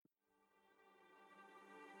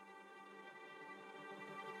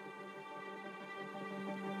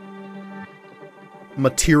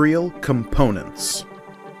Material Components.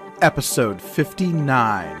 Episode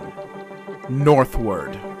 59.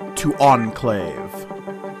 Northward to Enclave.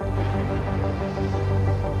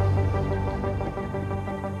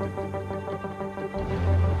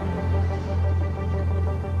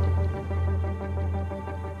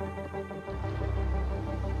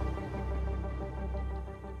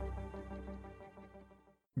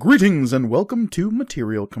 Greetings and welcome to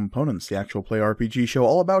Material Components, the actual play RPG show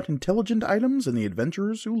all about intelligent items and the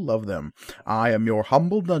adventurers who love them. I am your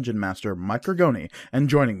humble dungeon master, Mike Gargoni, and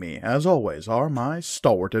joining me, as always, are my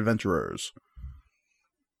stalwart adventurers.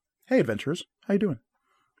 Hey adventurers, how you doing?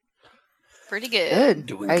 Pretty good.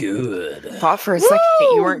 Doing good. Thought for a second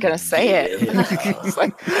that you weren't going to say it. I was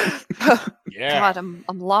like, Yeah. God, I'm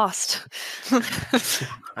lost.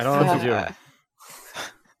 I don't know what to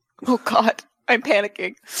do. oh God, I'm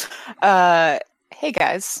panicking. Hey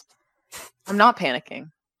guys, I'm not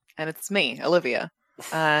panicking, and it's me, Olivia.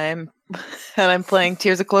 I'm playing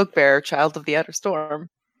Tears of Cloakbearer, Child of the Outer Storm.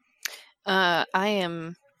 I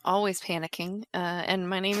am always panicking, and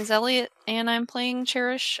my name is Elliot, and I'm playing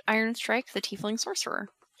Cherish Iron Strike, the Tiefling Sorcerer.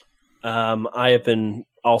 I have been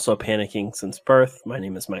also panicking since birth. My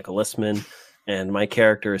name is Michael Listman, and my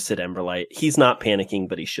character is Sid Emberlight. He's not panicking,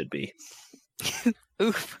 but he should be.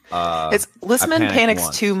 Oof. It's Listman panics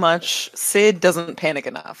too much. Sid doesn't panic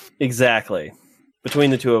enough. Exactly. Between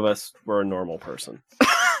the two of us, we're a normal person.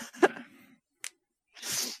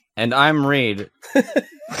 And I'm Reed. And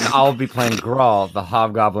I'll be playing Grawl, the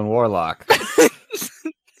Hobgoblin Warlock.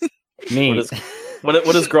 Me.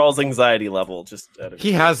 What is Grawl's anxiety level? Just out of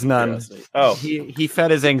He has none. curiosity. Oh. He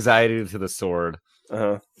fed his anxiety to the sword.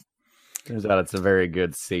 Uh-huh. Turns out it's a very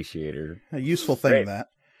good satiator. A useful thing, Great. that.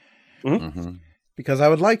 Mm-hmm. Because I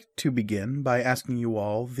would like to begin by asking you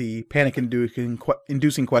all the panic-inducing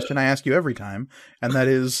question I ask you every time, and that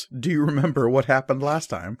is, do you remember what happened last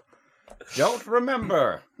time? Don't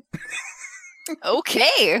remember.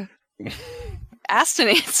 Okay. Asked and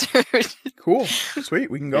answered. Cool.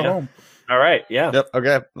 Sweet, we can go Yeah. home. All right. Yeah. Yep.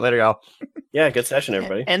 Okay. Later, y'all. Yeah. Good session,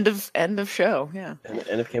 everybody. End of show. Yeah.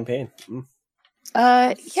 End of campaign. Mm.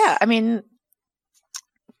 Yeah. I mean,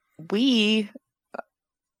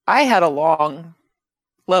 I had a long,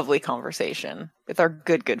 lovely conversation with our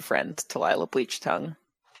good friend Talila Bleachtongue.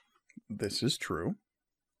 This is true.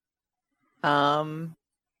 Any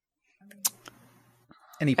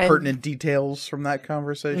And- pertinent details from that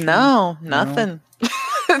conversation? No, nothing.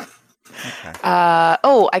 Okay.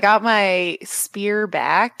 I got my spear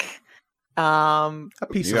back. A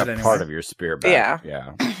piece You of got it anyway. part of your spear back.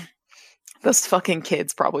 Yeah. Those fucking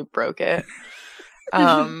kids probably broke it.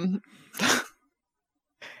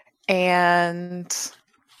 And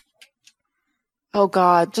oh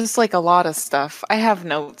God, just like a lot of stuff. I have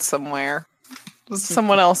notes somewhere. Does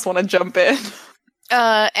someone else want to jump in?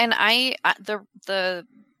 And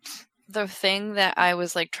the thing that I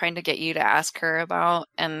was like trying to get you to ask her about,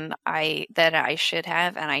 and that I should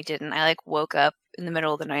have, and I didn't. I like woke up in the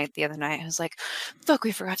middle of the night the other night. I was like, "Fuck,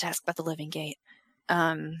 we forgot to ask about the Living Gate."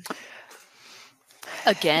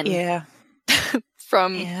 Again, Yeah.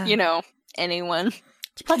 from Yeah. anyone.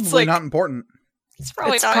 It's probably like- not important. It's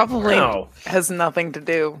probably It's not probably No. has nothing to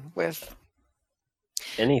do with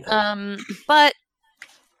Anything. But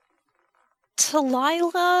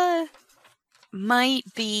Talila might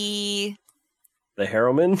be The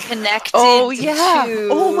Harrowman. connected. Oh yeah. to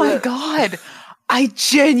Oh my God. I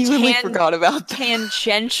genuinely Tan- forgot about that.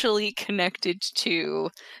 tangentially connected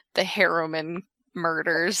to the Harrowman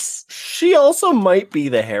murders. She also might be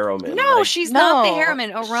the Harrowman. No, Like, she's not the No, Harrowman.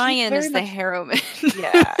 she's Orion very is the much-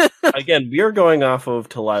 Harrowman. Yeah. again, we are going off of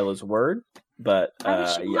Talila's word, but Why would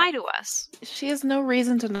she yeah. lie to us? She has no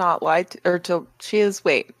reason to not lie she is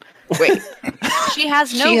wait. She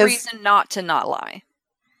has no She has- reason not to not lie.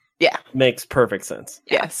 Makes perfect sense.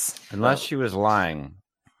 Yes. Unless she was lying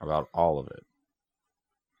about all of it.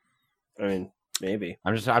 I mean, maybe.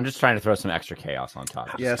 I'm just trying to throw some extra chaos on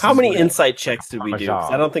top. Yes. How many Yeah. insight checks did we do? 'Cause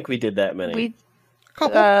Parmesan. I don't think we did that many. We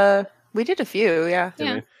Couple. we did a few, yeah. Did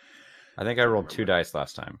Yeah. we? I think I rolled 2 dice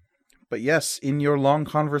last time. But yes, in your long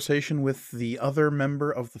conversation with the other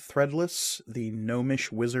member of the Threadless, the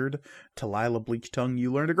gnomish wizard, Talila Bleachtongue,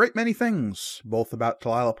 you learned a great many things, both about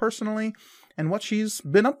Talila personally and what she's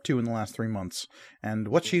been up to in the last 3 months. And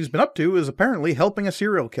what she's been up to is apparently helping a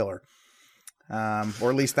serial killer. Or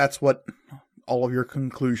at least that's what all of your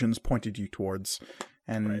conclusions pointed you towards.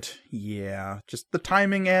 And yeah, just the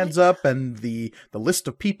timing adds up, and the list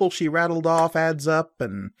of people she rattled off adds up,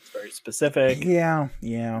 and It's very specific. yeah.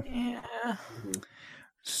 Yeah.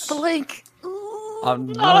 But like, On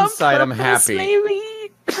not one side, I'm purpose, happy. Maybe.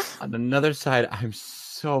 On another side, I'm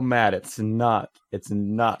so so mad. It's not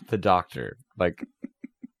the doctor. Like,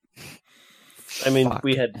 I mean, fuck.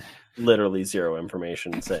 we had literally zero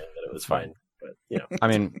information saying that it was fine. But, you know. I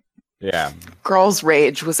mean, yeah, Girl's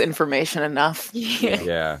rage was information enough.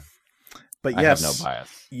 yeah. But I yes, have no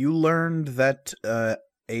bias. you learned that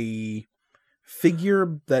a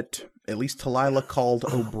figure that at least Talila called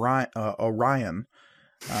Orion,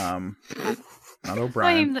 not I'm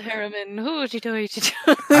O'Brien. the Harriman.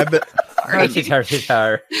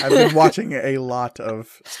 I've been watching a lot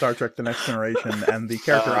of Star Trek: The Next Generation, and the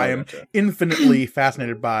character I am infinitely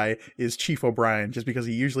fascinated by is Chief O'Brien, just because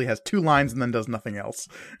he usually has 2 lines and then does nothing else.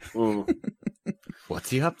 What's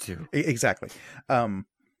he up to? Exactly.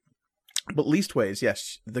 But leastways,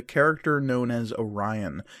 yes, the character known as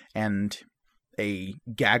Orion and a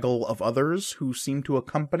gaggle of others who seemed to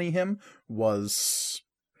accompany him was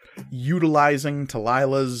utilizing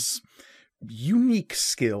Talila's unique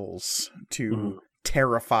skills to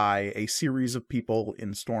terrify a series of people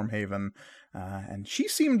in Stormhaven, and she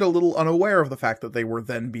seemed a little unaware of the fact that they were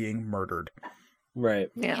then being murdered. Right.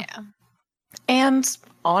 Yeah. And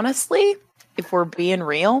honestly, if we're being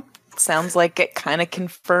real, it sounds like it kind of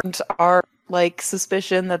confirmed our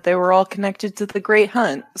suspicion that they were all connected to the Great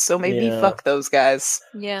Hunt. So maybe fuck those guys.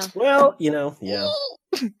 Yeah. Well, yeah.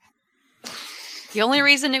 The only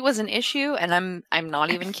reason it was an issue, and I'm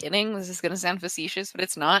not even kidding, this is going to sound facetious, but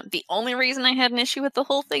it's not. The only reason I had an issue with the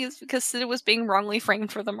whole thing is because Sid was being wrongly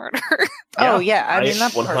framed for the murder. Oh, yeah. I mean,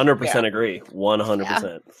 that's 100% agree. 100%.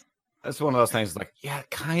 Yeah. That's one of those things like,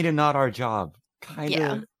 kind of not our job. Kind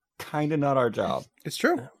of not our job. It's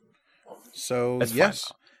true. So, That's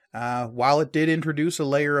yes, while it did introduce a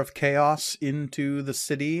layer of chaos into the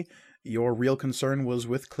city, your real concern was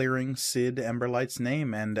with clearing Sid Emberlight's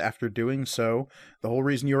name, and after doing so, the whole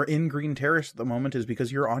reason you're in Green Terrace at the moment is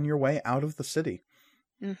because you're on your way out of the city.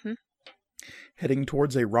 Mm-hmm. Heading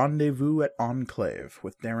towards a rendezvous at Enclave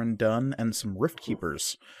with Darren Dunn and some Rift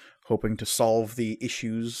Keepers, hoping to solve the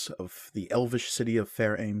issues of the elvish city of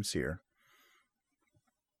Fair Aimsir.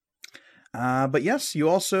 But yes, you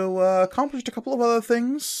also accomplished a couple of other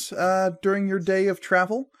things during your day of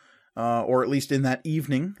travel. Or at least in that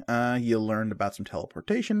evening, you learned about some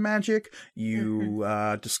teleportation magic. You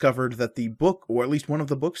discovered that the book, or at least one of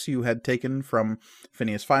the books you had taken from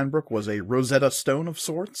Phineas Feinbrook, was a Rosetta Stone of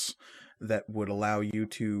sorts that would allow you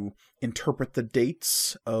to interpret the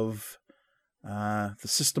dates of the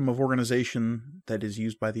system of organization that is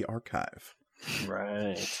used by the Archive.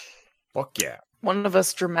 Right. Fuck yeah. One of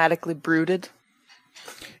us dramatically brooded.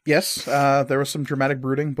 Yes, there was some dramatic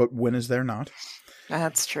brooding, but when is there not?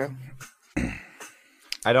 That's true.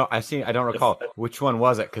 I don't recall which one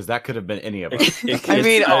was it, because that could have been any of us. I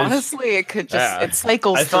mean, honestly, it could just it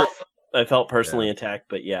cycles. I felt personally attacked,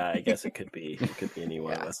 but yeah, I guess it could be any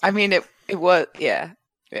one of us. I mean, it was yeah.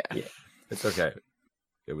 It's okay.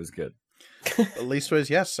 It was good. At least was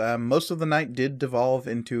yes. Most of the night did devolve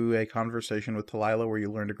into a conversation with Talila where you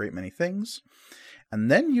learned a great many things. And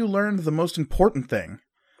then you learned the most important thing,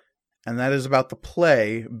 and that is about the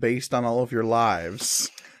play based on all of your lives.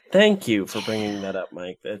 Thank you for bringing that up,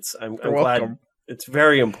 Mike. I'm glad. Welcome. It's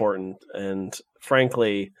very important, and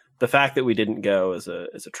frankly, the fact that we didn't go is a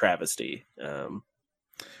travesty.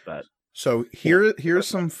 But So here's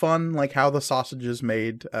some fun, like how the sausage is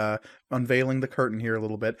made, unveiling the curtain here a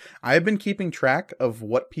little bit. I have been keeping track of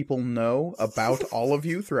what people know about all of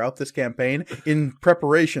you throughout this campaign in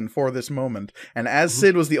preparation for this moment. And as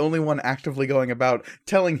Sid was the only one actively going about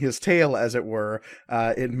telling his tale, as it were,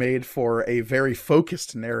 it made for a very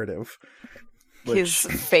focused narrative. His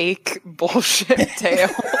fake bullshit tale.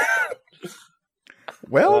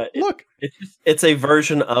 Well, look. It's a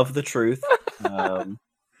version of the truth.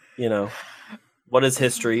 You know, what is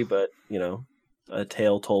history but, a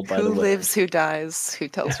tale told by the Who living. lives, who dies, who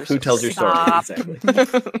tells your story. Who tells your story, Stop. exactly.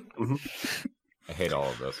 I hate all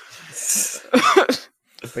of this.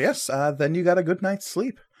 But yes, then you got a good night's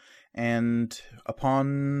sleep. And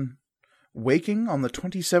upon waking on the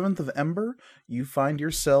 27th of Ember, you find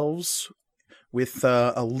yourselves with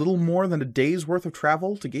a little more than a day's worth of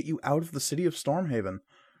travel to get you out of the city of Stormhaven.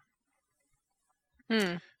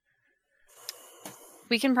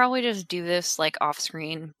 We can probably just do this off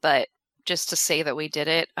screen, but just to say that we did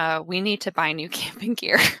it, we need to buy new camping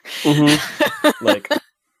gear. Like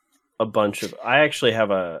a bunch of. I actually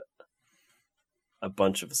have a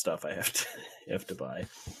bunch of stuff I have to buy.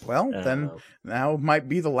 Well, then now might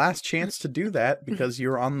be the last chance to do that because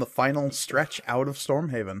you're on the final stretch out of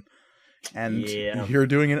Stormhaven. And you're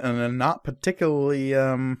doing it in a not particularly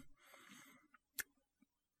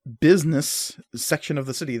business section of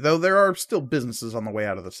the city, though there are still businesses on the way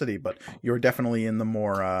out of the city, but you're definitely in the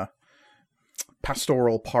more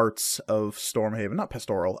pastoral parts of Stormhaven. Not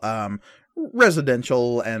pastoral,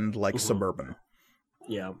 residential and like suburban.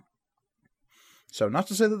 Yeah. So not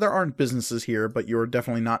to say that there aren't businesses here, but you're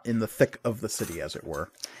definitely not in the thick of the city, as it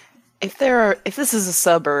were. If this is a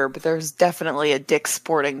suburb, there's definitely a Dick's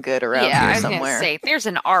Sporting Good around yeah, here I was somewhere. gonna say there's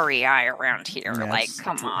an REI around here. Yeah, like,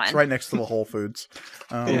 come on. It's right next to the Whole Foods.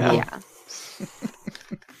 Yeah.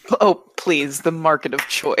 Oh, please, the market of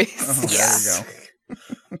choice. Oh, Yes. There you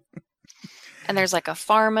go. And there's like a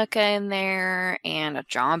Pharmaca in there and a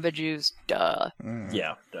Jamba Juice. Duh.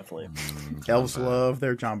 Yeah, definitely. Elves love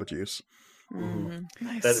their Jamba Juice. Mhm.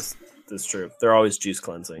 Nice. That's true. They're always juice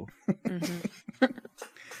cleansing. Mhm.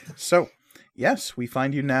 So, yes, we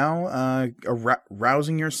find you now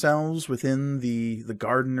rousing yourselves within the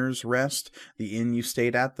Gardener's Rest, the inn you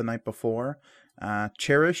stayed at the night before.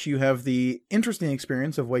 Cherish, you have the interesting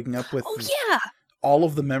experience of waking up with Oh yeah. all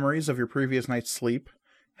of the memories of your previous night's sleep,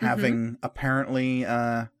 having apparently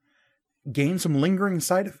gained some lingering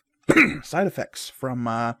side effects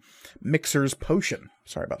from Mixer's potion.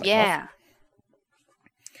 Sorry about that. Yeah.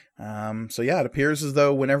 So yeah, it appears as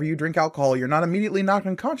though whenever you drink alcohol, you're not immediately knocked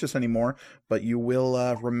unconscious anymore, but you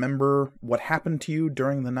will remember what happened to you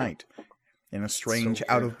during the night in a strange So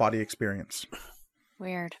weird. out-of-body experience.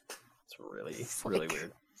 Weird. It's really like-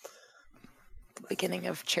 weird. The beginning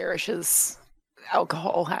of Cherish's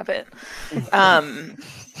alcohol habit. And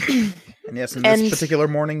yes, in this And- particular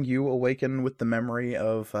morning, you awaken with the memory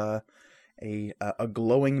of a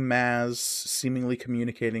glowing Maz seemingly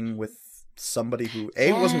communicating with somebody who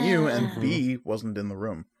A, wasn't you, and B, wasn't in the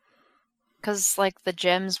room. Because like the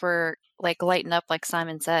gems were like lighting up, like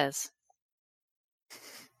Simon says.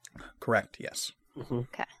 Correct, yes. Mhm.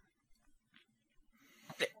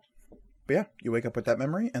 But yeah, you wake up with that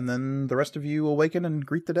memory, and then the rest of you awaken and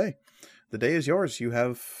greet the day. The day is yours. You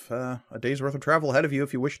have a day's worth of travel ahead of you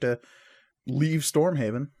if you wish to leave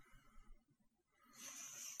Stormhaven.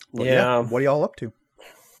 But Yeah. what are y'all up to?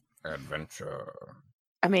 Adventure.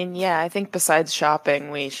 I mean, yeah, I think besides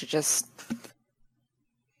shopping, we should just.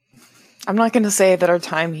 I'm not going to say that our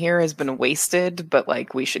time here has been wasted, but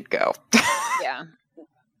like we should go. Yeah.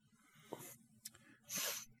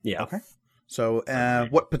 Yeah. Okay. So,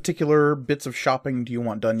 what particular bits of shopping do you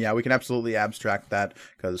want done? Yeah, we can absolutely abstract that,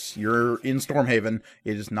 because you're in Stormhaven.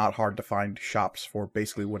 It is not hard to find shops for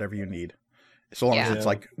basically whatever you need. So long as Yeah. it's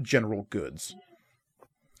like general goods.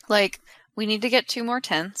 Like, we need to get 2 more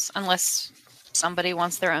tents, unless somebody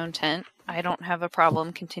wants their own tent. I don't have a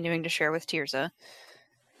problem continuing to share with Tirza.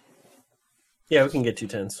 Yeah, we can get 2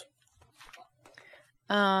 tents.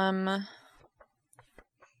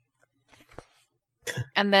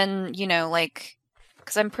 And then, like,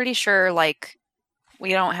 because I'm pretty sure, like,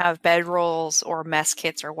 we don't have bedrolls or mess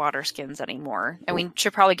kits or water skins anymore. And we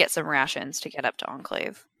should probably get some rations to get up to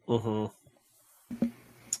Enclave. Mm-hmm.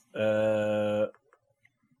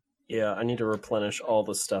 Yeah, I need to replenish all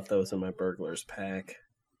the stuff that was in my burglar's pack.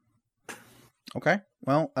 Okay.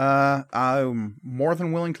 Well, I'm more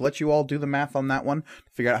than willing to let you all do the math on that one,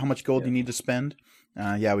 to figure out how much gold you need to spend.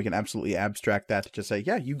 Yeah, we can absolutely abstract that to just say,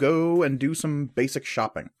 yeah, you go and do some basic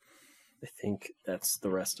shopping. I think that's the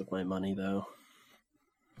rest of my money, though.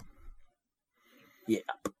 Yeah.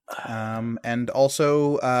 And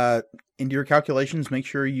also, into your calculations, make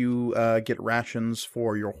sure you get rations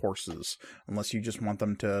for your horses, unless you just want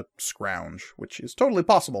them to scrounge, which is totally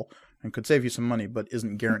possible and could save you some money, but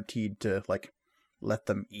isn't guaranteed to, like, let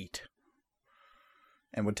them eat.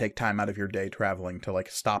 And would take time out of your day traveling to, like,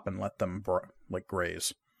 stop and let them,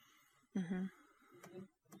 graze. Mm-hmm.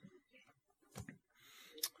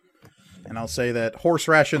 And I'll say that horse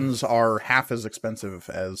rations are half as expensive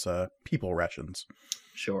as people rations.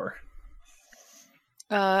 Sure.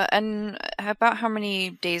 And about how many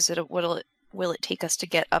days will it take us to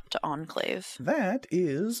get up to Enclave? That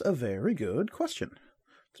is a very good question.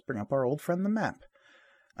 Let's bring up our old friend, the map.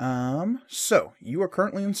 So, you are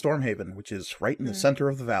currently in Stormhaven, which is right in the center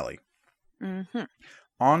of the valley. Mm-hmm.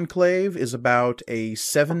 Enclave is about a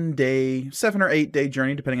 7 or 8 day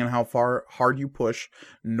journey, depending on how hard you push,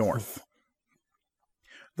 north.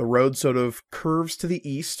 The road sort of curves to the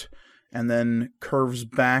east, and then curves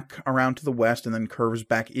back around to the west, and then curves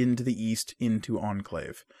back into the east into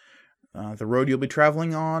Enclave. The road you'll be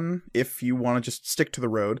traveling on, if you want to just stick to the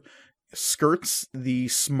road, skirts the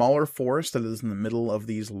smaller forest that is in the middle of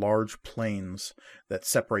these large plains that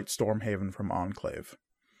separate Stormhaven from Enclave.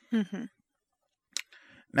 Mm-hmm.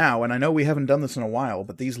 Now, and I know we haven't done this in a while,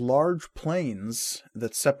 but these large plains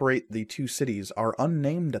that separate the two cities are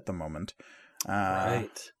unnamed at the moment.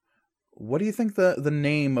 Right. What do you think the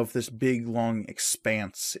name of this big, long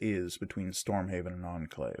expanse is between Stormhaven and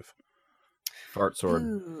Enclave? Fart sword.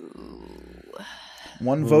 Ooh.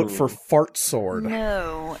 One vote for Ooh. Fart Sword.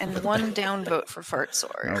 No, and one down vote for Fart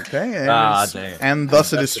Sword. Okay, and, Dang it. and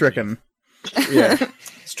thus it is That's the stricken. Yeah.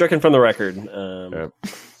 Stricken from the record. Yep.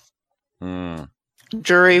 Hmm.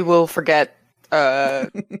 Jury will forget.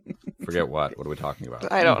 Forget what? What are we talking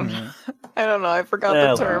about? I don't. I don't know. I forgot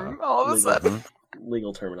Yeah, the term all of a legal. sudden.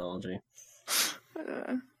 Legal terminology.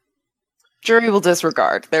 Jury will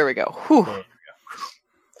disregard. There we go. Whew.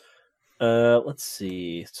 Let's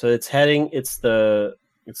see. So it's heading. It's the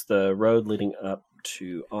road leading up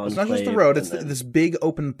to Enclave. It's not just the road; it's and then- this big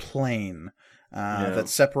open plain that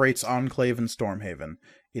separates Enclave and Stormhaven.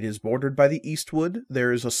 It is bordered by the Eastwood.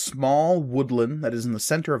 There is a small woodland that is in the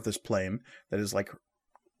center of this plain that is like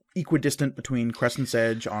equidistant between Crescent's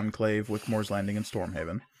Edge, Enclave, Wickmore's Landing, and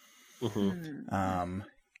Stormhaven. Mhm.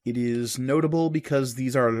 It is notable because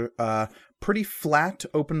these are pretty flat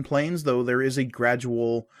open plains, though there is a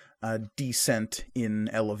gradual descent in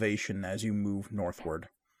elevation as you move northward.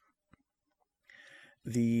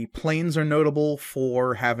 The plains are notable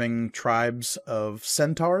for having tribes of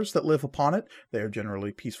centaurs that live upon it. They are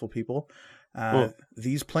generally peaceful people.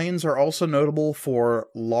 These plains are also notable for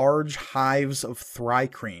large hives of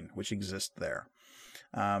thri-kreen, which exist there.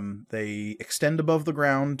 They extend above the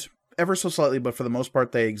ground ever so slightly, but for the most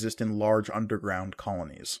part they exist in large underground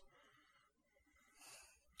colonies.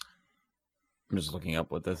 I'm just looking up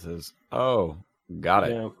what this is. Oh, got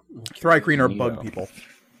it. Yeah. Thri-kreen are Neato. bug people.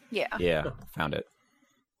 Yeah. Yeah, found it.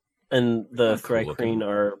 And the Oh, cool looking. Thri-kreen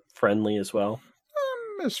are friendly as well.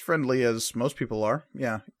 As friendly as most people are.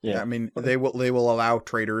 Yeah. Yeah. I mean, they will allow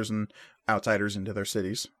traders and outsiders into their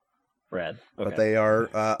cities, Rad. but Okay. they are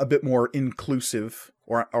a bit more inclusive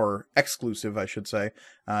or exclusive, I should say,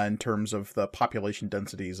 in terms of the population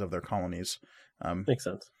densities of their colonies. Makes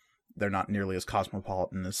sense. They're not nearly as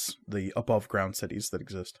cosmopolitan as the above ground cities that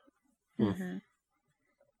exist. Mm-hmm.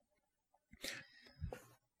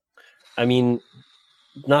 I mean,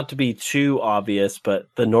 not to be too obvious, but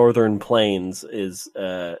the Northern Plains is,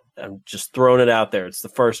 I'm just throwing it out there. It's the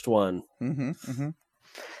first one. Mm-hmm, mm-hmm.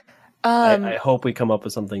 I hope we come up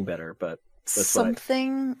with something better, but that's what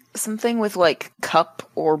something with like cup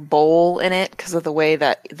or bowl in it because of the way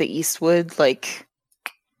that the Eastwood like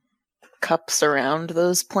cups around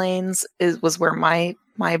those plains was where my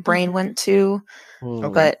brain went to. Okay.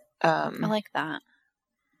 But I like that.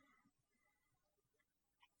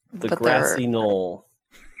 The but grassy knoll.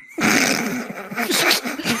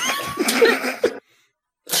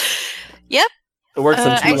 Yep. It works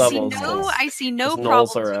on two I levels. I see no 'cause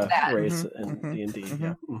gnolls problem are with a that. race Mhm, in mhm, D&D. mhm.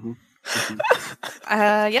 Yeah.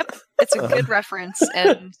 Mhm. Yep. It's a good reference,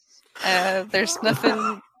 and there's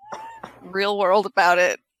nothing real world about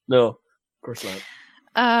it. No, of course not.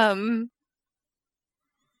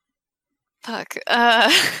 Fuck.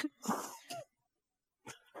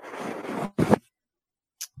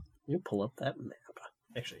 You pull up that map.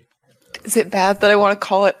 Actually, is it bad that I want to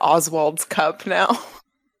call it Oswald's Cup now?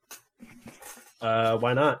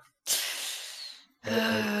 why not?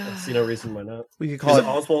 I see no reason why not. We could Is call it it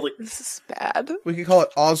Oswald? This is bad. We could call it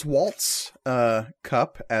Oswald's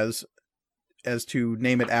Cup as to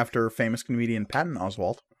name it after famous comedian Patton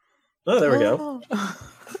Oswalt. Oh, there we go.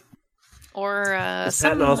 Or Is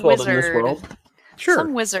some Patton Oswald wizard. in this world? Sure.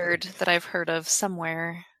 Some wizard that I've heard of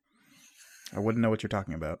somewhere. I wouldn't know what you're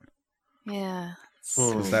talking about. Yeah.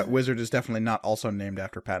 Because that wizard is definitely not also named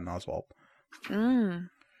after Patton Oswalt. Mm.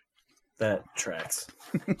 That tracks.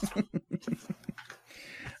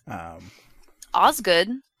 Osgood.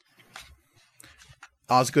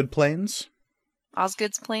 Osgood Plains.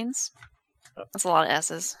 Osgood's Plains. That's a lot of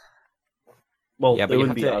S's. Well, Yeah, it but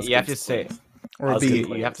wouldn't be you have to Osgood's say, Plains. Or Osgood the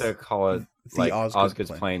Plains. you have to call it The like Osgood Osgood's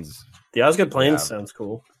Plains. Plains. The Osgood Plains Yeah. sounds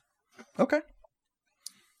cool. Okay.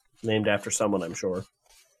 Named after someone, I'm sure.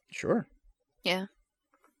 Sure. Yeah.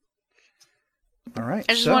 All right.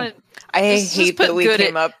 I just so, wanted. I Just hate put that we good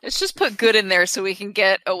came up. Let's just put good in there so we can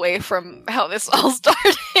get away from how this all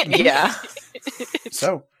started. Yeah.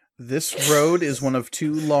 So, this road is one of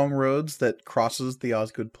two long roads that crosses the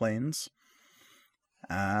Osgood Plains.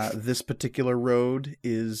 This particular road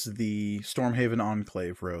is the Stormhaven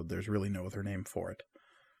Enclave Road. There's really no other name for it.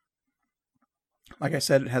 Like I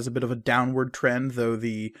said, it has a bit of a downward trend, though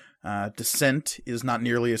the descent is not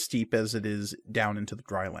nearly as steep as it is down into the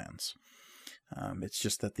drylands. It's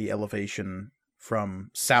just that the elevation from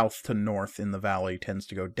south to north in the valley tends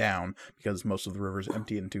to go down because most of the rivers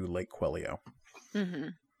empty into Lake Quelio. Mm-hmm.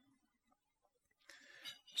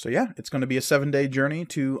 So yeah, it's going to be a 7-day journey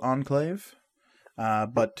to Enclave,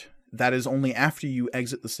 but that is only after you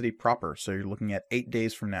exit the city proper. So you're looking at 8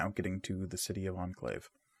 days from now getting to the city of Enclave.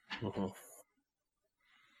 Mhm.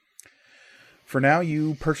 For now,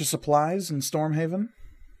 you purchase supplies in Stormhaven.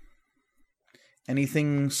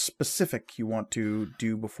 Anything specific you want to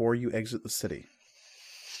do before you exit the city?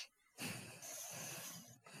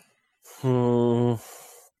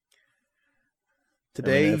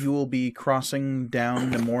 Today, you will be crossing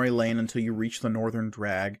down Memory Lane until you reach the Northern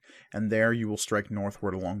Drag, and there you will strike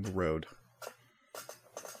northward along the road.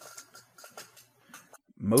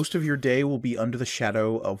 Most of your day will be under the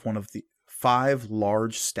shadow of one of the 5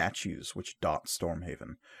 large statues which dot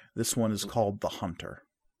Stormhaven. This one is called the Hunter.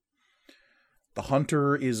 The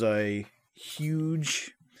Hunter is a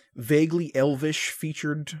huge, vaguely elvish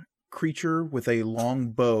featured creature with a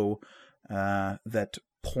long bow that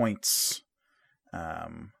points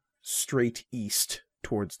straight east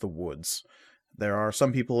towards the woods. There are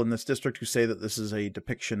some people in this district who say that this is a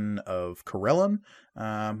depiction of Corellon.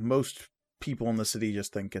 Most people in the city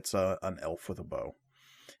just think it's an elf with a bow.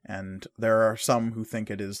 And there are some who think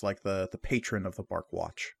it is like the patron of the Bark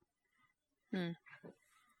Watch. Who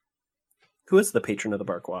is the patron of the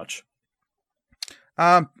Bark Watch?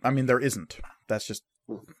 I mean, there isn't. That's just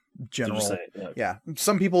general. Did you say? Yeah.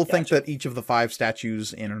 Some people think that each of the 5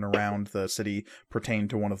 statues in and around the city pertain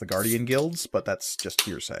to one of the Guardian Guilds, but that's just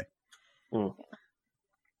hearsay.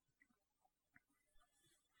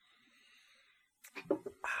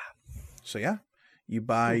 So yeah, you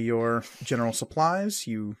buy your general supplies,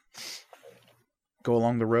 you go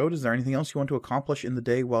along the road. Is there anything else you want to accomplish in the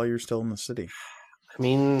day while you're still in the city? I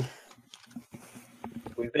mean,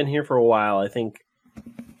 we've been here for a while. I think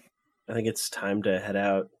it's time to head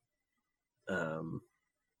out.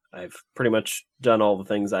 I've pretty much done all the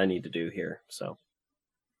things I need to do here, so.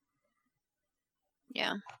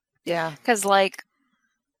 Yeah. Yeah. Because, like,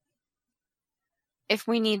 if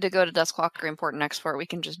we need to go to Dusclock or Important Export, we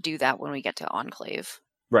can just do that when we get to Enclave.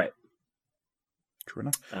 Right. True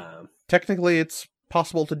enough. Technically, it's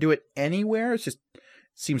possible to do it anywhere. It just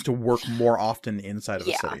seems to work more often inside of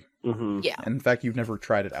a city. Mm-hmm. Yeah. And in fact, you've never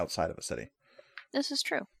tried it outside of a city. This is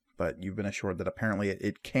true. But you've been assured that apparently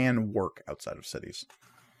it can work outside of cities.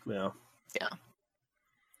 Yeah. Yeah.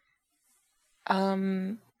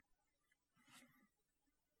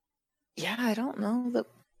 Yeah, I don't know that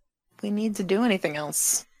we need to do anything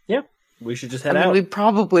else. Yeah. We should just head I mean, out. we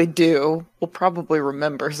probably do. We'll probably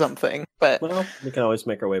remember something, but Well, we can always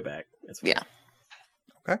make our way back. It's fine. yeah.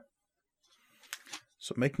 Okay.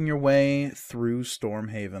 So making your way through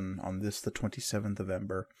Stormhaven on this, the 27th of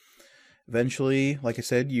Ember. Eventually, like I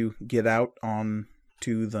said, you get out on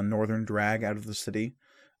to the Northern Drag out of the city.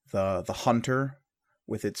 The Hunter,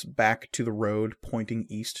 with its back to the road, pointing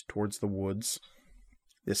east towards the woods.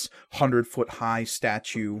 This 100-foot-high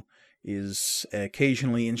statue is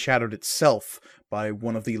occasionally enshadowed itself by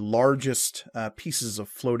one of the largest pieces of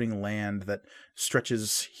floating land that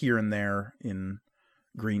stretches here and there in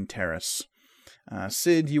Green Terrace.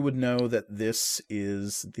 Sid, you would know that this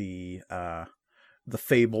is the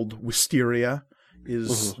fabled Wisteria,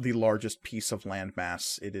 is the largest piece of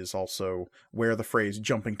landmass. It is also where the phrase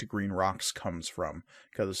 "jumping to green rocks" comes from,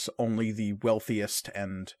 because only the wealthiest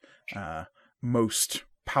and most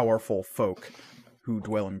powerful folk who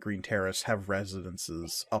dwell in Green Terrace have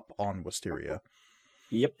residences up on Wisteria.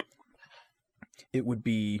 Yep. It would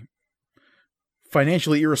be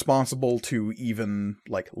financially irresponsible to even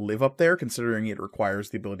live up there, considering it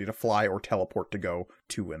requires the ability to fly or teleport to go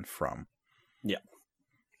to and from. Yeah.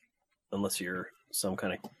 Unless you're some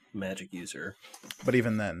kind of magic user. But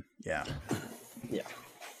even then, yeah. Yeah.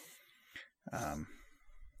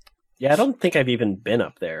 Yeah, I don't think I've even been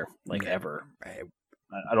up there, ever.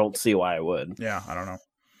 I don't see why I would. Yeah, I don't know.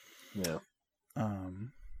 Yeah.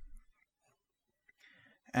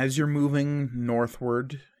 As you're moving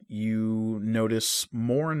northward, you notice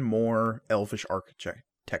more and more elvish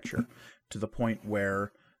architecture, to the point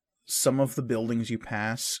where some of the buildings you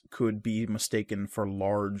pass could be mistaken for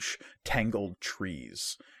large, tangled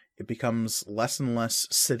trees. It becomes less and less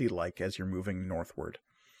city-like as you're moving northward.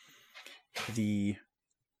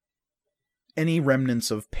 Any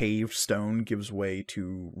remnants of paved stone gives way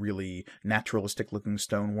to really naturalistic-looking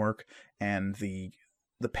stonework, and the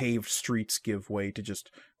paved streets give way to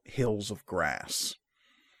just hills of grass.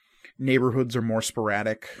 Neighborhoods are more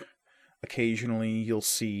sporadic. Occasionally, you'll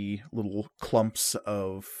see little clumps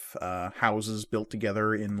of houses built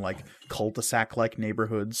together in cul-de-sac-like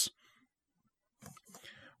neighborhoods.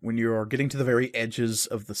 When you're getting to the very edges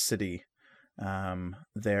of the city,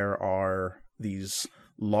 there are these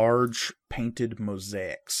large painted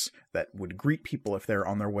mosaics that would greet people if they're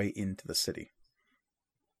on their way into the city.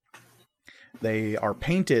 They are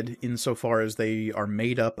painted insofar as they are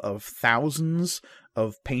made up of thousands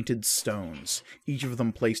of painted stones, each of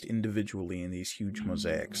them placed individually in these huge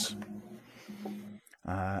mosaics.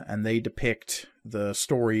 And they depict the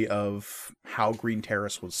story of how Green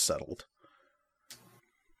Terrace was settled.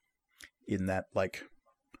 In that, like,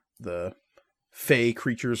 the fey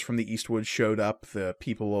creatures from the Eastwood showed up, the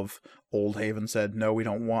people of Old Haven said, "No, we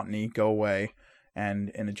don't want any, go away." And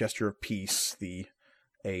in a gesture of peace, an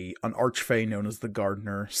archfey known as the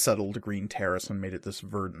Gardener settled Green Terrace and made it this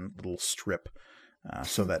verdant little strip,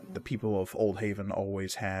 so that the people of Old Haven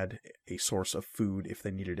always had a source of food if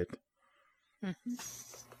they needed it.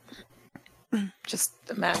 Just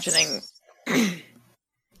imagining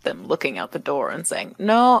them looking out the door and saying,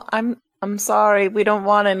 "No, I'm sorry, we don't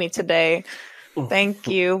want any today. Thank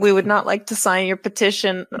you. We would not like to sign your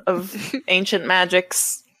petition of ancient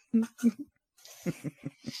magics."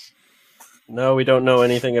 No, we don't know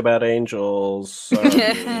anything about angels.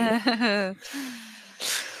 Sorry.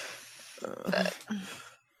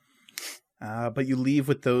 But you leave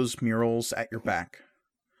with those murals at your back.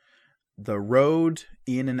 The road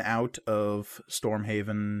in and out of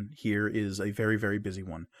Stormhaven here is a very, very busy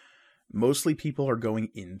one. Mostly people are going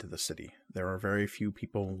into the city. There are very few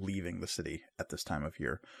people leaving the city at this time of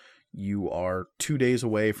year. You are 2 days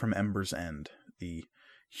away from Ember's End, the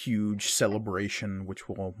huge celebration which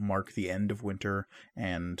will mark the end of winter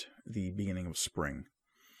and the beginning of spring.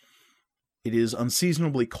 It is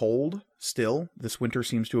unseasonably cold still. This winter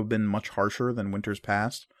seems to have been much harsher than winters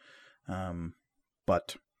past,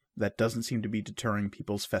 but that doesn't seem to be deterring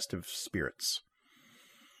people's festive spirits.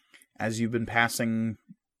 As you've been passing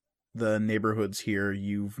the neighborhoods here,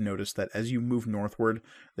 you've noticed that as you move northward,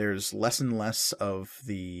 there's less and less of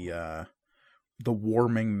the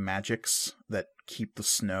warming magics that keep the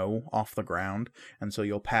snow off the ground, and so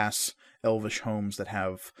you'll pass elvish homes that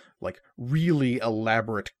have like really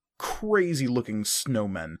elaborate, crazy-looking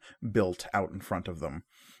snowmen built out in front of them,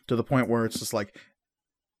 to the point where it's just like,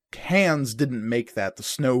 hands didn't make that, the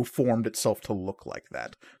snow formed itself to look like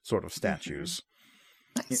that sort of statues.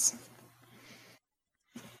 Nice.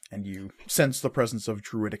 And you sense the presence of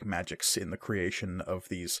druidic magics in the creation of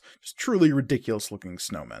these just truly ridiculous-looking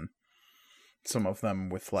snowmen. Some of them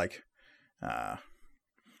with, like,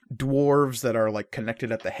 dwarves that are, like,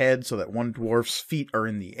 connected at the head so that one dwarf's feet are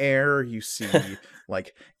in the air. You see,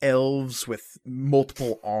 like, elves with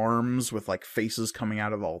multiple arms with, like, faces coming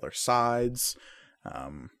out of all their sides.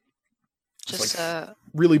 Just like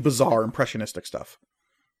really bizarre, impressionistic stuff.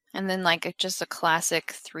 and then like just a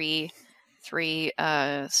classic three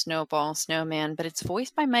snowball snowman, but it's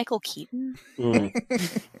voiced by Michael Keaton.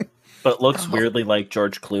 But looks weirdly like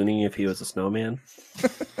George Clooney if he was a snowman.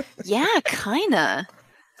 Yeah, kinda.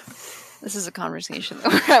 This is a conversation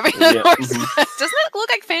that we're having. Yeah, Doesn't it look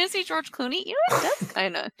like fantasy George Clooney? You know, it does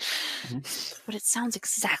kinda. But it sounds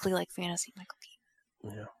exactly like fantasy Michael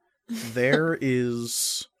Keaton. Yeah. There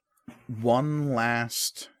is one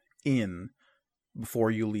last inn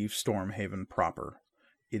before you leave Stormhaven proper.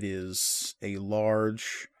 It is a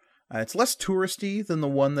large... it's less touristy than the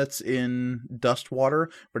one that's in Dustwater,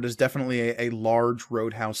 but it is definitely a large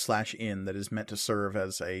roadhouse/inn that is meant to serve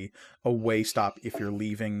as a way stop if you're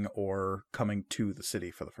leaving or coming to the city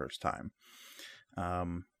for the first time.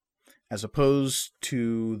 As opposed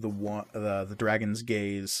to the Dragon's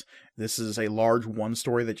Gaze, this is a large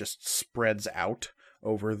one-story that just spreads out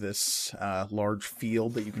over this large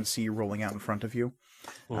field that you can see rolling out in front of you.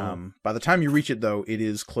 By the time you reach it, though, it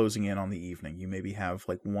is closing in on the evening. You maybe have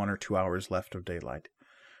like 1 or 2 hours left of daylight.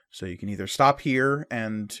 So you can either stop here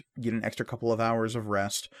and get an extra couple of hours of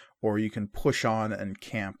rest, or you can push on and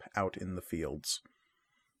camp out in the fields.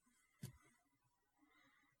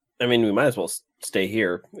 I mean, we might as well stay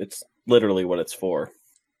here. It's literally what it's for.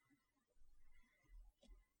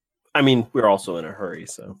 I mean, we're also in a hurry,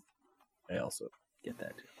 so I also get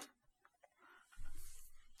that too.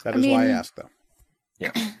 That is why I asked, though.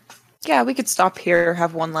 Yeah. Yeah, we could stop here,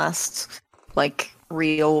 have one last, like,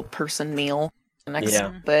 real person meal the next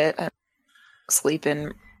bit, and sleep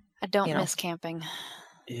in. I don't miss camping.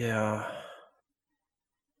 Yeah.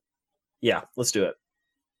 Yeah, let's do it.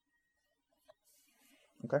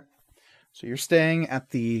 Okay. So you're staying at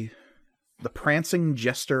the Prancing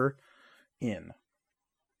Jester Inn.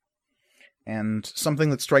 And something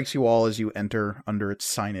that strikes you all as you enter under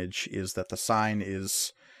its signage is that the sign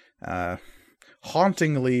is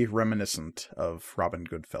hauntingly reminiscent of Robin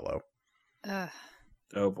Goodfellow.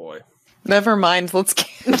 Oh boy. Never mind, let's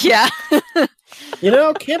camp. Yeah. You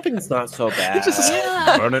know, camping's not so bad.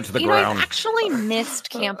 Burn it to the ground. I've actually missed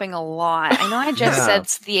camping a lot. I know I just said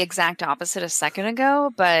the exact opposite a second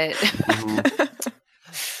ago, but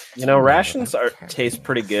You know, rations taste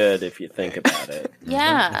pretty good if you think about it.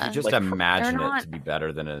 yeah. You just Like, imagine they're it not- to be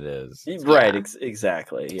better than it is. Right,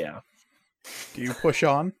 exactly, yeah. Do you push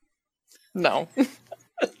on? No,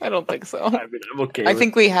 I don't think so. I mean, I'm okay. I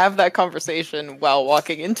think we have that conversation while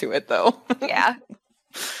walking into it, though. Yeah.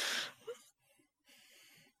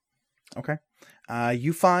 Okay.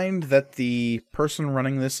 You find that the person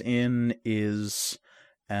running this inn is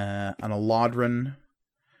an Eladrin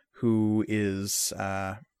who is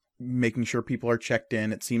making sure people are checked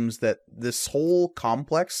in. It seems that this whole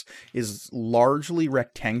complex is largely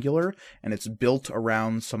rectangular, and it's built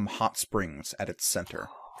around some hot springs at its center.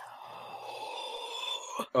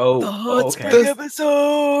 Oh, okay.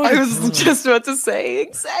 episode! I was just about to say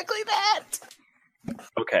exactly that.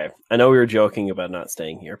 Okay. I know we were joking about not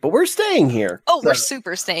staying here, but we're staying here. Oh, we're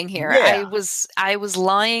super staying here. Yeah. I was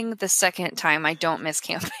lying the second time. I don't miss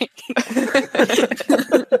camping.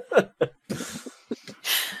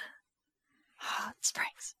 Hot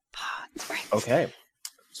springs. Hot springs. Okay.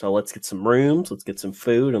 So let's get some rooms, let's get some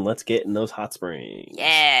food, and let's get in those hot springs.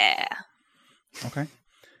 Yeah. Okay.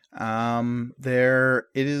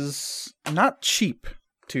 It is not cheap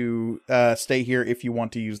to stay here if you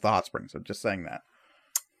want to use the hot springs. I'm just saying that.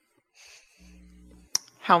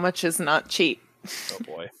 How much is not cheap? Oh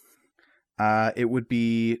boy. It would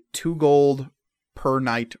be 2 gold per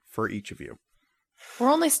night for each of you.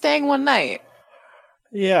 We're only staying one night.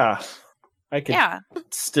 Yeah. I could Yeah.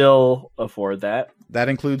 still afford that. That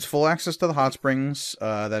includes full access to the hot springs.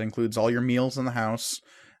 That includes all your meals in the house.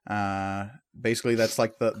 Basically, that's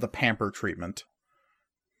like the pamper treatment.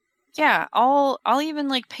 Yeah. I'll even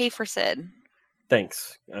like pay for Sid.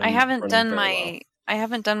 Thanks. I I'm haven't running done very I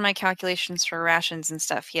haven't done my calculations for rations and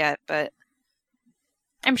stuff yet, but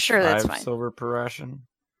I'm sure that's 5 fine. silver per ration.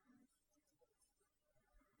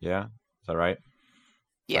 Yeah, is that right? 5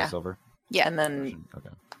 Yeah. silver. Yeah. And then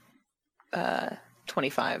Okay.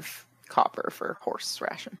 25 copper for horse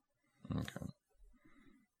ration. Okay.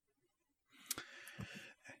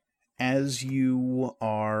 As you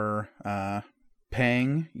are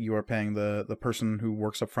paying the person who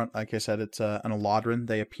works up front. Like I said, it's an Eladrin.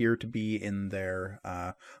 They appear to be in their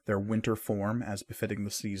winter form, as befitting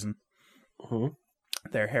the season. well.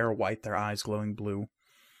 Their hair white, their eyes glowing blue,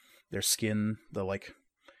 their skin the like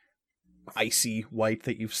icy white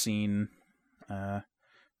that you've seen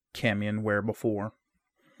Camion wear before.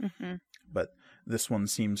 Mm-hmm. But this one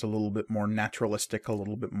seems a little bit more naturalistic, a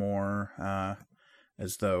little bit more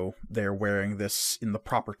as though they're wearing this in the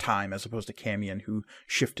proper time, as opposed to Camion, who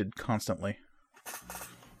shifted constantly.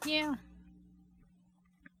 Yeah.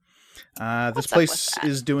 This What's up place with that?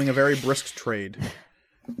 is doing a very brisk trade.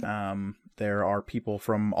 There are people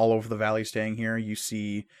from all over the valley staying here. You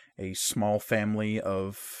see a small family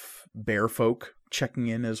of bear folk checking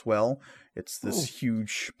in as well. It's this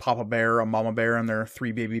huge papa bear, a mama bear, and their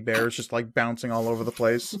 3 baby bears just like bouncing all over the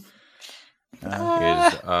place.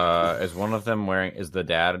 Is one of them wearing? Is the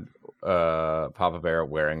dad, Papa Bear,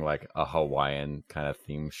 wearing like a Hawaiian kind of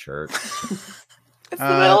themed shirt? It's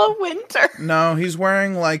the middle of winter. No, he's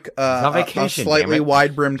wearing like on a vacation, slightly damn it.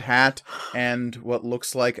 wide-brimmed hat and what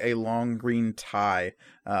looks like a long green tie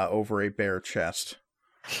over a bare chest.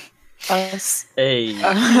 Us. Hey.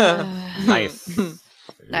 Nice.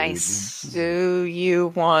 Nice. Do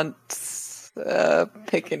you want a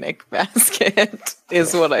picnic basket?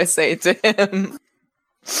 Is what I say to him.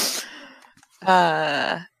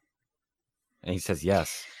 And he says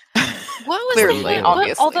yes. What was Clearly, the,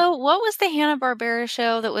 obviously. what was the Hanna-Barbera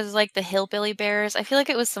show that was like the Hillbilly Bears? I feel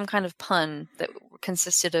like it was some kind of pun that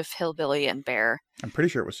consisted of hillbilly and bear. I'm pretty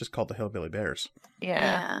sure it was just called the Hillbilly Bears.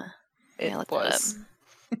 Yeah, Yeah, it looked was.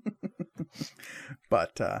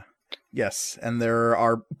 But yes, and there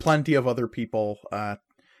are plenty of other people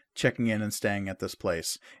checking in and staying at this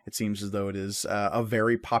place. It seems as though it is a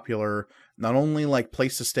very popular, not only like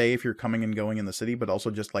place to stay if you're coming and going in the city, but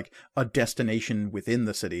also just like a destination within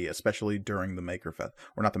the city, especially during the Maker Fest,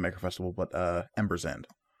 or not the Maker Festival, but Ember's End.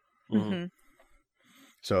 Mhm. Mhm.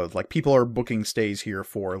 So like people are booking stays here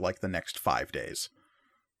for like the next 5 days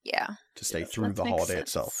Yeah. to stay Yeah, through That the makes holiday sense.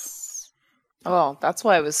 itself. Oh, that's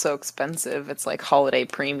why it was so expensive. It's like holiday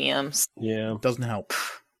premiums. Yeah. Doesn't help.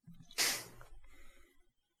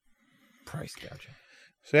 Price gouging.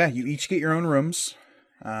 So yeah, you each get your own rooms,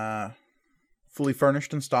 fully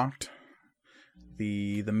furnished and stocked.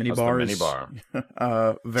 The mini How's the bar mini is bar?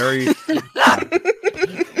 very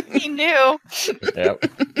He knew. Yep.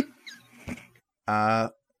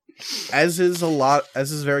 as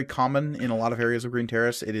is very common in a lot of areas of Green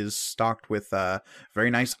Terrace. It is stocked with very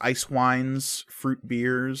nice ice wines, fruit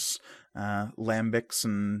beers, lambics,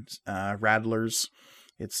 and radlers.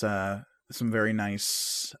 It's some very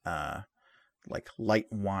nice like light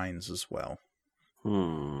wines as well.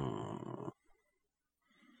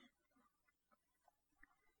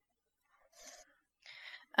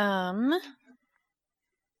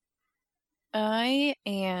 I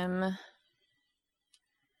am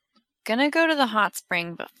gonna go to the hot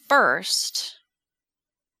spring, but first,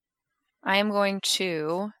 I am going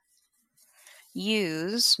to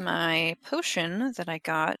use my potion that I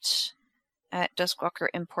got at Duskwalker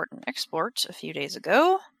Import and Export a few days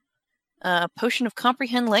ago. Potion of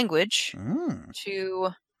Comprehend Language to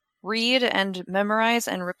read and memorize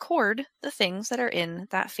and record the things that are in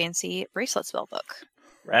that fancy bracelet spell book.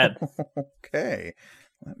 Rad. Okay.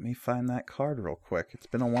 Let me find that card real quick. It's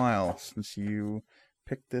been a while since you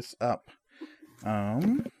picked this up.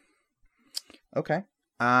 Okay.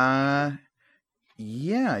 Yeah,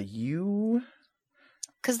 you...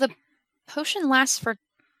 Because the potion lasts for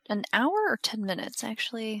an hour or 10 minutes,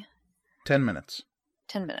 actually? 10 minutes.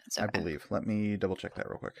 10 minutes, okay. I believe. Let me double check that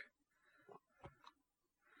real quick.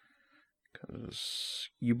 Because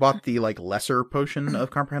you bought the, lesser potion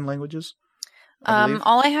of Comprehend Languages? I believe?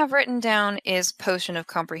 All I have written down is Potion of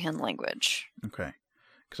Comprehend Language. Okay.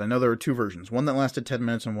 Because I know there were two versions. One that lasted 10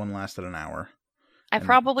 minutes and one lasted an hour. I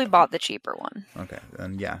probably bought the cheaper one. Okay.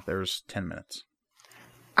 And yeah, there's 10 minutes.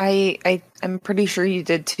 I'm pretty sure you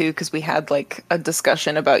did too, because we had a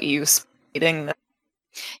discussion about you eating the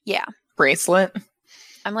bracelet.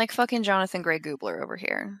 I'm like fucking Jonathan Gray Goobler over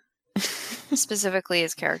here. Specifically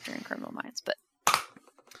his character in Criminal Minds, but...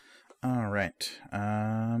 All right.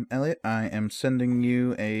 Elliot, I am sending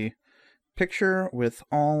you a picture with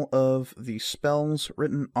all of the spells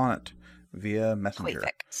written on it via Messenger.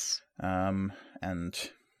 Perfect. And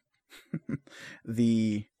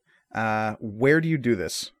the... where do you do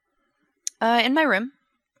this? In my room.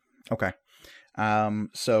 Okay.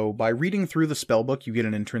 So by reading through the spell book, you get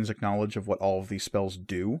an intrinsic knowledge of what all of these spells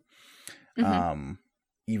do. Mm-hmm.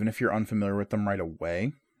 Even if you're unfamiliar with them right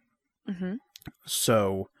away. Mm-hmm.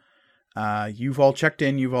 So, you've all checked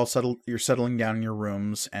in, you're settling down in your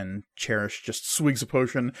rooms, and Cherish just swigs a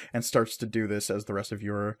potion and starts to do this as the rest of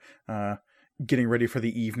you are, getting ready for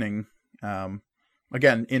the evening.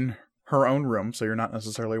 Again, in her own room, so you're not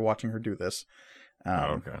necessarily watching her do this.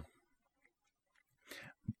 Okay.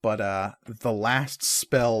 But the last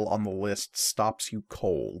spell on the list stops you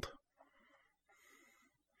cold.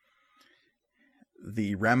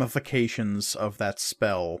 The ramifications of that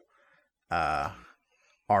spell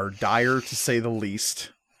are dire, to say the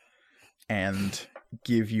least, and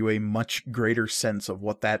give you a much greater sense of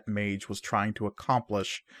what that mage was trying to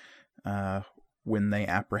accomplish when they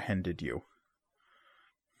apprehended you.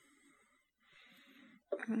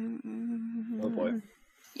 Oh boy.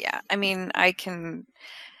 Yeah, I mean, I can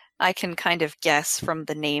kind of guess from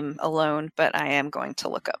the name alone, but I am going to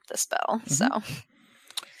look up the spell, so...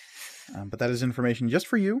 But that is information just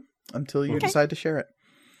for you until you decide to share it.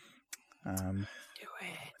 Do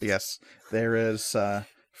it. Yes, there is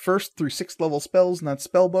 1st through 6th level spells in that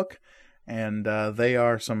spell book, and they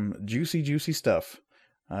are some juicy, juicy stuff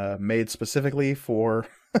made specifically for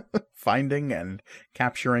finding and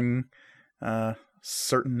capturing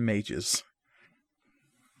certain mages.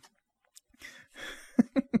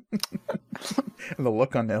 And the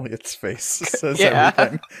look on Elliot's face says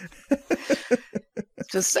everything.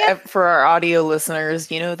 Just for our audio listeners,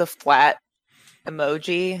 the flat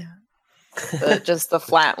emoji? Just the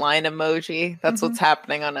flat line emoji. That's what's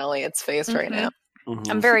happening on Elliot's face right now.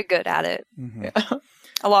 I'm very good at it. Mm-hmm. Yeah.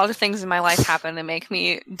 A lot of things in my life happen to make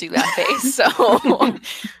me do that face, so...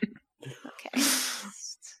 Okay.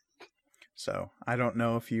 So, I don't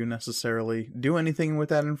know if you necessarily do anything with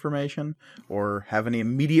that information, or have any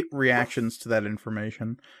immediate reactions to that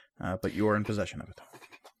information, but you are in possession of it.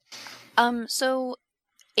 So...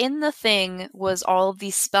 In the thing was all of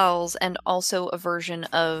these spells and also a version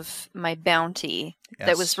of my bounty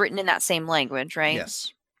that was written in that same language, right?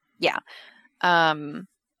 Yes. Yeah.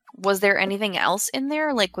 Was there anything else in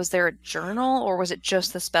there? Was there a journal, or was it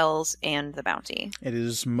just the spells and the bounty? It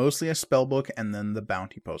is mostly a spell book and then the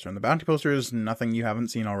bounty poster. And the bounty poster is nothing you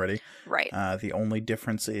haven't seen already. Right. The only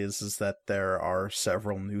difference is that there are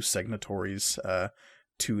several new signatories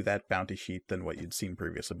to that bounty sheet than what you'd seen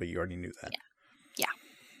previously, but you already knew that. Yeah.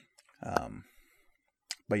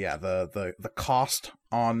 But yeah, the cost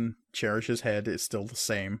on Cherish's head is still the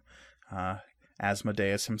same.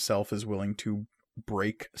 Asmodeus himself is willing to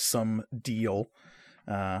break some deal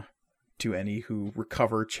to any who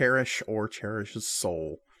recover Cherish or Cherish's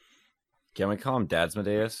soul. Can we call him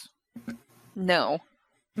Dadsmadeus? No.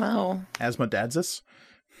 Asmodeus?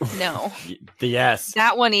 No. Yes.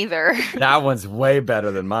 That one either. That one's way better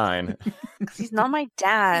than mine. He's not my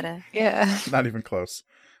dad. Yeah. Not even close.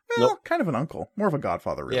 Well, Nope. kind of an uncle. More of a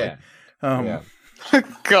godfather, really. Yeah. Yeah.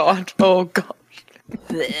 God. Oh, God.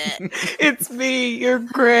 It's me, your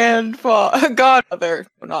godfather.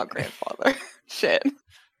 Not grandfather. Shit.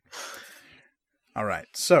 All right.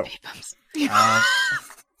 So, uh,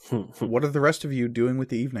 what are the rest of you doing with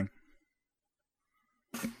the evening?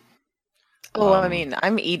 Well, I mean,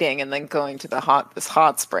 I'm eating and then going to this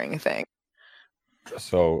hot spring thing.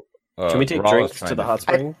 So Can we take Rawl is drinks trying to the hot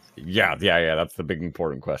spring? Yeah. That's the big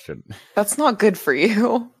important question. That's not good for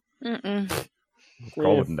you. Mm-mm.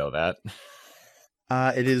 Rawl wouldn't know that.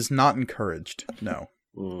 It is not encouraged. No.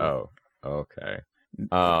 Mm. Oh, okay.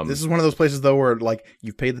 This is one of those places though where like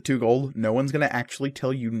you've paid the 2 gold. No one's going to actually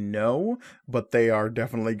tell you no, but they are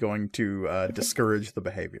definitely going to discourage the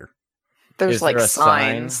behavior. There's Is like there a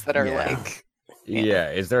signs sign? that are Yeah. like Yeah.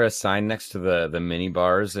 Is there a sign next to the mini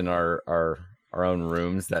bars in our own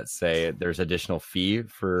rooms that say there's additional fee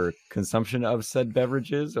for consumption of said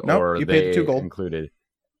beverages? Nope, or you are paid the they 2 gold. included?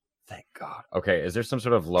 Thank God. Okay. Is there some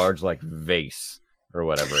sort of large like vase or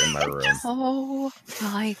whatever in my room? Oh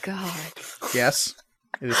my god. Yes.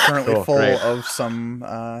 It is currently Cool, full great. of some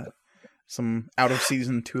out of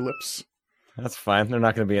season tulips. That's fine. They're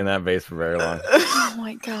not going to be in that vase for very long. Oh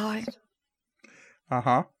my god.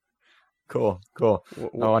 Uh-huh. Cool. I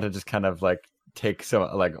want to just kind of like take some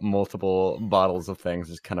like multiple bottles of things,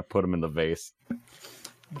 just kind of put them in the vase,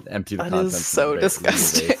 empty the that contents. is so of the vase into the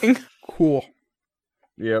vase. disgusting. Cool.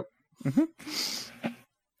 Yep.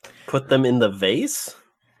 Put them in the vase?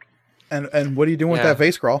 And what are you doing with Yeah. that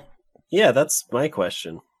vase, Crawl? Yeah, that's my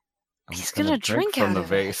question. I'm He's just gonna drink from out the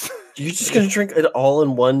of it. vase. You're just gonna drink it all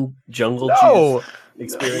in one jungle No!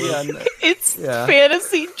 juice experience? Yeah, It's Yeah.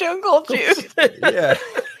 fantasy jungle juice. yeah.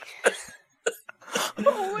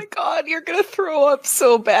 Oh my god, you're gonna throw up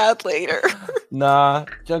so bad later. Nah,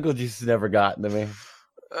 jungle juice has never gotten to me.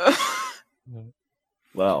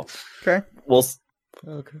 Well, Okay. we'll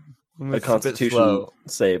Okay. a Constitution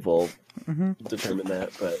save will Mm-hmm. determine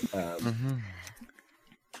that. But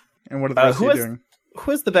And what are the rest who of you has- doing?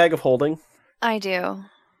 who has the bag of holding? I do.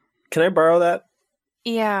 Can I borrow that?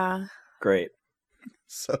 Yeah. Great.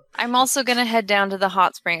 So I'm also gonna head down to the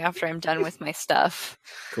hot spring after I'm done with my stuff.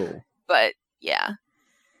 Cool. But yeah.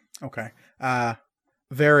 okay.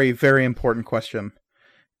 Very, very important question.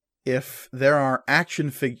 If there are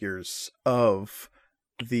action figures of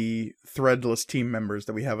the threadless team members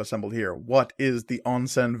that we have assembled here, what is the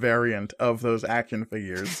onsen variant of those action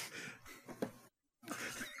figures?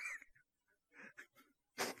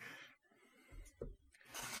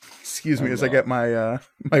 Excuse me as I get my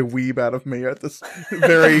my weeb out of me at this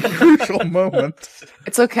very crucial moment.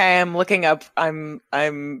 It's okay, I'm looking up I'm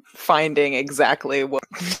finding exactly what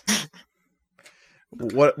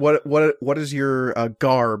What is your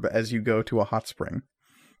garb as you go to a hot spring?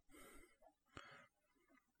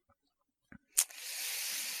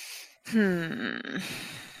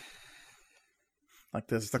 Like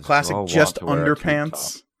this, the Just classic all want just to wear a tank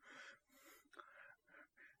underpants.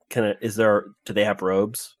 Do they have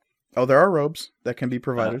robes? Oh, there are robes that can be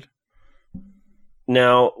provided.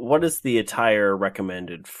 Now, what is the attire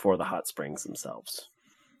recommended for the hot springs themselves?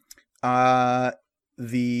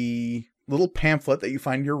 The little pamphlet that you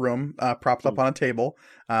find in your room, propped up on a table,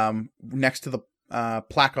 next to the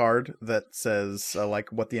placard that says like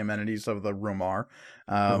what the amenities of the room are.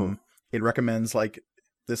 It recommends like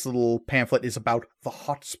this little pamphlet is about the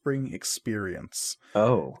hot spring experience.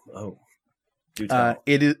 Oh. Do tell.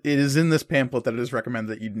 It is in this pamphlet that it is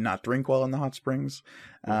recommended that you not drink while in the hot springs.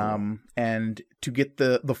 And to get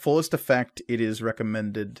the fullest effect, it is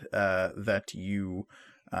recommended that you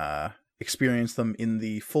experience them in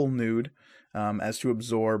the full nude, as to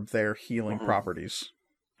absorb their healing properties.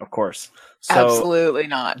 Of course. So absolutely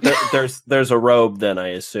not. there's a robe then, I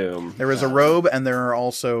assume. There is a robe, and there are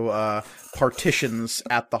also partitions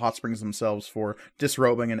at the hot springs themselves for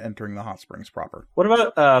disrobing and entering the hot springs proper. What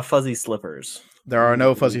about fuzzy slippers? There are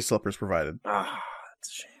no fuzzy slippers provided. Ah, it's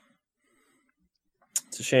a shame.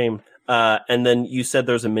 It's a shame. And then you said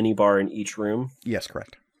there's a mini bar in each room. Yes,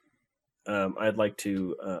 correct. I'd like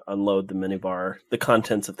to unload the mini bar, the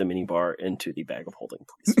contents of the mini bar, into the bag of holding,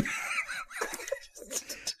 please.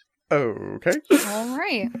 Okay. All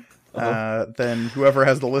right. Then whoever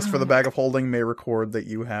has the list for the bag of holding may record that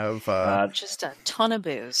you have. Just a ton of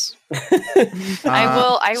booze. I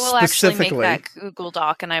will actually make specifically- that Google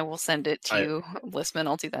Doc and I will send it to you, Listman.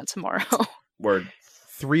 I'll do that tomorrow. Word.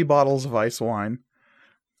 3 bottles of ice wine,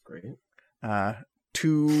 Great.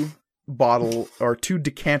 2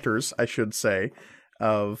 decanters, I should say,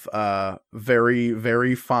 of very,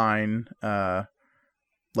 very fine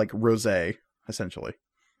like rosé, essentially.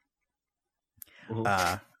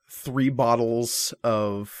 Mhm. 3 bottles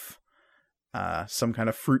of some kind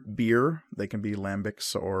of fruit beer. They can be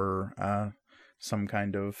lambics or some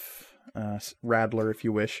kind of rattler, if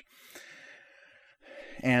you wish,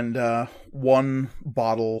 and 1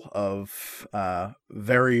 bottle of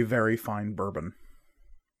very, very fine bourbon.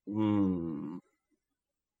 You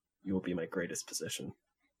will be my greatest position.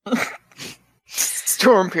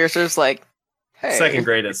 Stormpiercer's like, hey. Second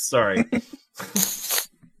greatest, sorry.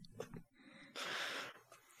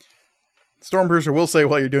 Stormpiercer will say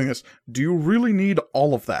while you're doing this, do you really need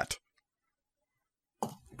all of that?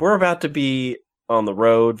 We're about to be on the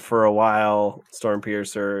road for a while,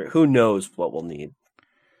 Stormpiercer. Who knows what we'll need?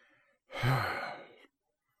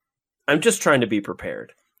 I'm just trying to be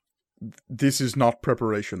prepared. This is not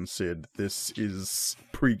preparation, Sid. This is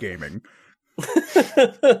pre-gaming.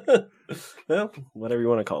 Well, whatever you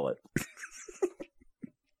want to call it.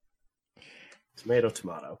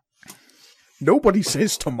 Tomato. Nobody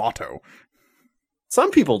says tomato. Some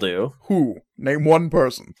people do. Who? Name one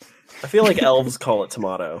person. I feel like elves call it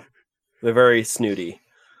tomato. They're very snooty.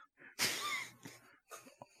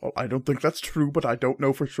 Well, I don't think that's true, but I don't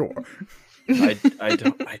know for sure. I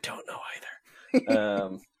don't know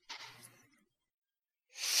either.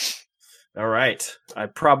 All right. I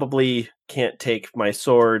probably can't take my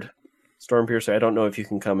sword, Stormpiercer. I don't know if you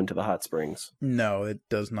can come into the hot springs. No, it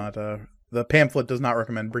does not. The pamphlet does not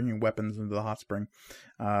recommend bringing weapons into the hot spring.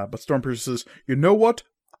 But Stormpiercer says, you know what?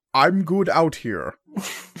 I'm good out here.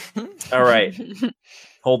 All right.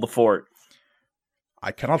 Hold the fort.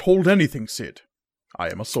 I cannot hold anything, Sid. I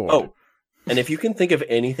am a sword. Oh, and if you can think of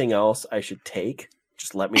anything else I should take,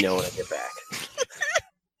 just let me know when I get back.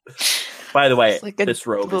 By the way, It's like this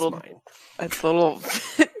robe is mine. A little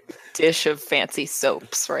dish of fancy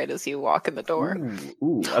soaps right as you walk in the door.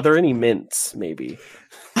 Ooh. Are there any mints, maybe?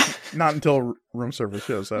 Not until room service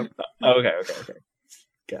shows up. Okay.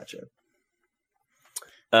 Gotcha.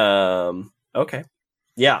 Okay.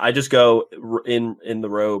 Yeah, I just go in the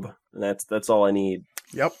robe, and that's all I need.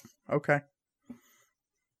 Yep. Okay.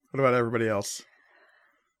 What about everybody else?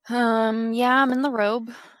 Yeah, I'm in the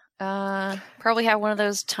robe. Probably have one of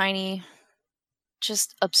those tiny,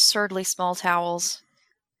 just absurdly small towels.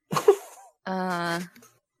 That,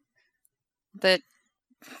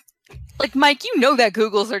 like, Mike, you know that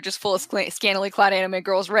Googles are just full of scantily clad anime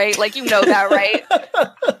girls, right? Like, you know that, right?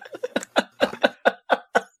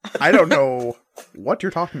 I don't know what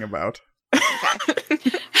you're talking about.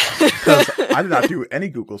 Because I did not do any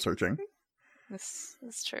Google searching. This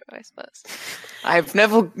is true, I suppose. I've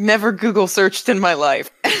never Google searched in my life.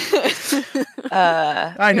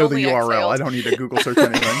 I know the only URL. exhaled. I don't need to Google search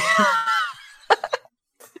anything.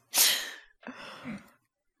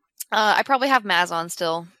 I probably have Maz on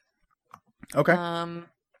still. Okay.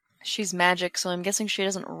 She's magic, so I'm guessing she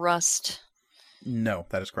doesn't rust. No,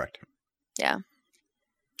 that is correct. Yeah.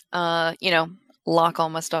 Lock all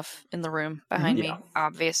my stuff in the room behind me,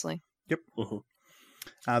 obviously. Yep. Mm-hmm.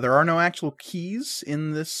 There are no actual keys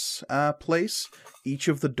in this place. Each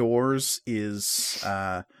of the doors is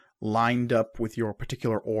lined up with your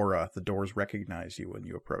particular aura. The doors recognize you when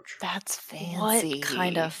you approach. That's fancy. What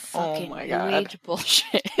kind of fucking my new God. age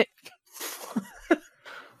bullshit?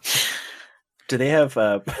 Do they have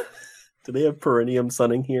perineum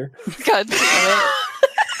sunning here? God damn it.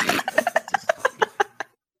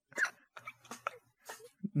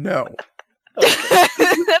 No.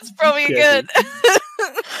 That's probably good.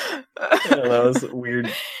 That was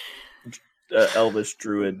weird elvish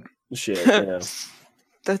druid shit. Yeah.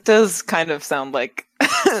 That does kind of sound like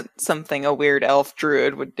something a weird elf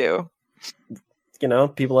druid would do. You know,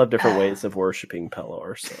 people have different ways of worshiping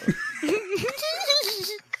Pelor, so.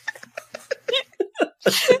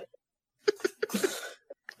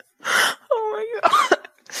 Oh my god.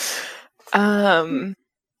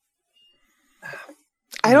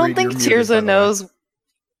 I don't Read think your music, by Tirza the way. knows.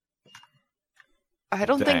 I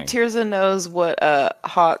don't Dang. think Tirza knows what a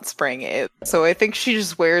hot spring is, so I think she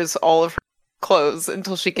just wears all of her clothes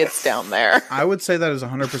until she gets down there. I would say that is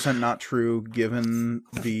 100% not true given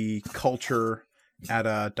the culture at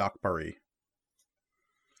Dokbari.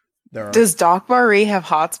 There are Does Dokbari have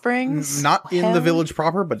hot springs? not in the Hell. village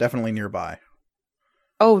proper, but definitely nearby.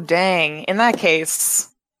 Oh dang! In that case,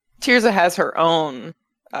 Tirza has her own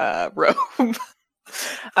robe.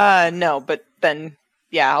 No, but then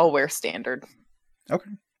yeah, I'll wear standard.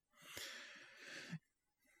 Okay.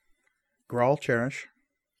 Grawl, Cherish.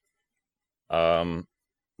 Grawl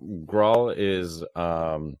is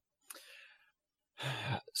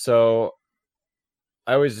so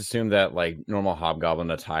I always assume that like normal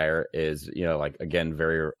hobgoblin attire is, like again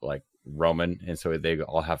very like Roman, and so they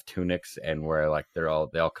all have tunics and where like they all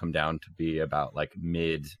come down to be about like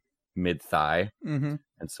mid thigh. Mm-hmm.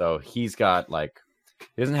 And so he's got like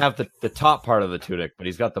He doesn't have the top part of the tunic, but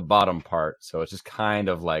he's got the bottom part, so it's just kind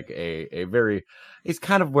of like a very. He's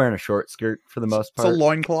kind of wearing a short skirt for the most part. It's a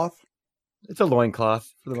loincloth. It's a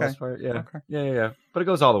loincloth for the Okay. most part. Yeah. Okay. Yeah. But it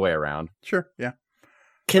goes all the way around. Sure, yeah.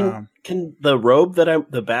 Can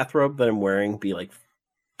the bathrobe that I'm wearing be like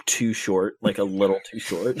too short, like a little too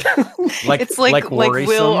short? It's like Will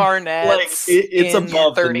worrisome? Arnett. It's in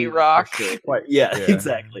above the 30 knee, Rock. for sure. Quite- yeah, Yeah.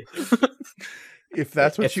 exactly. If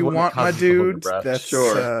that's what It's you what want, my causes the hold your dude, breath. that's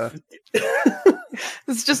Sure.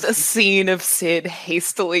 It's just a scene of Sid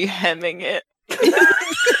hastily hemming it.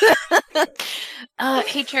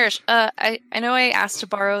 Hey, Cherish. I know I asked to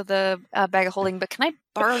borrow the bag of holding, but can I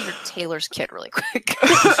borrow your tailor's kit really quick?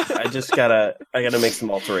 I gotta make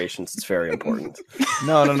some alterations. It's very important.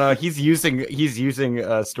 No. He's using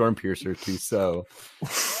Stormpiercer to sew.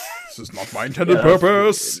 This is not my intended Yeah.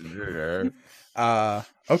 purpose.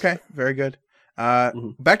 Okay, very good.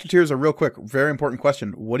 Mhm. Back to Tirza real quick. Very important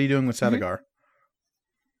question. What are you doing with Sadagar?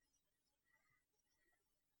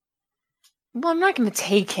 Well, I'm not going to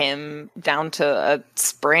take him down to a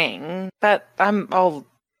spring. I'll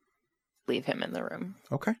leave him in the room.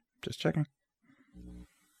 Okay, just checking.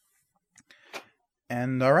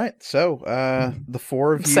 And all right, so the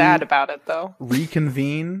four of I'm you sad about it, though.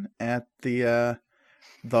 reconvene at the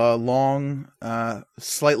long,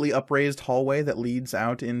 slightly upraised hallway that leads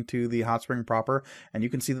out into the hot spring proper, and you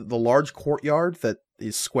can see that the large courtyard that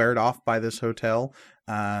is squared off by this hotel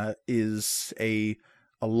is a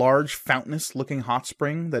large fountainous-looking hot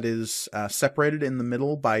spring that is separated in the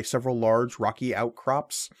middle by several large rocky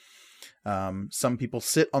outcrops. Some people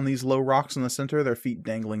sit on these low rocks in the center, their feet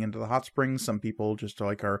dangling into the hot springs. Some people just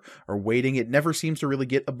are waiting. It never seems to really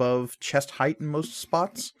get above chest height in most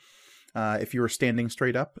spots. If you were standing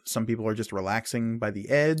straight up, some people are just relaxing by the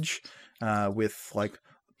edge with like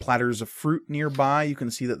platters of fruit nearby. You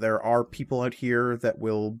can see that there are people out here that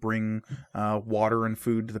will bring water and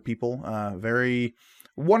food to the people.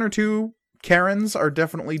 One or two Karens are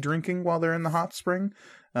definitely drinking while they're in the hot spring.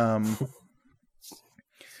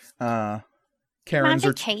 Karens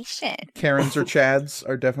or Chads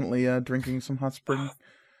are definitely drinking some hot spring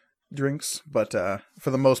drinks, but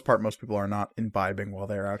for the most part, most people are not imbibing while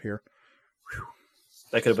they're out here.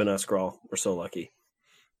 That could have been us, Grawl. We're so lucky.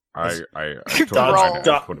 I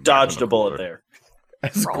Dodged a bullet there.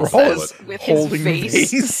 As Grawl Grawl says is with his holding the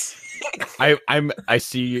face. vase. I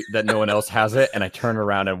see that no one else has it, and I turn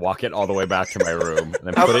around and walk it all the way back to my room, and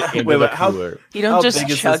then How- put it into wait, the how- cooler. You don't How just big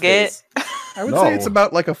is chug this it. vase? I would say it's No.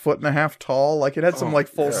 about like 1.5 feet tall. Like it had some Oh, like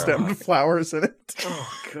full God. stemmed flowers in it.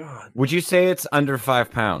 Oh god. Would you say it's under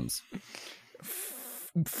 5 pounds?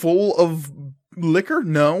 Full of liquor?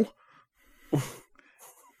 No.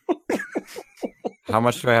 How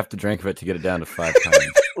much do I have to drink of it to get it down to 5 pounds?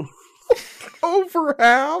 Over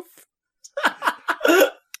half.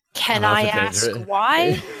 Can Oh, I that's a ask danger.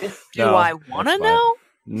 why? Do No, I want to that's fine. know?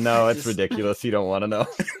 No, it's ridiculous. You don't want to know.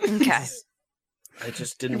 Okay. I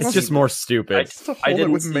just didn't. It's see just more stupid. Just to I hold it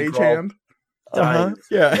didn't with see mage Grawl hand. dying.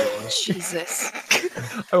 Yeah. Jesus.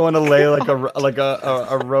 I want to lay like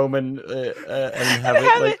a Roman and have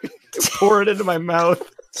it like pour it into my mouth.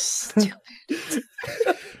 Stupid.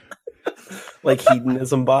 Like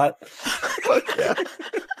hedonism bot. Yeah.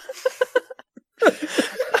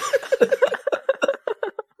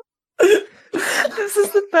 This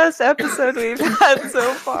is the best episode we've had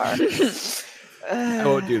so far. I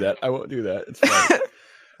won't do that. It's fine.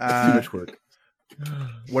 It's too much work.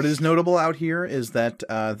 What is notable out here is that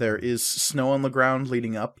there is snow on the ground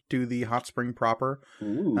leading up to the hot spring proper.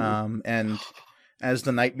 Ooh. And as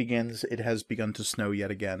the night begins, it has begun to snow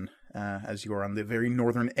yet again. As you are on the very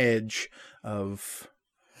northern edge of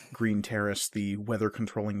Green Terrace, the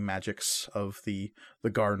weather-controlling magics of the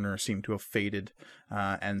gardener seem to have faded.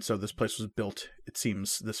 And so this place was built, it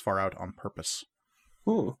seems, this far out on purpose.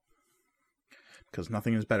 Ooh. Because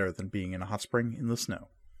nothing is better than being in a hot spring in the snow.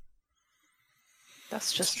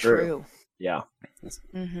 That's just True. true. Yeah.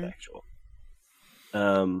 Mm-hmm. Actual.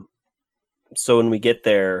 So when we get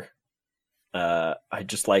there, I'd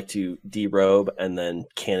just like to derobe and then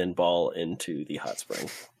cannonball into the hot spring.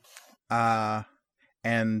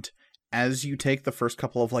 And as you take the first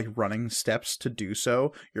couple of like running steps to do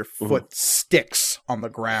so, your foot sticks on the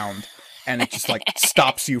ground and it just like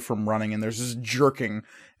stops you from running, and there's this jerking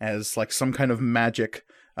as like some kind of magic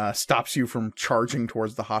stops you from charging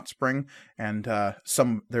towards the hot spring, and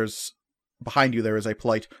there's behind you there is a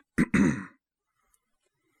polite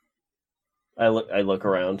I look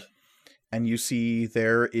around. and you see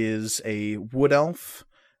there is a wood elf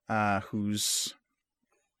who's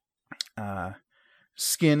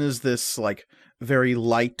skin is this like very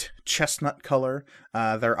light chestnut color.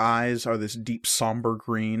 Their eyes are this deep somber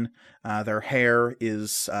green. Their hair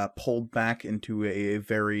is pulled back into a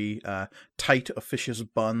very tight officious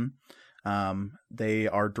bun. They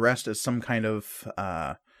are dressed as some kind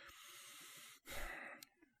of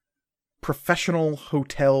professional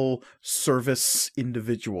hotel service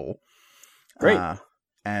individual. Great.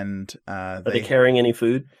 And Are they carrying any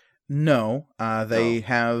food? No, they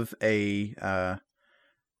have a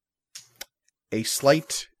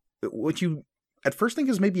slight, what you at first think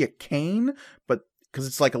is maybe a cane, but because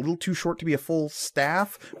it's like a little too short to be a full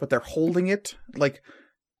staff, but they're holding it like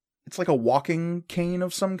it's like a walking cane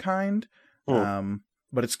of some kind.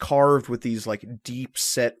 But it's carved with these like deep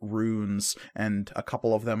set runes, and a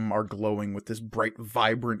couple of them are glowing with this bright,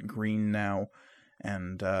 vibrant green now.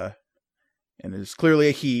 And it is clearly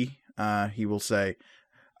a he. He will say,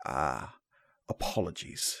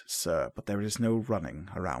 apologies, sir, but there is no running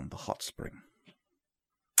around the hot spring.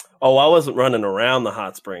 Oh, I wasn't running around the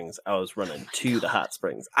hot springs. I was running to the hot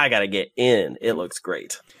springs. I gotta get in. It looks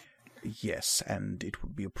great. Yes, and it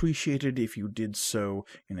would be appreciated if you did so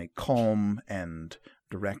in a calm and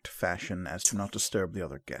direct fashion as to not disturb the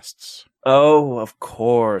other guests. Oh, of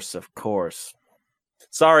course, of course.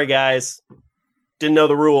 Sorry, guys. Didn't know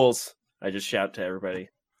the rules. I just shout to everybody.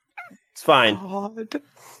 It's fine. God.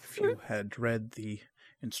 If you had read the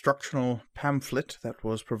instructional pamphlet that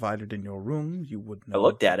was provided in your room, you would know. I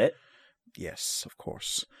looked at it. Yes, of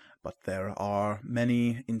course. But there are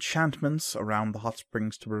many enchantments around the hot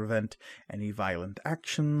springs to prevent any violent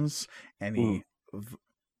actions, any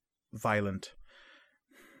violent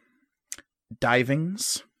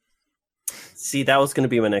divings. See, that was going to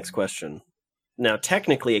be my next question. Now,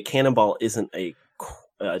 technically, a cannonball isn't a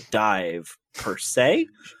dive per se.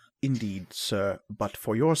 Indeed, sir, but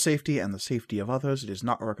for your safety and the safety of others, it is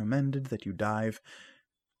not recommended that you dive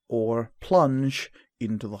or plunge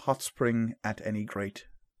into the hot spring at any great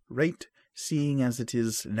rate, seeing as it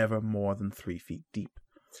is never more than 3 feet deep.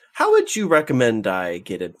 How would you recommend I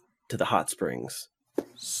get into the hot springs?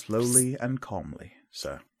 Slowly and calmly,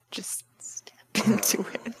 sir. Just step into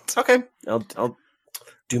it. Okay, I'll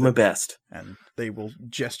do my best. And they will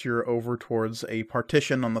gesture over towards a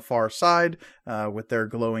partition on the far side with their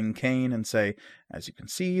glowing cane and say, as you can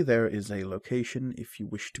see, there is a location if you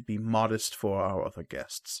wish to be modest for our other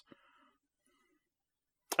guests.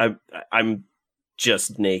 I'm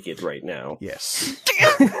just naked right now. Yes.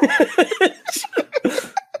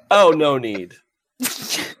 Oh, no need.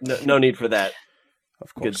 No need for that.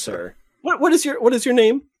 Of course, Good sir. What is your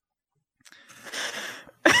name?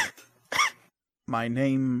 My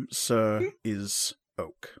name, sir, is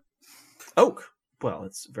Oak. Oak. Well,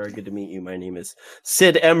 it's very good to meet you. My name is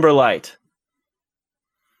Sid Emberlight.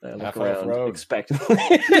 I look Half-Life around Rogue. expectantly.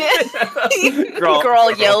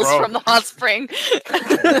 Girl yells from the hot spring.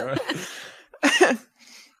 That's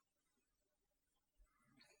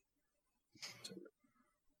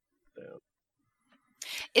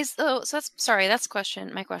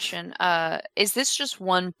my question. Is this just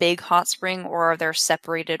one big hot spring, or are there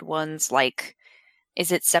separated ones? Like, is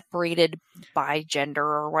it separated by gender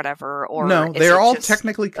or whatever? Or No, is they're it all just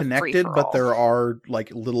technically a connected, but free-for-all? there are like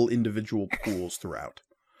little individual pools throughout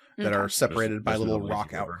that are separated by There's no little lazy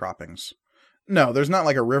rock river. outcroppings. No, there's not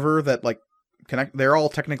like a river that like connect. They're all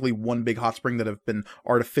technically one big hot spring that have been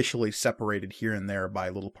artificially separated here and there by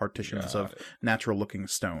little partitions of natural-looking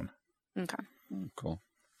stone. Okay. Cool.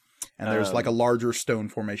 And there's like a larger stone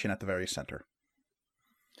formation at the very center.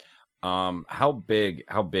 How big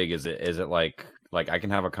is it? Is it like I can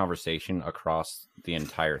have a conversation across the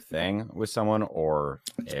entire thing with someone, or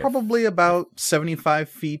It's probably about 75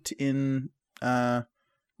 feet in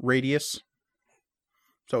radius.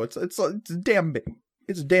 So it's damn big.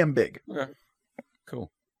 It's damn big. Okay.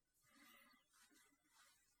 Cool.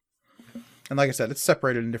 And like I said, it's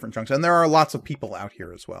separated in different chunks. And there are lots of people out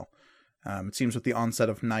here as well. It seems with the onset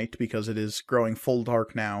of night, because it is growing full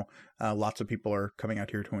dark now, lots of people are coming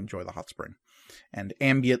out here to enjoy the hot spring. And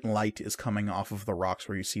ambient light is coming off of the rocks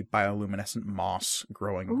where you see bioluminescent moss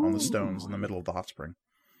growing on the stones in the middle of the hot spring.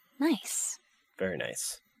 Nice. Very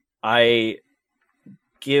nice. I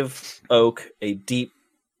give Oak a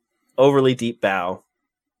overly deep bow,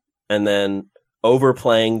 and then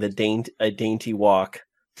overplaying a dainty walk,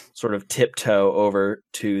 sort of tiptoe over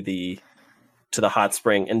to the hot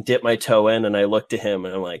spring and dip my toe in, and I look to him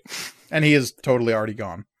and I'm like, And he is totally already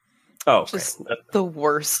gone. oh, okay. Just the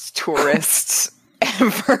worst tourists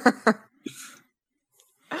ever.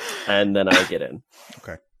 And then I get in.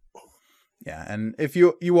 Yeah, and if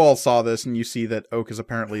you all saw this and you see that Oak is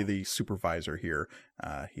apparently the supervisor here,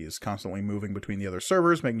 he is constantly moving between the other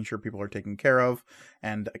servers, making sure people are taken care of,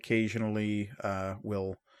 and occasionally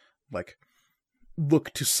will like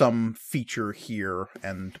look to some feature here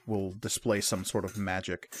and will display some sort of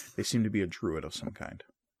magic. They seem to be a druid of some kind.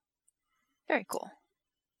 Very cool.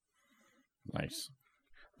 Nice.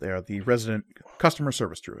 They are the resident customer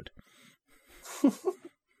service druid.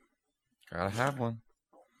 Gotta have one.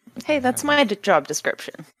 Hey, that's my job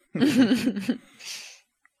description.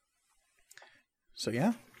 So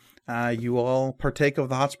yeah, you all partake of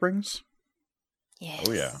the hot springs. Yes.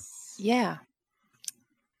 Oh yeah. Yeah.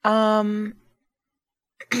 I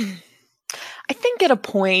think at a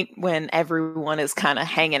point when everyone is kind of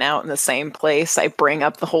hanging out in the same place, I bring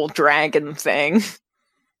up the whole dragon thing.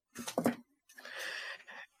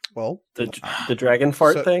 Well, The dragon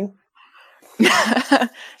fart so- thing.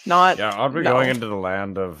 Not. Yeah, aren't we no. going into the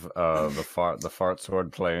land of the fart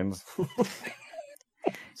sword plains?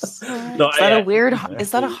 No, Is that a weird?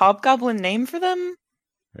 Is that a hobgoblin name for them?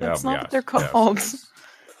 Yeah, That's not what they're yes. called.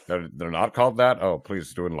 They're not called that? Oh,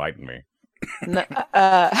 please do enlighten me. No,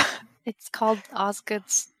 It's called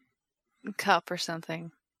Osgood's Cup or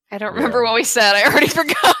something. I don't remember what we said. I already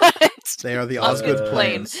forgot. they are the Osgood Osgood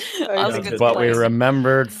Plains. Plains. Osgood's But we Plains.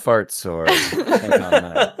 remembered fart sword. Think on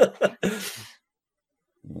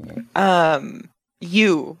that.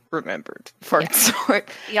 you remembered fart Yeah. sword.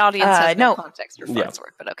 The audience has no no. context for Yeah.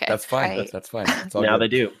 Fartsworth, but okay. That's fine. I- That's fine. It's all Now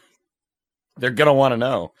good. they do. They're gonna want to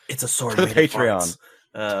know. It's a sword. To the made of Patreon.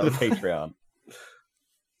 farts. The Patreon.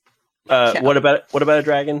 Yeah. What about a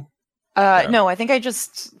dragon? Yeah. No, I think I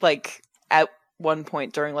just like at one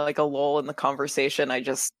point during like a lull in the conversation,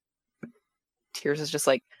 Tears is just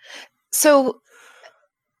like, so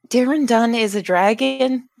Darren Dunn is a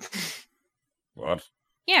dragon? What?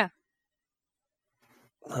 Yeah.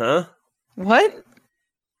 Huh? What?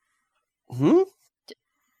 Hmm?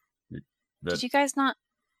 Did you guys not?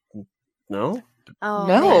 No. Oh,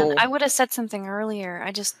 No. man. I would have said something earlier.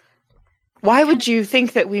 Why would you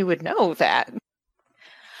think that we would know that?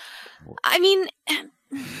 I mean, it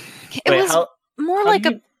Wait, was more how like do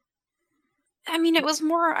you- I mean, it was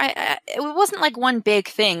more. It wasn't like one big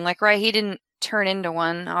thing. Like, right? He didn't turn into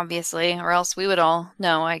one, obviously, or else we would all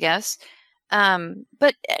know, I guess.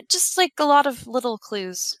 But just like a lot of little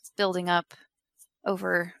clues building up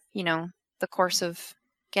over, the course of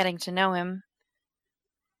getting to know him.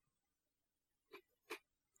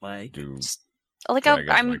 Like, Do Like, dragons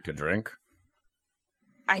I'm. like to drink?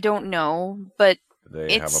 I don't know, but Do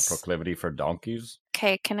they have a It's- proclivity for donkeys?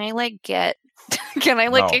 okay. Can I get? Can I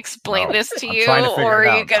No, explain no. this to I'm you, trying to figure or it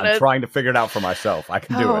are you out. gonna? I'm trying to figure it out for myself. I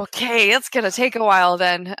can do it. Okay, it's gonna take a while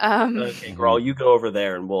then. okay, girl, you go over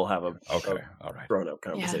there and we'll have a Okay, all right. grown-up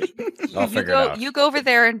conversation. I'll you figure go. it out. You go over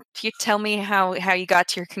there and you tell me how you got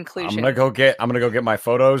to your conclusion. I'm gonna go get my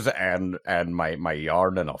photos and my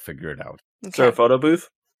yarn, and I'll figure it out. Is there a photo booth?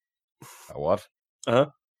 What? Uh-huh.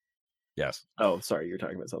 Yes. Oh, sorry, you're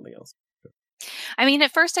talking about something else. I mean,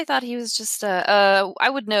 at first I thought he was just I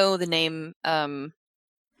would know the name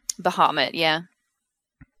Bahamut, yeah.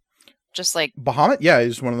 Just like Bahamut, yeah,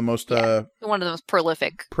 he's one of the most one of the most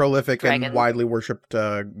prolific. prolific and Dragon. widely worshipped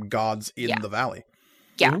gods in Yeah. the valley.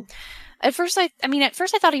 Yeah. Mhm. At first I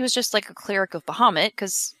thought he was just like a cleric of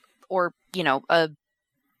Bahamut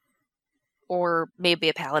or maybe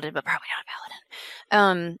a paladin, but probably not a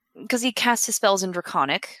paladin. Because he casts his spells in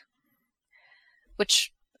Draconic,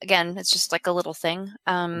 which again, it's just like a little thing.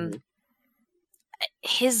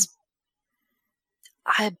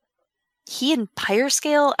 He and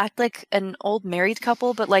Pyrescale act like an old married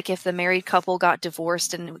couple, but like if the married couple got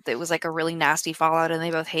divorced and it was like a really nasty fallout and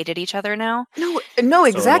they both hated each other now. No, So an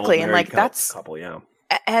exactly. old And married like that's couple, yeah.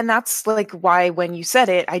 and that's like why when you said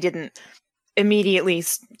it, I didn't immediately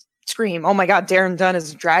scream, "Oh my god, Darren Dunn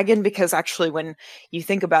is a dragon!" Because actually, when you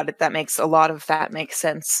think about it, that makes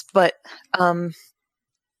sense. But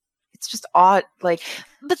it's just odd. Like,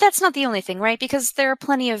 But that's not the only thing, right? Because there are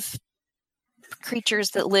plenty of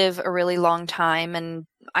creatures that live a really long time, and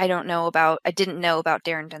I didn't know about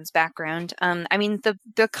Darren Dunn's background. I mean,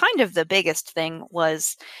 the kind of the biggest thing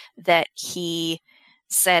was that he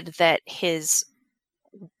said that his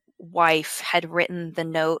wife had written the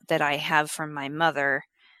note that I have from my mother.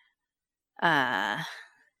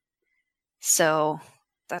 So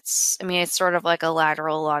that's, I mean, it's sort of like a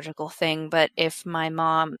lateral logical thing, but if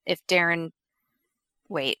Darren,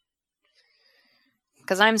 wait,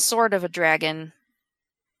 because I'm sort of a dragon,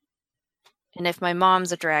 and if my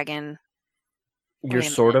mom's a dragon, You're Wait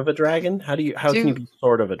a sort minute. of a dragon? How can you be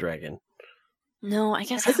sort of a dragon? no, I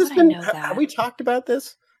guess Has how this would I been, know that? have we talked about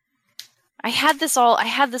this? I had this all Okay.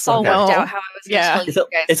 worked out how I was going to Yeah. tell you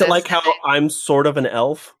guys. Is it this, like how and I'm sort of an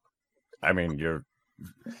elf? I mean, you're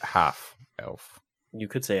half elf. You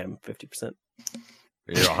could say I'm 50%.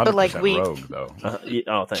 You're 100% But, like, we- rogue, though.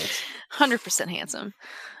 Oh, thanks. 100% handsome.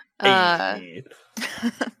 Hey.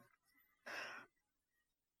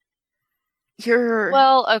 You're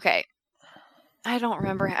Well, okay. I don't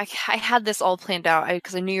remember. I had this all planned out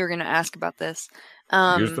because I knew you were going to ask about this.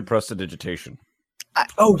 Use the prestidigitation.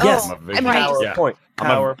 Oh, yes. I'm a visual- right. PowerPoint. I'm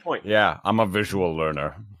a- PowerPoint. Yeah, I'm a visual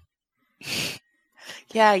learner.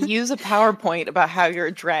 Yeah, use a PowerPoint about how you're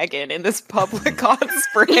a dragon in this public hot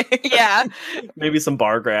spring. Yeah. Maybe some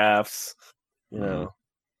bar graphs. You know.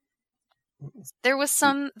 It was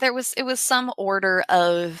some order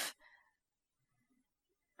of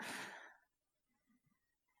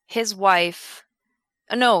his wife.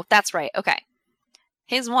 No, that's right. Okay.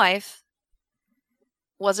 His wife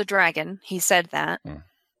was a dragon. He said that. Hmm.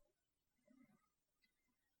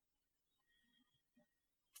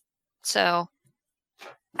 So,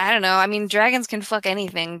 I don't know. I mean, dragons can fuck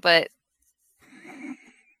anything, but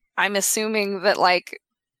I'm assuming that, like,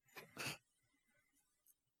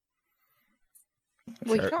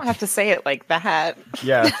 Well, you don't have to say it like that.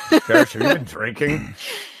 Yeah, Cherish, have you been drinking?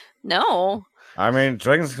 no. I mean,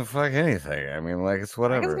 dragons can fuck anything. I mean, like, it's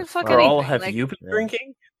whatever. Dragons can fuck Fine. Carl, anything, have like- you been Yeah.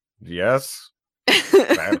 drinking? Yes.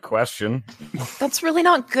 Bad question. That's really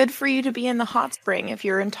not good for you to be in the hot spring if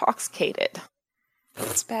you're intoxicated.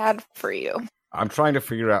 It's bad for you. I'm trying to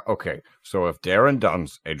figure out. Okay, so if Darren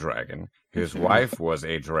Dunn's a dragon, his wife was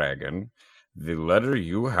a dragon, the letter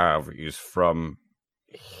you have is from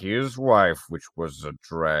his wife, which was a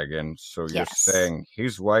dragon. So you're Yes. saying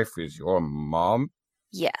his wife is your mom?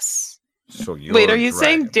 Yes. So you're Wait, are a you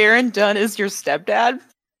saying dragon. Darren Dunn is your stepdad?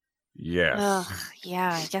 Yes. Ugh,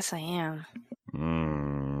 yeah, I guess I am.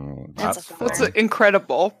 That's a That's That's fun.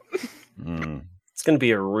 incredible. Mm. It's going to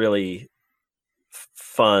be a really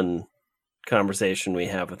fun conversation we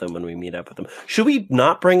have with him when we meet up with him. Should we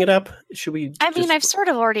not bring it up? Should we? I mean, just- I've sort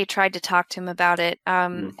of already tried to talk to him about it.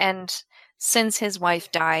 Mm. And since his wife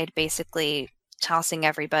died, basically tossing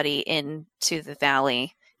everybody into the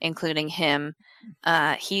valley, including him,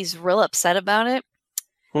 he's real upset about it.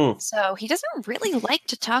 Hmm. So he doesn't really like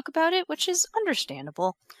to talk about it, which is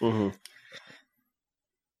understandable. Mhm.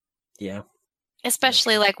 Yeah.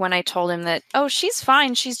 Especially like when I told him that, oh, she's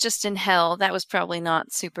fine, she's just in hell. That was probably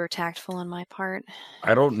not super tactful on my part.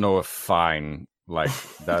 I don't know if fine like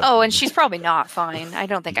that. Oh, and she's probably not fine. I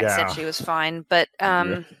don't think I Yeah. said she was fine, but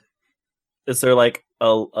Yeah. Is there like a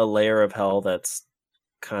layer of hell that's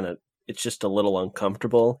kind of? It's just a little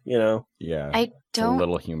uncomfortable, you know. Yeah, I it's a don't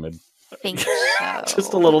little humid. think so.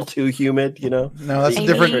 Just a little too humid, you know. No, that's a I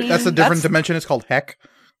different. mean, That's a different that's- dimension. It's called heck.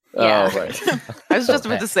 Yeah. Oh, right. I was just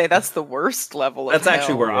about to say that's the worst level of That's actually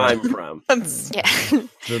hell. where Yeah. I'm from. That's-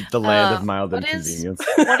 Yeah. The land Uh, of mild what is-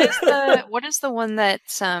 inconvenience. What is the one that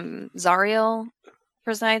Zariel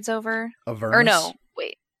presides over? Avernus. Or no,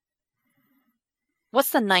 wait. What's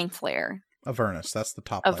the 9th layer? Avernus. That's the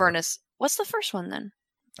top. Avernus. What's the first one then?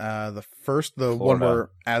 Layer. The one Florida. where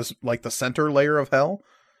as like the center layer of hell.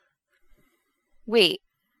 Wait.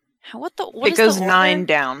 What it goes the 9 order?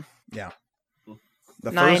 down.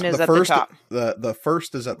 The 9 first, is the at first, the top. The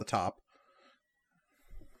first is at the top.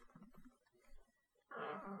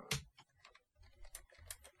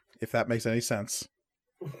 If that makes any sense.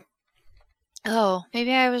 Oh,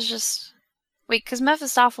 maybe I was just wait, because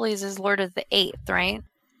Mephistopheles is Lord of the 8th, right?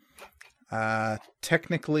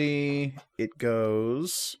 Technically, it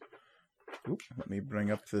goes. Oop, let me bring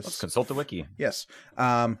up Let's this. consult the wiki. Yes.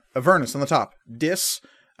 Avernus on the top. Dis,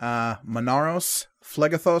 Monaros,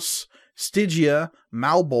 Phlegathos, Stygia,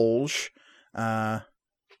 Malbolge.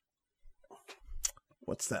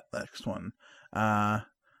 What's that next one?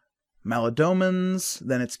 Maladomans,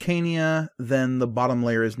 then it's Cania, then the bottom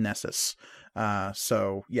layer is Nessus.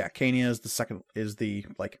 So yeah, Cania is the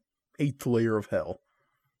like 8th layer of hell.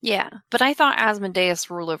 Yeah, but I thought Asmodeus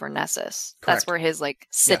ruled over Nessus. That's Correct. where his like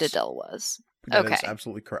citadel was. That is Okay.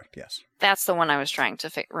 absolutely correct, yes. That's the one I was trying to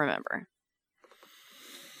remember.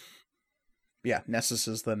 Yeah, Nessus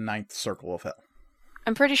is the 9th circle of hell.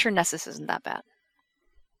 I'm pretty sure Nessus isn't that bad.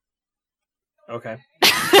 Okay.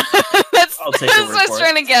 that's I'll take that's your what word I was for it.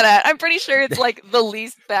 trying to get at. I'm pretty sure it's like the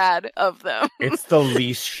least bad of them. It's the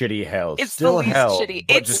least shitty hell. It's still the least hell, shitty.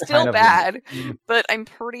 but It's just still kind of- bad, but I'm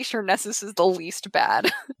pretty sure Nessus is the least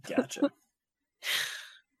bad. Gotcha.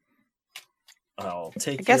 I'll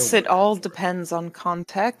take. I guess your it word all for it. depends on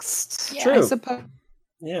context. Yeah. I True. suppose.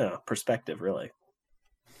 Yeah, perspective, really.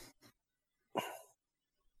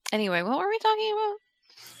 Anyway, what were we talking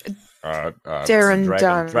about? Darren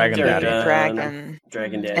Dunn, Dragon Darren Daddy. Dunn. dragon,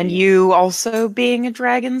 Dragon Daddy. and you also being a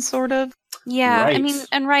dragon, sort of. Yeah, I Right. mean,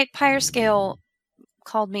 and Pyre Scale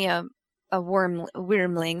called me a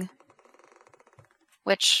wormling,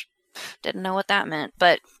 which didn't know what that meant,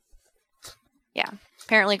 but yeah,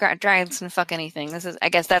 apparently dragons can fuck anything. I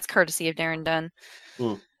guess that's courtesy of Darren Dunn.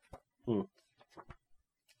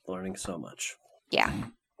 Learning so much. Yeah.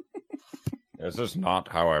 This is not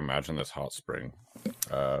how I imagine this hot spring.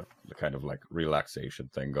 The kind of like relaxation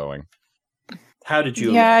thing going. How did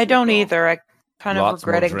you? Yeah, I imagine it, don't Paul? either. I kind of Lots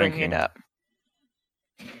more regretting bringing it drinking. up.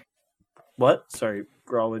 What? Sorry,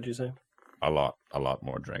 Grawl, what did you say? A lot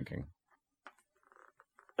more drinking.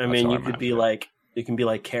 I That's mean, how you I could be imagine it. like, you can be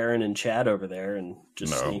like Karen and Chad over there and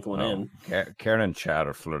just sneak one in. Karen and Chad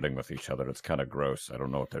are flirting with each other. It's kind of gross. I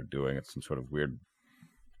don't know what they're doing. It's some sort of weird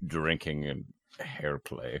drinking and hair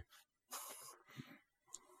play.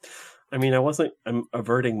 I mean, I'm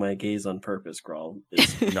averting my gaze on purpose, Grawl.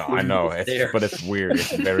 It's- No, I know, There. but it's weird.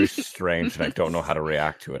 It's very strange, and I don't know how to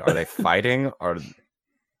react to it. Are they fighting? Or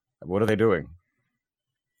what are they doing?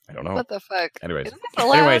 I don't know. What the fuck? Anyways, Is that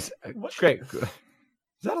allowed? anyways, great. Is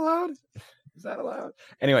that allowed? Is that allowed?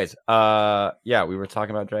 Anyways, yeah, we were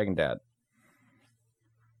talking about Dragon Dad.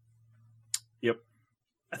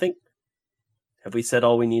 I think. Have we said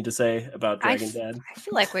all we need to say about Dragon Dad? I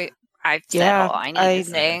feel like I've said Yeah, all I need I- to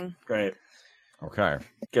say. Great. Okay,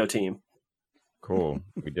 Go team. cool.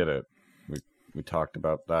 We did it. We talked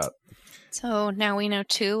about that. So now we know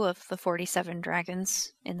 2 of the 47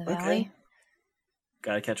 dragons in the valley.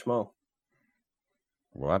 Gotta catch them all.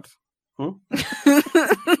 What?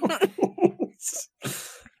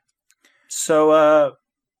 So,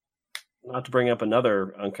 not to bring up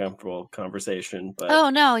another uncomfortable conversation, but Oh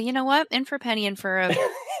no, you know what? In for a penny, in for a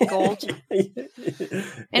gold.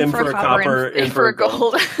 in for a copper, in for a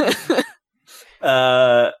gold.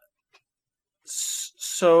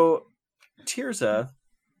 So, Tirza,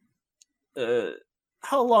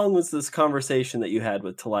 how long was this conversation that you had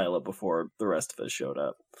with Talila before the rest of us showed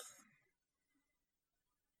up?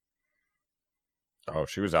 Oh,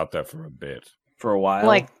 she was out there for a bit. For a while?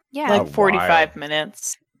 Like Yeah. A 45 while.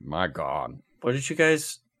 minutes. My God. What did you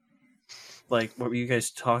guys, what were you guys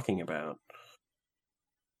talking about?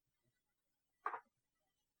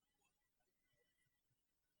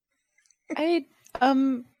 I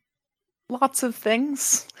lots of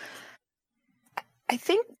things. I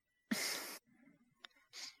think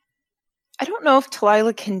I don't know if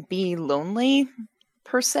Talila can be lonely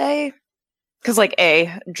per se, because like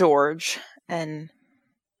A, George, and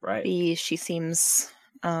Right. B, she seems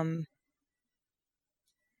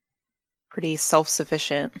pretty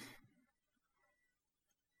self-sufficient.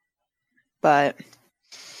 But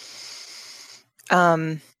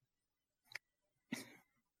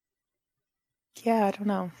yeah, I don't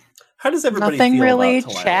know. How does everybody Nothing feel really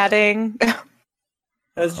about Talila? chatting.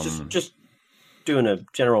 As just doing a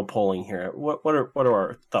general polling here. What are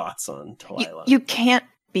our thoughts on Talila? You can't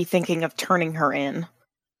be thinking of turning her in.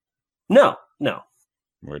 No.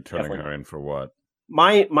 We're turning Definitely. her in for what?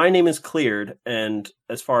 My name is cleared, and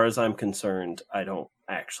as far as I'm concerned, I don't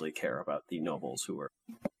actually care about the nobles who are.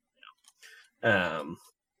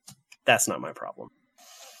 That's not my problem.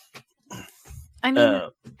 I mean,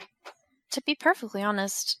 to be perfectly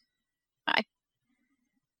honest, I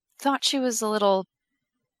thought she was a little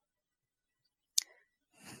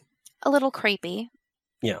creepy.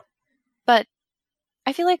 Yeah. But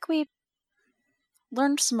I feel like we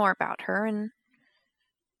learned some more about her, and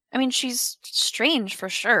I mean, she's strange for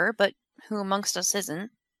sure, but who amongst us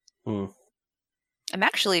isn't? Hmm. I'm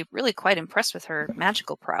actually really quite impressed with her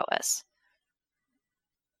magical prowess.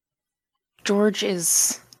 George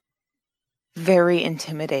is very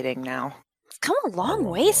intimidating now. It's come a long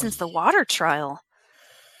way since the water trial.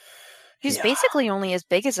 He's Yeah. basically only as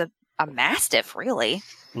big as a mastiff, really.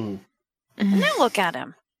 Hmm. And now look at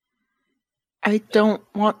him. I don't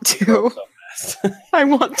want to. So fast. I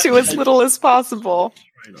want to as little as possible.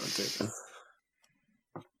 Right on, David.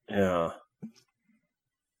 Yeah.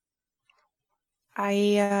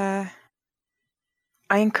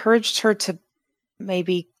 I encouraged her to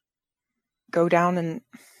maybe go down and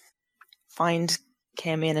find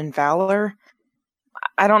Camion and Valor.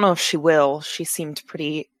 I don't know if she will. She seemed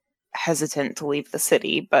pretty hesitant to leave the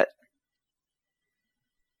city, but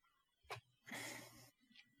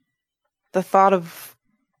the thought of,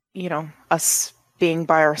 us being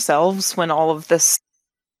by ourselves when all of this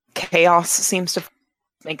chaos seems to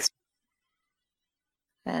make sense.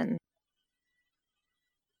 And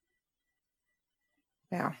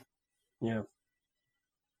yeah. Yeah.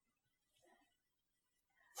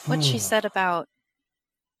 What she said about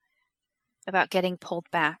getting pulled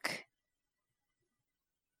back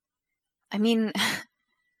I mean,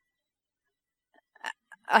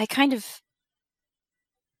 I kind of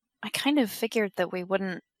figured that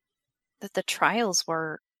that the trials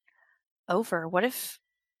were over. What if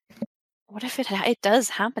it does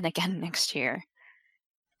happen again next year?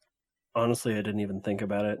 Honestly, I didn't even think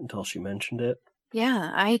about it until she mentioned it.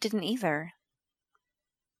 Yeah, I didn't either.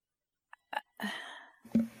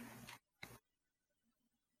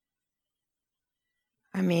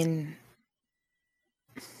 I mean,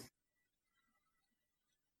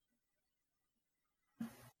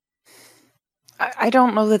 I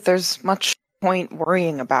don't know that there's much point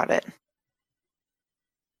worrying about it.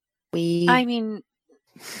 I mean,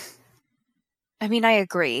 I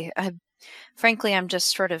agree. Frankly, I'm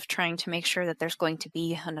just sort of trying to make sure that there's going to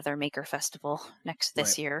be another Maker Festival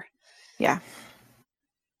this year. Yeah.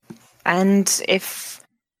 And if,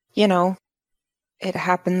 it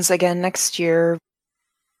happens again next year,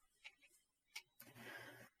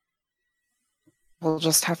 we'll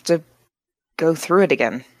just have to go through it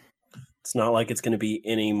again. It's not like it's going to be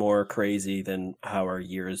any more crazy than how our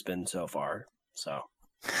year has been so far. So,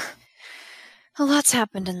 A lot's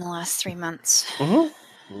happened in the last 3 months.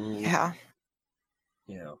 Mm-hmm. Yeah.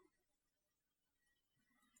 Yeah.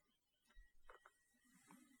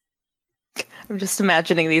 I'm just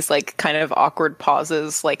imagining these like kind of awkward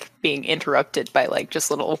pauses, like being interrupted by like just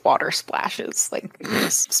little water splashes, like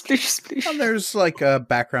splish splish. And there's like a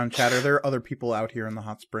background chatter. There are other people out here in the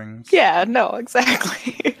hot springs. Yeah, no,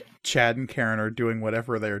 exactly. Chad and Karen are doing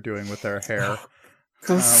whatever they're doing with their hair.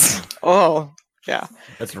 Oh, yeah.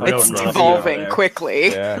 That's real It's gross. evolving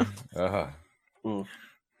quickly. Yeah.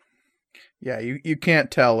 Yeah, you can't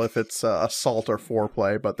tell if it's assault or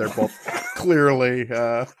foreplay, but they're both clearly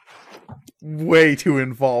way too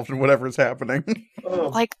involved in whatever's happening.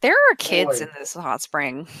 Like, there are kids in this hot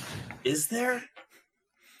spring. Is there?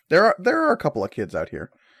 There are a couple of kids out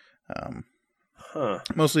here. Huh.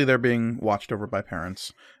 Mostly they're being watched over by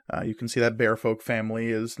parents. You can see that Bearfolk family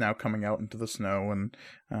is now coming out into the snow, and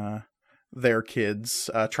their kids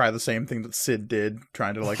try the same thing that Sid did,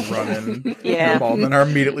 trying to like run in, Yeah. and then are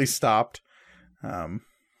immediately stopped. And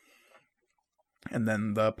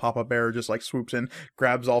then the Papa Bear just like swoops in,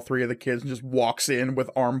 grabs all three of the kids, and just walks in with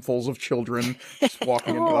armfuls of children, just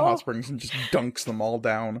walking into the hot springs and just dunks them all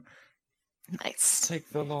down. Nice. Take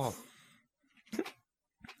the law.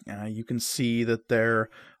 You can see that there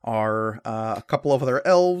are a couple of other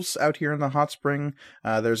elves out here in the hot spring.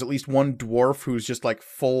 There's at least one dwarf who's just like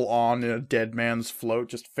full on in a dead man's float,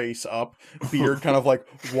 just face up, beard kind of like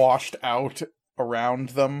washed out around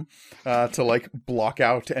them to like block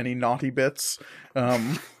out any naughty bits.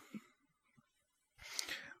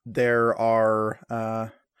 There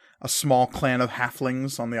are a small clan of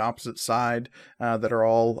halflings on the opposite side that are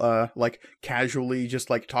all like casually just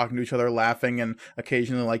like talking to each other, laughing, and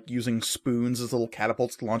occasionally like using spoons as little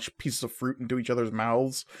catapults to launch pieces of fruit into each other's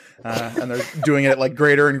mouths. And they're doing it at like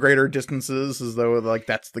greater and greater distances as though like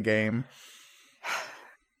that's the game.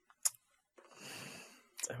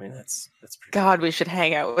 I mean, that's pretty God, we should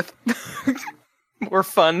hang out with more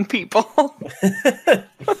fun people.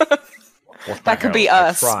 That could be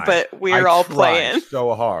us, but we're all playing.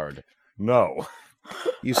 So hard. No.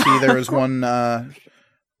 You see there is one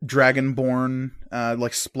dragonborn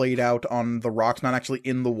like splayed out on the rocks, not actually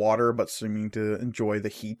in the water, but seeming to enjoy the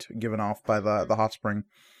heat given off by the hot spring.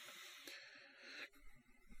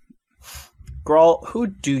 Grawl, who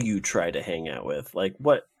do you try to hang out with? Like,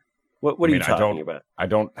 what are you talking about? I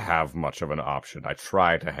don't have much of an option. I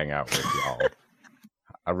try to hang out with y'all.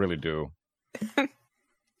 I really do.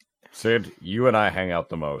 Sid, you and I hang out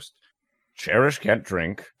the most. Cherish can't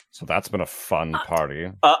drink, so that's been a fun party.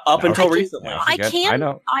 Up until recently. I I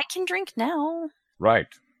know. I can drink now. Right.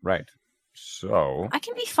 So I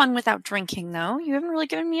can be fun without drinking, though. You haven't really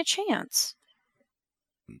given me a chance.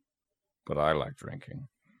 but I like drinking.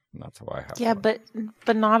 And that's how I have Yeah, fun.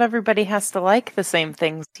 but not everybody has to like the same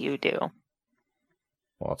things you do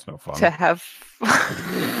Well, it's no fun. to have.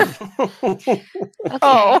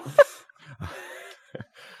 Oh,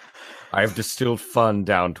 I have distilled fun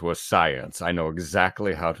down to a science. I know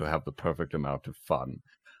exactly how to have the perfect amount of fun.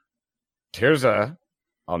 Tirza,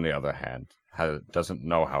 on the other hand, doesn't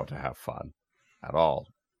know how to have fun at all.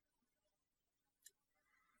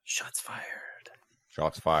 Shots fired.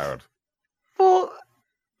 Shots fired. well,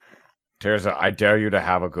 Tirza, I dare you to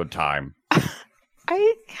have a good time.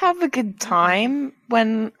 I have a good time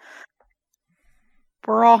when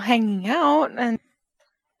we're all hanging out and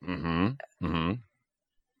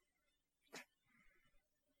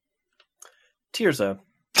Tirza,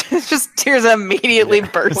 Just Tears immediately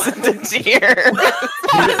bursts into tears.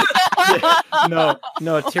 No,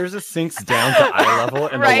 Tirza sinks down to eye level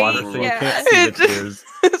in Right, the water, so yeah. you can't see the tears.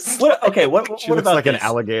 What She looks about like an this?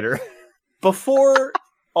 alligator. Before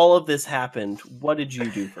all of this happened, what did you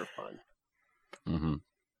do for fun?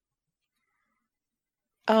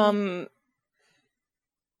 Mm-hmm.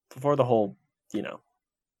 Before the whole,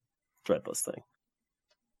 Threadless thing.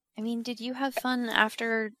 I mean, did you have fun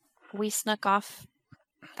after we snuck off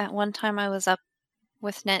that one time I was up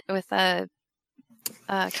with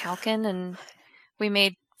Kalkin and we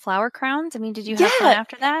made flower crowns? I mean, did you have fun Yeah.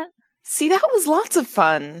 after that? See, that was lots of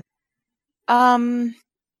fun. I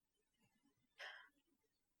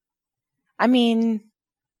mean,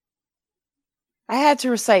 I had to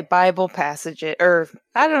recite Bible passages, or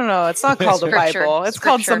I don't know. It's not called a Scripture. Bible. It's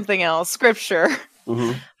called Scripture. something else. Scripture.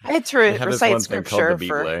 Mm-hmm. I had to They have this recite one thing called scripture the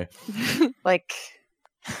for Bible.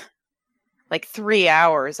 like 3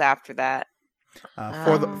 hours after that.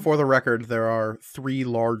 For the record, there are 3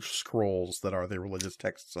 large scrolls that are the religious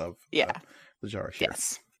texts of Yeah. the Jarashir.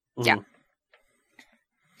 Yes. Yeah.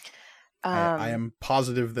 I am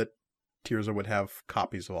positive that Tirza would have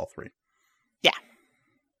copies of all 3.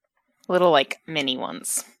 Little like mini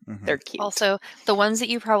ones. Mhm. They're cute. Also, the ones that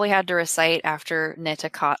you probably had to recite after Netta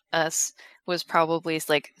caught us was probably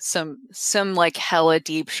like some like hella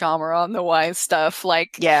deep Shamar the Wise stuff.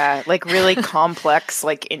 Like Yeah, like really complex,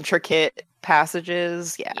 like intricate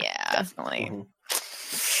passages. Yeah, Yeah. definitely.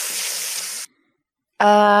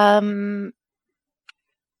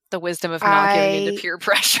 the wisdom of not giving into peer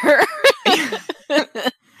pressure.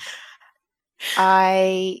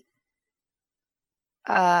 I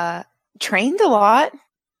trained a lot.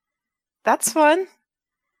 That's fun.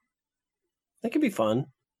 That could be fun.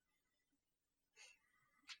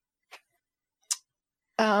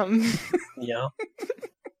 Yeah.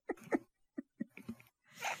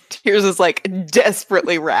 Tears is like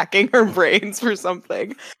desperately racking her brains for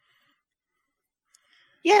something.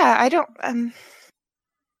 Yeah, I don't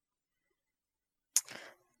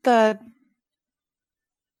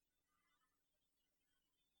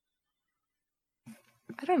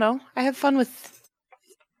I don't know. I have fun with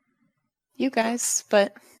you guys,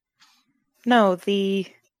 but no, the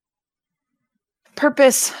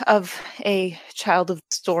purpose of a child of the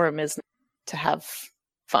storm is to have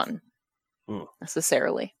fun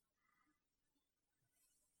necessarily.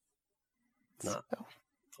 Not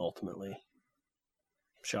ultimately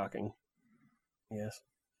shocking. Yes.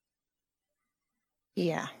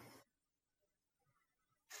 Yeah.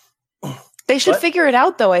 They should What? figure it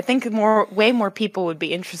out, though. I think way more people would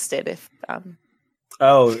be interested if.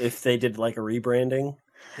 If they did like a rebranding,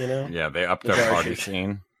 Yeah, they upped The their Jarashir. party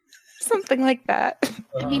scene. Something like that.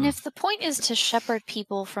 I mean, if the point is to shepherd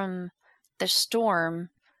people from the storm,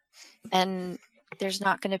 and there's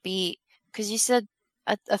not going to be, because you said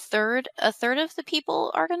a third of the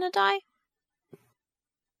people are going to die.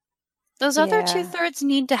 Those other Yeah. 2/3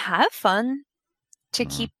 need to have fun to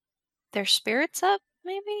Mhm. keep their spirits up.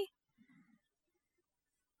 Maybe.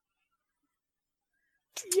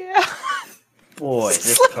 Yeah. boy,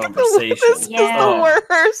 this It's like conversation. This Yeah. is the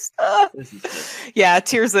worst. This is just- Yeah,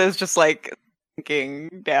 Tirza is just like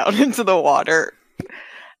sinking down into the water.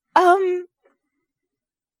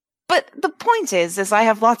 But the point is I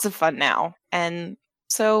have lots of fun now, and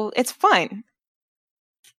so it's fine.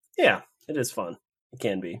 yeah, it is fun. It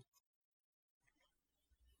can be.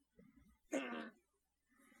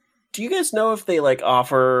 Do you guys know if they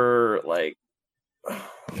offer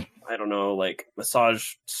I don't know,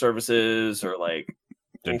 massage services or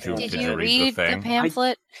Did you, Did did you you read the thing?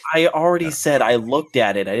 pamphlet? I already said I looked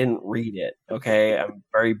at it. I didn't read it. Okay, I'm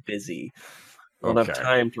very busy. I don't have Okay.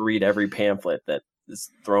 time to read every pamphlet that is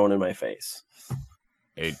thrown in my face.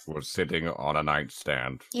 It was sitting on a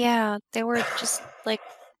nightstand. Yeah, they were just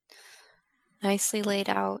nicely laid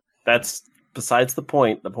out. That's besides the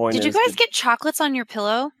point. The point Did is, you guys get chocolates on your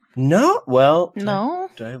pillow? no? Well, No?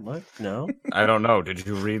 Did I look? No. I don't know. Did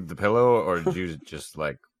you read the pillow or did you just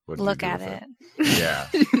what did you Look do at with it. Yeah.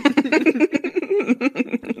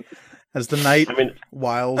 As the night I mean,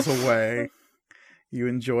 whiles away, you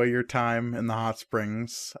enjoy your time in the hot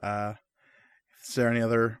springs. Is there any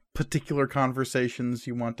other particular conversations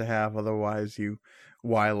you want to have? Otherwise, you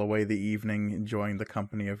while away the evening enjoying the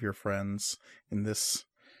company of your friends in this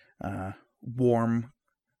warm,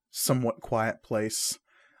 somewhat quiet place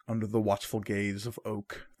under the watchful gaze of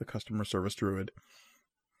Oak, the customer service druid.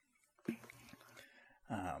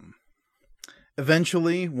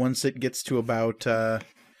 Eventually, once it gets to about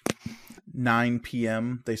 9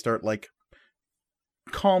 p.m., they start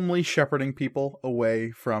calmly shepherding people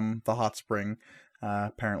away from the hot spring.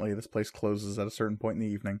 Apparently, this place closes at a certain point in the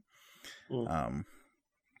evening.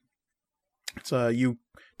 So you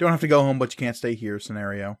don't have to go home, but you can't stay here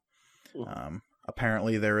scenario.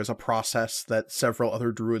 Apparently, there is a process that several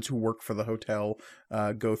other druids who work for the hotel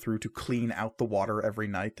go through to clean out the water every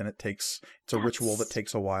night, and it's a ritual that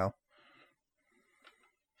takes a while.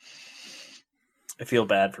 I feel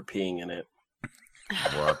bad for peeing in it.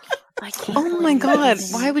 What? Oh my god,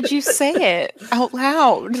 why would you say it out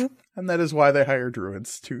loud? And that is why they hire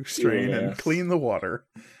druids to strain Yeah. and clean the water.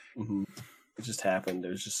 Mm-hmm. It just happened. It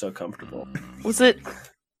was just so comfortable. Was it?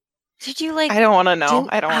 Did you like? I don't want to know.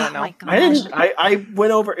 I don't want to know. My I didn't. gosh. I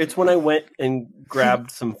went over. It's when I went and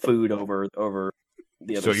grabbed some food over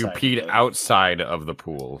the other So you side. peed outside of the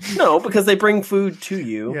pool. No, because they bring food to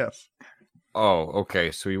you. Yes. Oh,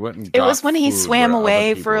 okay. So you went and It got was when he food swam where other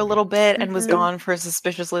away for a people- little bit and was Mhm. gone for a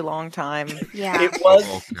suspiciously long time. Yeah. It was.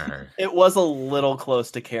 Okay. It was a little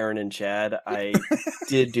close to Karen and Chad. I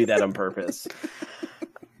did do that on purpose,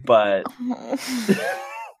 but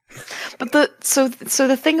But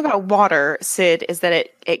the thing about water, Sid, is that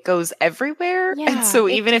it goes everywhere, Yeah, and so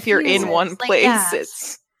it even if you're in diffuses one like place, gas.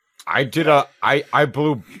 it's I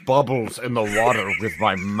blew bubbles in the water with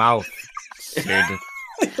my mouth, Sid.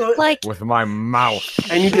 Like, With my mouth.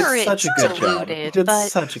 and you Sure, did such a it's good job. You diluted, did but-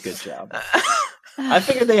 such a good job. I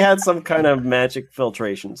figured they had some kind of magic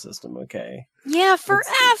filtration system. Okay, yeah, for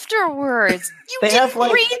afterwards. You They didn't have,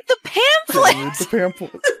 like- read the pamphlet. The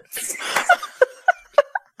pamphlet.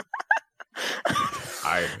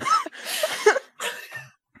 I.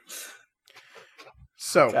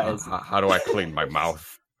 So, guys. How do I clean my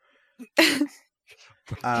mouth? Here,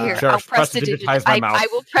 Sheriff, I'll press to digitize my mouth, I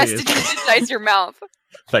will press please. to digitize your mouth.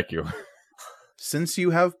 Thank you. since you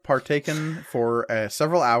have partaken for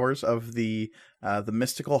several hours of the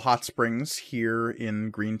mystical hot springs here in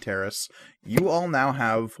Green Terrace, you all now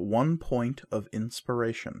have 1 point of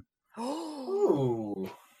inspiration. Ooh.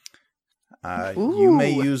 You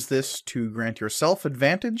may Ooh. use this to grant yourself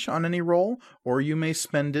advantage on any roll, or you may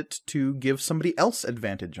spend it to give somebody else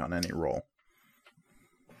advantage on any roll.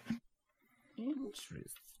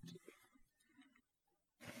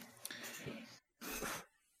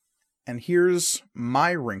 And here's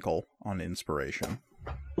my wrinkle on inspiration.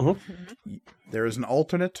 Mhm. There is an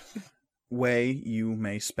alternate way you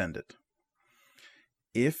may spend it.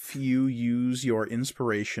 If you use your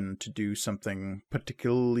inspiration to do something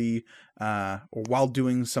particularly, or while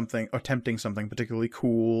doing something, attempting something particularly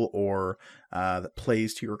cool or that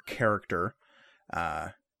plays to your character,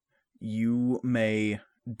 you may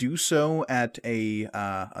do so at a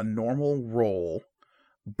normal roll.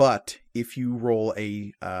 But if you roll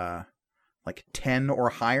a like 10 or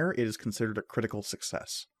higher, it is considered a critical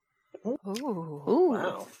success. Ooh. Ooh.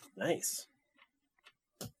 Wow, nice.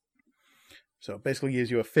 So it basically gives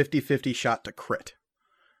you a 50-50 shot to crit.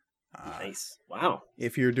 Nice. Wow.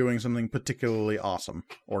 If you're doing something particularly awesome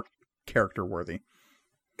or character worthy.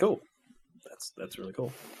 Cool. That's really cool.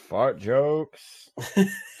 Fart jokes.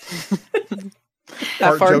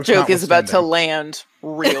 That fart jokes joke is about to notwithstanding. land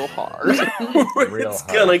real hard. Real It's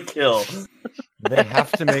hard. gonna kill. They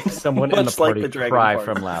have to make someone in the Much like party the dragon cry part.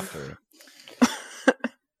 from laughter.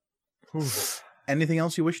 Anything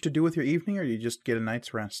else you wish to do with your evening, or do you just get a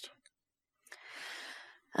night's rest?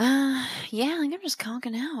 Yeah, I think I'm just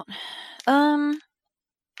conking out. I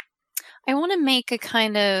want to make a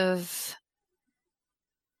kind of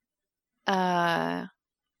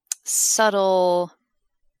subtle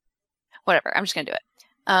whatever. I'm just gonna do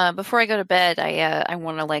it. Before I go to bed, I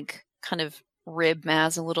want to like kind of rib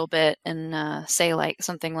Maz a little bit and say like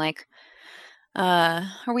something like, "Are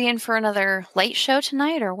we in for another late show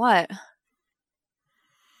tonight or what?"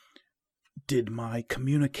 Did my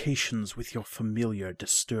communications with your familiar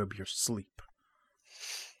disturb your sleep?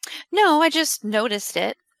 No, I just noticed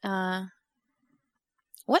it.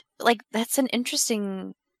 What? Like, that's an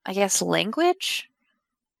interesting, I guess, language?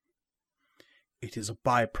 It is a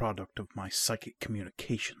byproduct of my psychic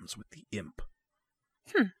communications with the imp.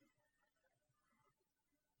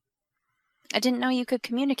 I didn't know you could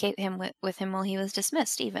communicate with him while he was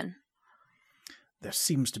dismissed, even. There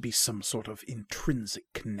seems to be some sort of intrinsic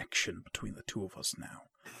connection between the two of us now.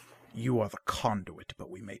 You are the conduit,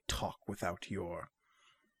 but we may talk without your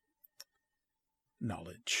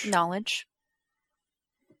knowledge. Knowledge.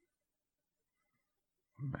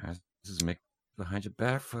 Man, this is make behind your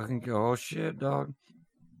back fucking go. Oh shit, dog.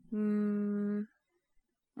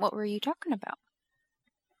 What were you talking about?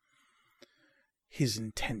 His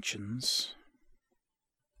intentions.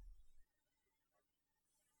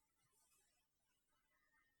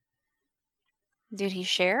 Did he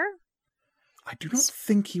share? I do not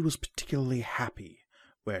think he was particularly happy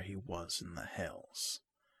where he was in the Hells.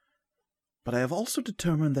 But I have also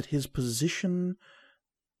determined that his position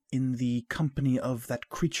in the company of that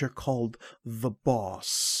creature called the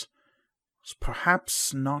Boss was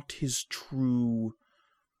perhaps not his true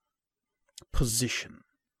position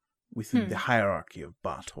within the hierarchy of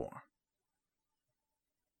Bator.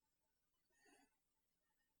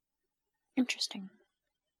 Interesting.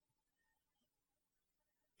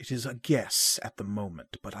 It is a guess at the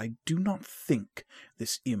moment, but I do not think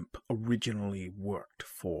this imp originally worked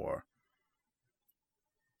for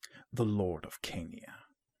the Lord of Cania.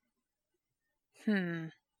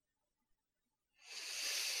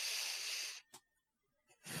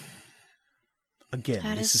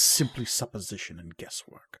 Again, this is simply supposition and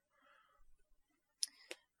guesswork.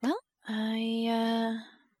 Well, I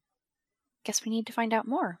guess we need to find out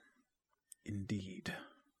more. Indeed.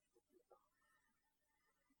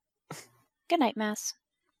 Good night, Mass.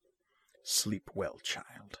 Sleep well,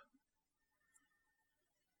 child.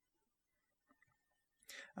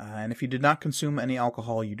 And if you did not consume any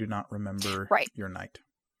alcohol, you do not remember your night.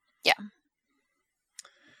 Yeah.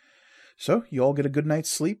 So, you all get a good night's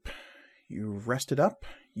sleep. You've rested up.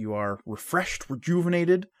 You are refreshed,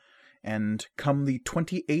 rejuvenated. And come the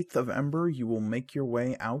 28th of Ember, you will make your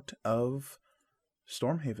way out of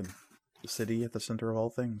Stormhaven, the city at the center of all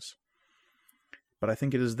things. But I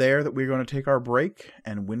think it is there that we're going to take our break,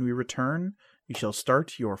 and when we return, you shall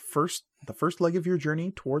start the first leg of your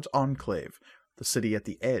journey towards Enclave, the city at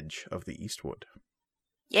the edge of the Eastwood.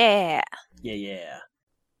 Yeah. Yeah.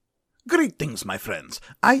 Greetings, my friends.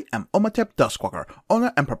 I am Omatep Duskwalker,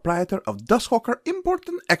 owner and proprietor of Duskwalker Import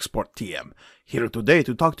and Export TM, here today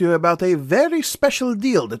to talk to you about a very special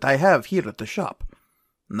deal that I have here at the shop.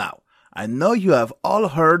 Now, I know you have all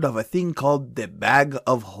heard of a thing called the Bag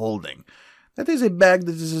of Holding. That is a bag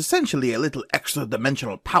that is essentially a little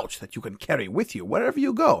extra-dimensional pouch that you can carry with you wherever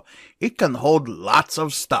you go. It can hold lots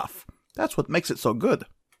of stuff. That's what makes it so good.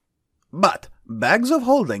 But bags of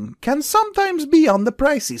holding can sometimes be on the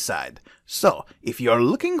pricey side. So, if you're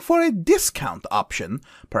looking for a discount option,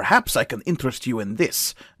 perhaps I can interest you in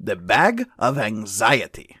this, the Bag of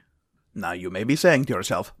Anxiety. Now you may be saying to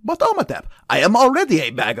yourself, but Omatep, I am already a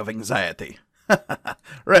bag of anxiety.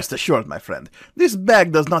 Rest assured, my friend, this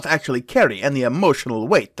bag does not actually carry any emotional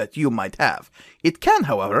weight that you might have. It can,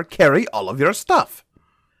 however, carry all of your stuff.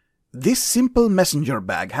 This simple messenger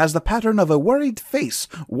bag has the pattern of a worried face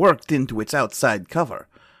worked into its outside cover.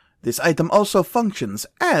 This item also functions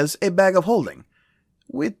as a bag of holding,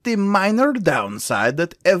 with the minor downside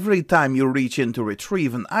that every time you reach in to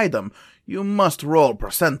retrieve an item, you must roll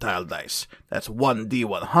percentile dice. That's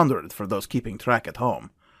 1d100 for those keeping track at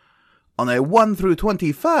home. On a 1 through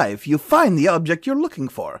 25, you find the object you're looking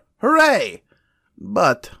for. Hooray!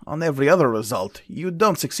 But on every other result, you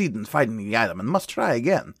don't succeed in finding the item and must try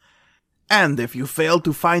again. And if you fail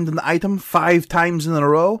to find an item 5 times in a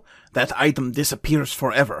row, that item disappears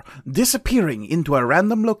forever, disappearing into a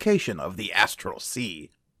random location of the Astral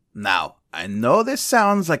Sea. Now, I know this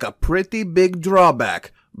sounds like a pretty big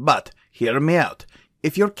drawback, but hear me out.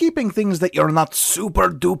 If you're keeping things that you're not super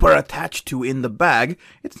duper attached to in the bag,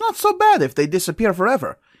 it's not so bad if they disappear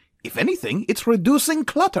forever. If anything, it's reducing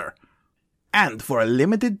clutter. And for a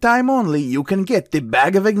limited time only, you can get the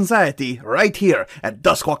Bag of Anxiety right here at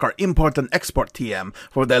Duskwalker Import and Export TM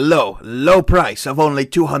for the low, low price of only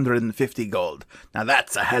 250 gold. Now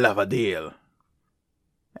that's a hell of a deal.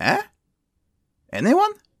 Eh?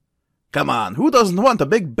 Anyone? Come on, who doesn't want a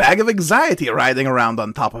big bag of anxiety riding around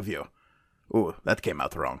on top of you? Ooh, that came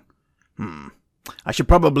out wrong. I should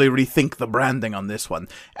probably rethink the branding on this one.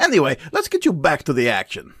 Anyway, let's get you back to the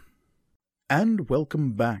action. And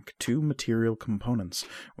welcome back to Material Components.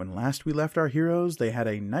 When last we left our heroes, they had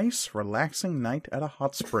a nice, relaxing night at a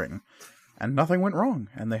hot spring. And nothing went wrong,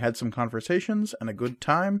 and they had some conversations and a good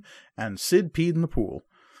time, and Sid peed in the pool.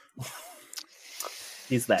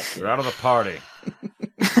 He's that kid. You're out of the party.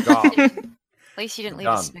 At least you didn't leave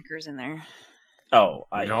a Done. Snickers in there. Oh,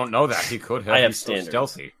 I don't know that. He could have. I have He's so standards.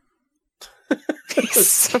 stealthy. He's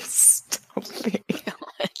so stumpy.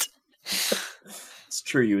 It's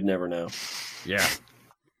true, you would never know. Yeah.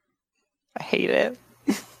 I hate it.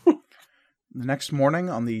 The next morning,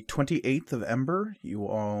 on the 28th of Ember, you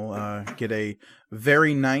all get a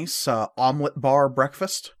very nice omelet bar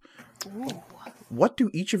breakfast. Ooh. What do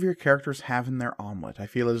each of your characters have in their omelet? I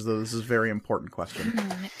feel as though this is a very important question.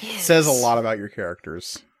 It It says a lot about your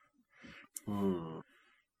characters. What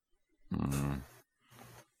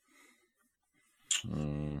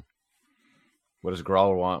does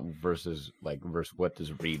Grawl want versus what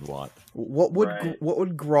does Reed want? What would Right. what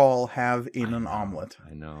would Grawl have in an omelet?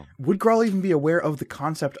 I know. Would Grawl even be aware of the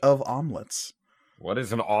concept of omelets? What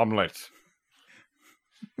is an omelet?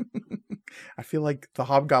 I feel like the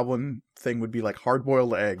hobgoblin thing would be like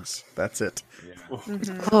hard-boiled eggs. That's it. Yeah.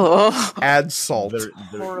 Mhm. Oh. Add salt. They're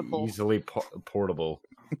Portable. easily portable.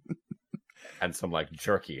 And some like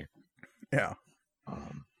jerky. Yeah.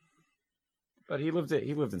 But he lived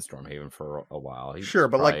in Stormhaven for a while. He Sure,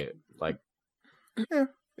 but, probably,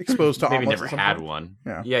 Exposed to maybe omelets never at some had point. one.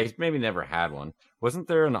 Yeah. He's maybe never had one. Wasn't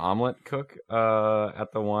there an omelet cook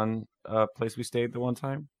at the one place we stayed the one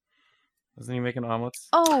time? Wasn't he making omelets?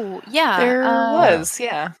 Oh, yeah. There was,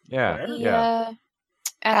 Yeah, the, yeah,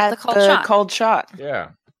 at the cold shot. Cold shot.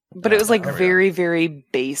 yeah. But it was like There we go. very, very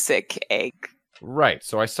basic egg. Right.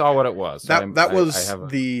 So I saw what it was. So That I was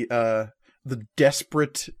have a- the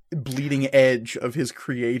desperate bleeding edge of his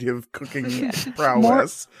creative cooking Yeah.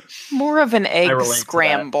 prowess. More of an egg relate to that.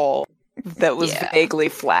 scramble that was Yeah. vaguely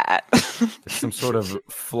flat. It's some sort of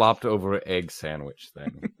flopped over egg sandwich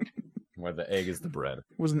thing, where the egg is the bread. It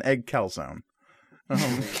was an egg calzone.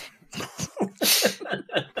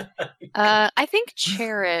 I think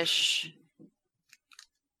Cherish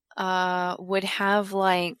would have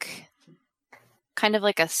like kind of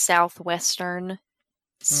like a southwestern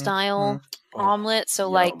style omelet. So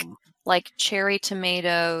like cherry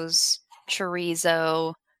tomatoes,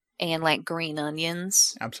 chorizo, and like green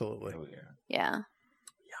onions. Absolutely. Oh, yeah. Yeah.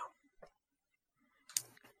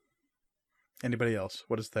 Anybody else?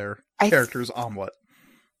 What is their I th- character's omelet?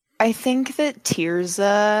 I think that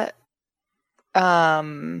Tirza,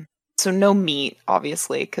 so no meat,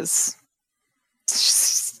 obviously, because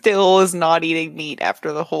still is not eating meat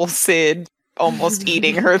after the whole Sid almost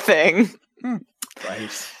eating her thing.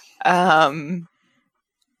 Right.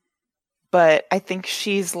 But I think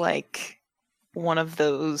she's like one of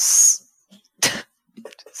those.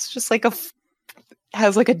 It's just like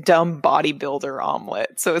has like a dumb bodybuilder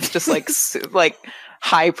omelet, so it's just like like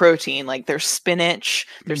high protein. Like there's spinach,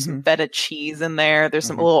 there's some feta cheese in there, there's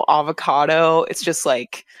some little avocado. It's just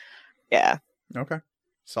like, yeah. Okay.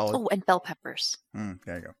 Solid. Oh, and bell peppers. There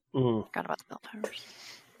you go. Mhm. Forgot about the bell peppers.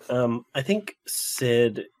 I think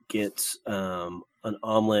Sid gets an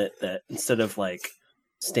omelet that instead of like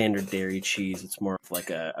standard dairy cheese, it's more of like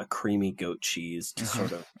a creamy goat cheese to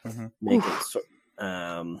sort of make it.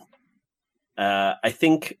 I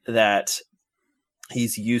think that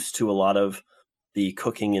he's used to a lot of the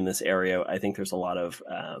cooking in this area. I think there's a lot of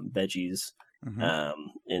veggies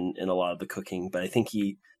in a lot of the cooking, but I think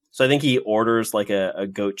he orders like a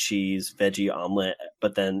goat cheese veggie omelet,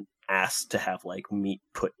 but then asks to have like meat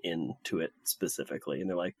put into it specifically, and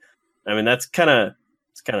they're like, I mean, that's kind of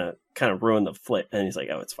ruined the flavor, and he's like,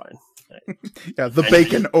 oh, it's fine. Yeah, the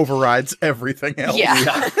bacon overrides everything else.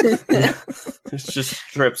 Yeah. It's just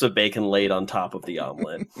strips of bacon laid on top of the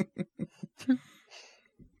omelet.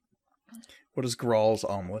 What is Graal's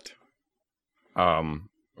omelet?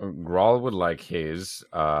 Grawl would like his.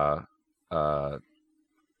 What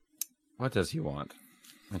does he want?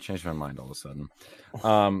 I changed my mind all of a sudden.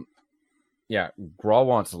 Yeah, Grawl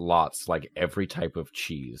wants lots, like every type of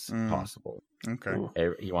cheese possible.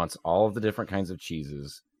 Okay. He wants all of the different kinds of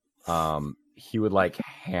cheeses. He would like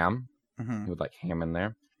ham. He would like ham in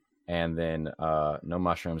there, and then no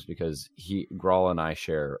mushrooms because Grawl and I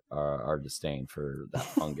share our disdain for that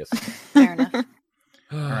fungus. Fair enough.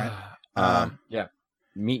 All right. Yeah,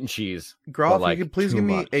 meat and cheese. Grawl, if like, you could please too give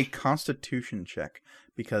me much. a constitution check,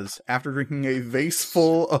 because after drinking a vase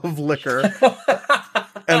full of liquor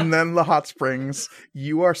and then the hot springs,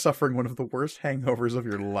 you are suffering one of the worst hangovers of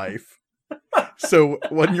your life. So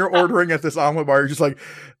when you're ordering at this omelet bar, you're just like,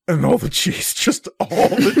 and all the cheese, just all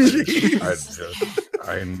the cheese.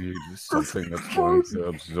 I need something that's going to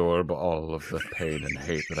absorb all of the pain and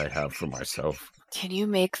hate that I have for myself. Can you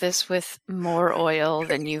make this with more oil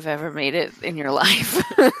than you've ever made it in your life?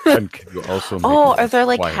 And can you also make Oh, it are as there,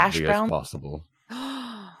 like, quietly hash as browns? possible?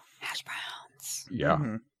 Hash browns. Yeah.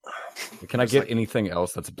 Mhm. Can I get anything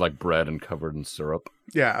else that's like bread and covered in syrup?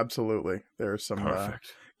 Yeah, absolutely. There's some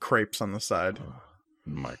Perfect. crepes on the side.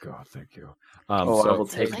 My God, thank you. I So will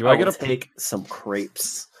take. do I get a take some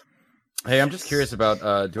crepes? Hey, I'm just curious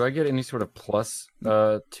about. Do I get any sort of plus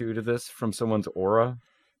 2 to this from someone's aura?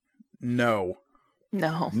 No.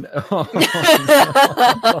 No. No.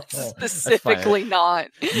 Specifically not.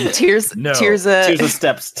 Tirza Tirza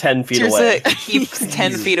steps 10 feet away. keeps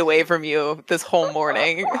 10 feet away from you this whole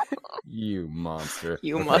morning. You monster.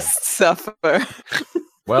 You Okay. must suffer.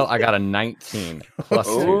 Well, I got a 19 plus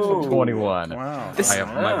 2, Ooh. so 21. Wow.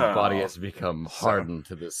 My body Wow. has become hardened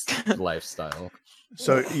to this lifestyle.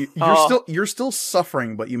 So you're Oh. you're still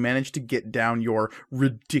suffering, but you managed to get down your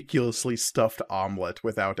ridiculously stuffed omelet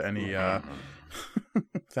without any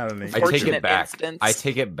Without any. I take Fortunate it back. instance. I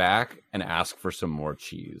take it back and ask for some more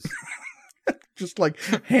cheese. Just like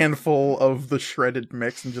handful of the shredded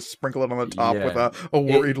mix and just sprinkle it on the top with Yeah. a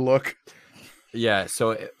worried look. Yeah,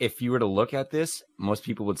 so if you were to look at this, most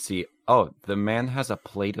people would see, oh, the man has a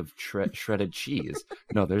plate of shredded cheese.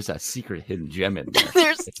 No, there's that secret hidden gem in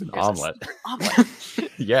there. It's an omelet. Omelet.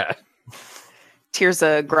 Yeah.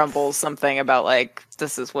 Tirza grumbles something about like,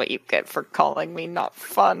 this is what you get for calling me not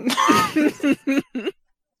fun.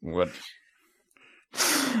 What?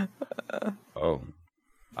 Oh,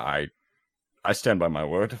 I stand by my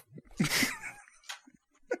word.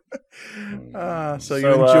 So you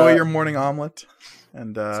enjoy your morning omelet,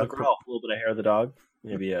 and So Growl, a little bit of hair of the dog,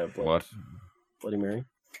 maybe a What? Bloody Mary.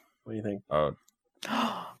 What do you think? Oh,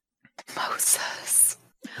 Moses.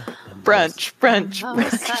 Brunch.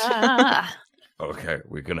 Ah. okay.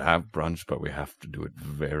 We can have brunch, but we have to do it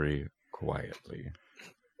very quietly.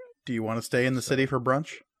 do you want to stay in the city for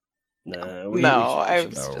brunch? No, No, I should-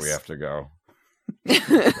 was No, we have to go.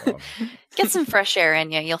 Get some fresh air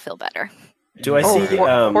in you. You'll feel better. Do I see?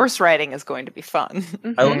 horse riding is going to be fun.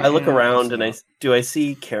 I look Yeah, around and it's do I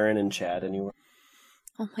see Karen and Chad anywhere?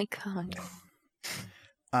 Oh my god.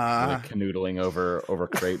 Like canoodling over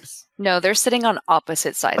crepes. No, they're sitting on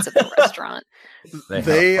opposite sides of the restaurant. They have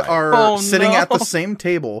a fight. are Oh, sitting at the no. same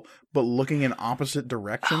table, but looking in opposite Oh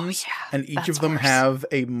directions. yeah. And each that's of them worse. have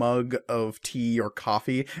a mug of tea or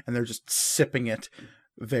coffee, and they're just sipping it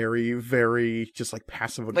very, very just like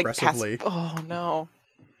passive aggressively. Oh no.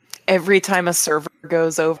 Every time a server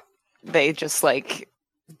goes over, they just like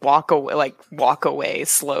walk away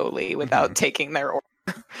slowly without taking their order.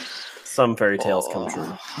 Some fairy tales come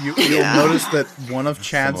true. You'll Yeah. notice that one of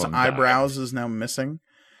Chad's Someone died. eyebrows is now missing,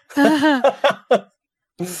 Damn.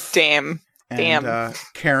 and Damn.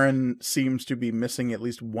 Karen seems to be missing at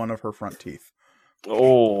least one of her front teeth.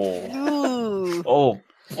 Oh, Ooh, oh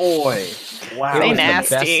boy! Wow. It They was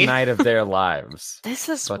nasty. the best night of their lives. this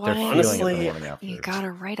is But why they're feeling it Honestly, the morning after. you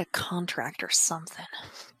gotta write a contract or something.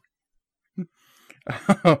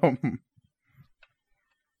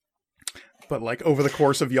 But like over the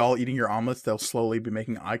course of y'all eating your omelets, they'll slowly be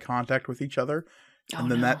making eye contact with each other, and Oh,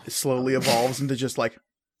 then no. that slowly evolves into just like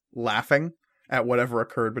laughing at whatever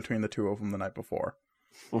occurred between the two of them the night before.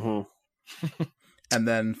 Mhm. And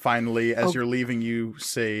then finally, as Oh. you're leaving, you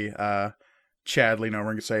say, Chad lean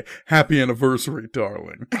over and say, "Happy anniversary,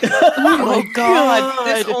 darling." Oh god,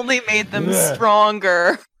 this only made them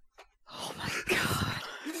stronger. Oh my god.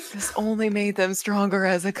 This only made them stronger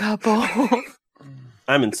as a couple.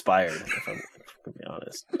 I'm inspired, if I'm to be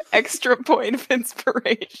honest. Extra point of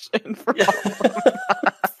inspiration for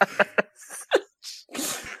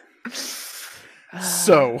all.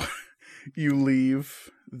 So you leave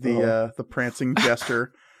the prancing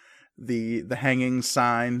jester, the hanging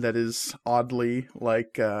sign that is oddly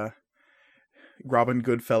like Robin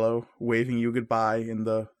Goodfellow waving you goodbye in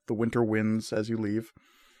the winter winds as you leave.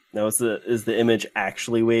 Now, is the image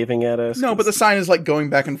actually waving at us? No, but the sign is like going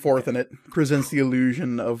back and forth, and it presents the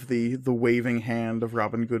illusion of the waving hand of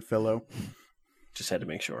Robin Goodfellow. Just had to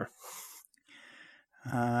make sure.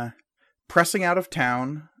 Pressing out of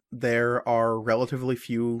town, there are relatively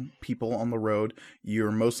few people on the road.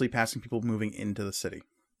 You're mostly passing people moving into the city.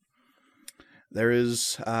 There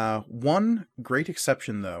is one great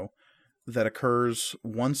exception, though, that occurs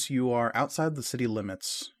once you are outside the city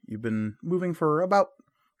limits. You've been moving for about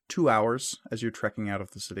 2 hours as you're trekking out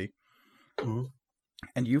of the city. Mhm.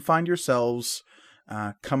 And you find yourselves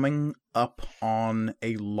coming up on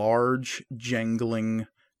a large, jangling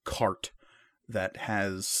cart that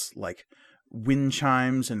has, like, wind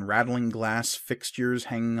chimes and rattling glass fixtures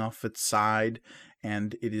hanging off its side,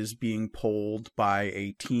 and it is being pulled by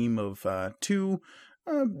a team of two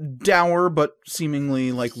dour but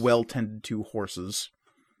seemingly, like, well-tended-to horses.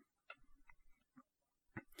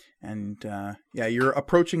 And, yeah, you're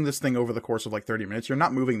approaching this thing over the course of, like, 30 minutes. You're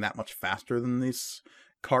not moving that much faster than this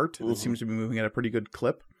cart. It seems to be moving at a pretty good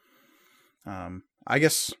clip. I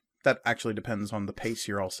guess that actually depends on the pace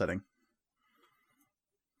you're all setting.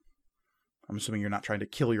 I'm assuming you're not trying to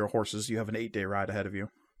kill your horses. You have an 8-day ride ahead of you.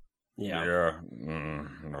 Yeah.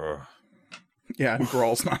 No. Yeah, and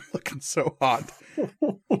Gral's not looking so hot.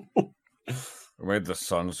 We made the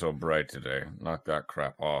sun so bright today. Knock that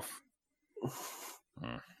crap off.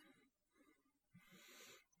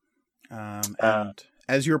 And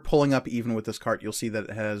as you're pulling up even with this cart, you'll see that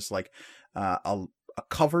it has like a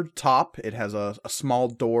covered top. It has a small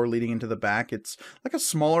door leading into the back. It's like a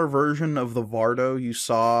smaller version of the Vardo you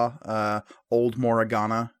saw old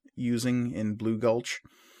Moragana using in Blue Gulch.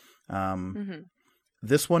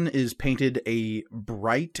 This one is painted a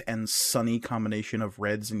bright and sunny combination of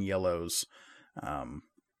reds and yellows. And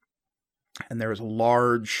there is a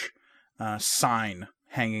large sign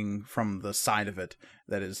hanging from the side of it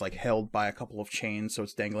that is like held by a couple of chains, so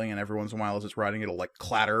it's dangling, and every once in a while as it's riding, it'll like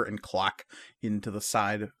clatter and clack into the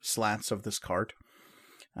side slats of this cart.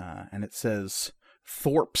 And it says,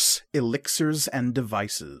 Thorpe's Elixirs and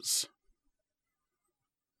Devices.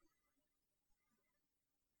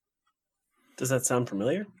 Does that sound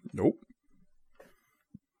familiar? Nope.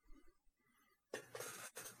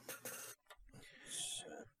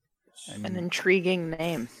 An intriguing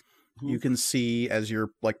name. You can see as you're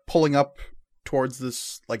like pulling up towards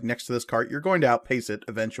this, like next to this cart, you're going to outpace it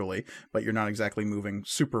eventually, but you're not exactly moving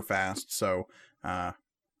super fast, so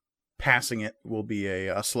passing it will be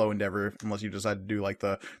a slow endeavor unless you decide to do like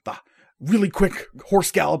the really quick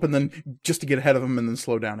horse gallop and then just to get ahead of them and then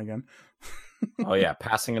slow down again. Oh yeah,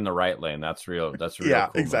 passing in the right lane. That's real. Yeah,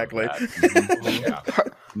 cool exactly. Yeah.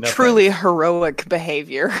 No Truly heroic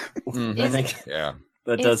behavior. thanks. I think Yeah.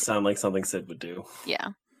 that does sound like something Sid would do. Yeah.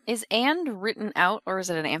 Is and written out, or is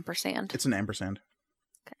it an ampersand? It's an ampersand.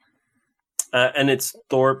 And it's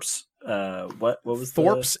Thorpe's. What was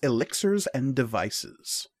Thorpe's Elixirs and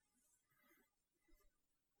Devices.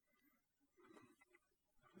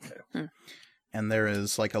 And there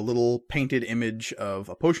is like a little painted image of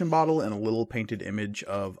a potion bottle and a little painted image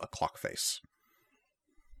of a clock face.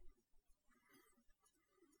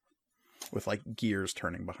 With like gears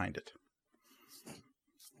turning behind it.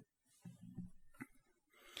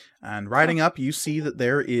 And riding up, you see that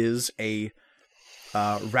there is a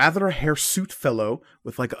rather hirsute fellow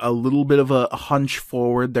with like a little bit of a hunch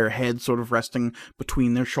forward, their head sort of resting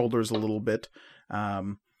between their shoulders a little bit,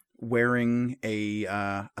 wearing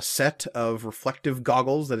a set of reflective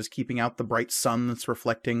goggles that is keeping out the bright sun that's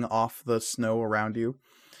reflecting off the snow around you.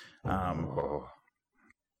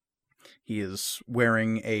 He is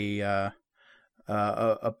wearing a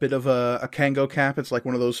bit of a Kango cap. It's like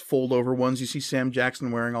one of those fold over ones you see Sam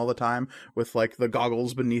Jackson wearing all the time with like the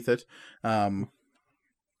goggles beneath it.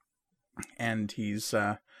 And he's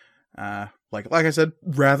like I said,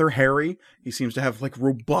 rather hairy. He seems to have like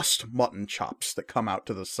robust mutton chops that come out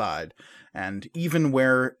to the side. And even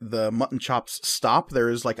where the mutton chops stop, there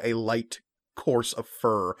is like a light course of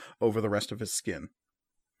fur over the rest of his skin.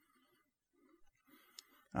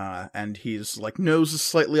 And his like nose is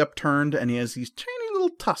slightly upturned, and he has these tiny little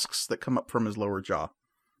tusks that come up from his lower jaw.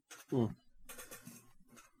 And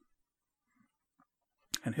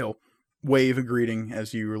he'll wave a greeting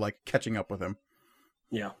as you're like catching up with him.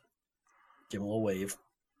 Yeah. Give him a little wave.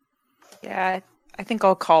 Yeah, I think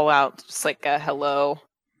I'll call out just like a hello.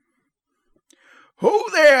 Ho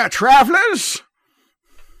there, travelers!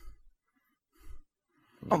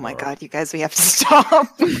 Oh my god, you guys, we have to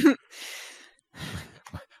stop.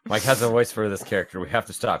 Mike has a voice for this character. We have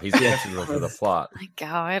to stop. He's integral to the plot. My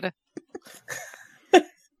God.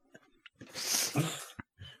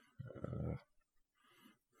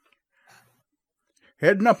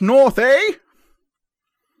 Heading up north, eh?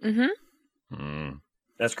 Mm-hmm.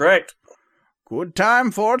 That's correct. Good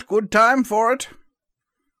time for it, good time for it.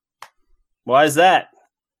 Why is that?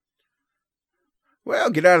 Well,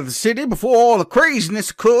 get out of the city before all the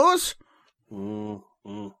craziness occurs.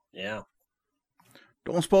 Yeah.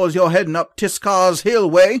 Don't suppose you're heading up Tiscar's Hill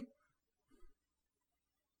way?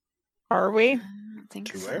 Are we? I don't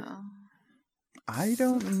think To so. where? I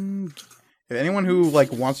don't... If anyone who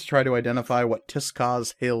like wants to try to identify what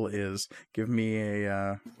Tiscar's Hill is, give me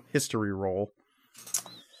a history roll.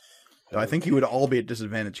 Though I think you would all be at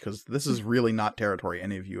disadvantage because this is really not territory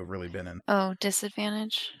any of you have really been in. Oh,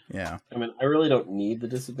 disadvantage. Yeah. I mean, I really don't need the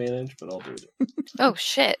disadvantage, but I'll do it. Oh,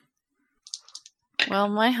 shit. Well,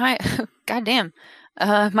 my high... Goddamn.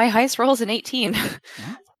 My highest roll is an 18.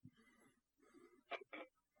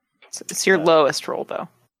 It's your lowest roll, though.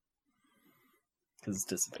 Because it's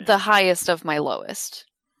disadvantage. The highest of my lowest.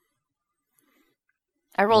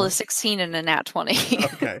 I rolled a 16 and a nat 20.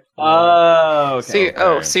 Okay. Oh, okay. So you,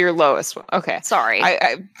 Okay. so your lowest one. Okay. Sorry.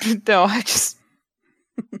 I just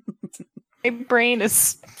my brain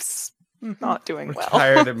is not doing I'm well.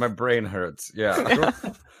 tired and my brain hurts. Yeah.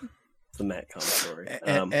 It's a Matt Comic story.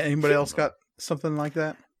 Anybody else got something like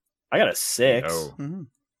that? I got a 6. No, Mm-hmm.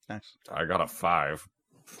 Nice. I got a 5.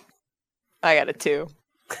 I got a 2.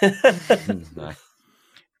 Nice.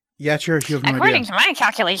 Yeah, sure. You have no According idea. to my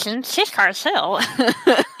calculations, Tiscar's Hill.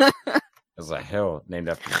 There's a hill named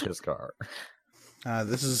after Tiscar.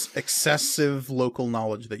 This is excessive local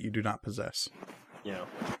knowledge that you do not possess. Yeah.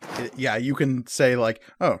 Yeah, you can say like,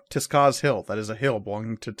 "Oh, Tiscar's Hill. That is a hill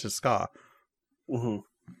belonging to Tiscar."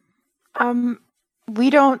 Mm-hmm. We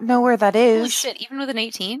don't know where that Holy is. shit, even with an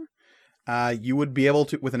 18? You would be able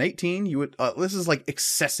to, with an 18, you would, this is like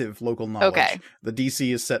excessive local knowledge. Okay. The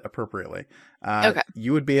DC is set appropriately. Okay.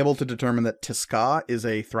 You would be able to determine that Tiska is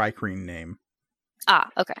a Thri-kreen name.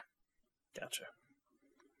 Okay. Gotcha.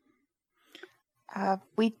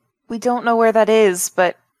 We don't know where that is,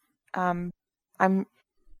 but I'm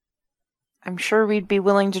sure we'd be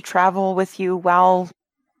willing to travel with you while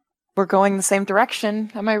we're going the same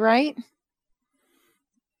direction. Am I right?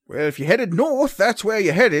 Well, if you headed north, that's where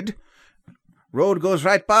you're headed. Road goes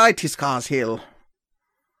right by Tiska's Hill.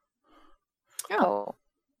 Oh.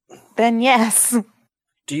 Then yes.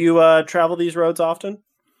 Do you travel these roads often?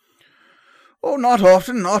 Oh, not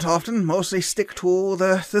often. Mostly stick to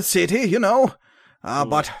the city, you know.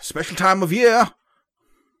 But special time of year.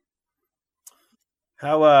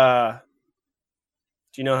 How,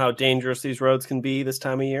 do you know how dangerous these roads can be this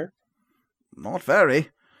time of year? Not very.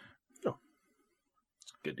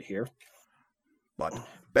 It's good to hear. But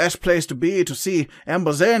best place to be to see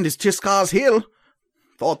Ember's End is Tiska's Hill.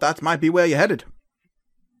 Thought that might be where you're headed.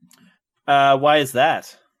 Why is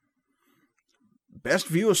that? Best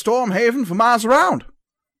view of Stormhaven for miles around.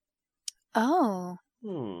 Oh.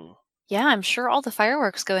 Hmm. Yeah, I'm sure all the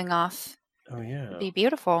fireworks going off Oh, yeah. would be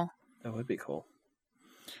beautiful. That would be cool.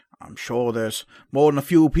 I'm sure there's more than a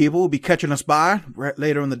few people who'll be catching us by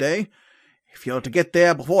later in the day. If you're to get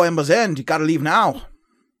there before Ember's End, you gotta leave now.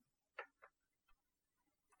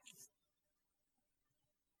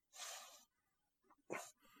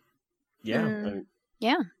 Yeah.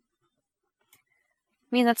 Yeah. I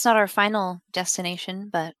mean, that's not our final destination,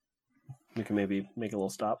 but We can maybe make a little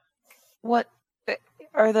stop. What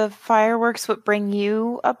are the fireworks? What bring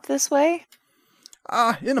you up this way?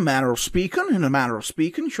 In a manner of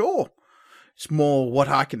speaking, sure. It's more what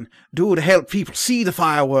I can do to help people see the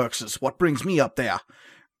fireworks is what brings me up there.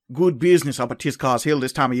 Good business up at Tiska's Hill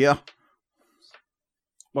this time of year.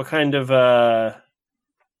 What kind of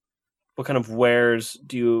wares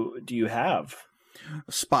do you have?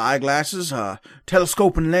 Spy glasses,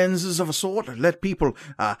 telescoping lenses of a sort that let people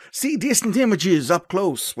see distant images up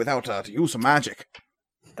close without the use of magic.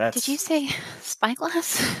 That's did you say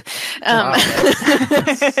spyglass? Wow,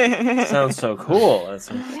 sounds so cool.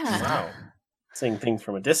 Yeah. Wow. Seeing things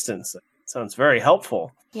from a distance. That sounds very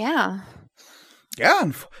helpful. Yeah.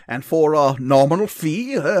 Yeah, and for a nominal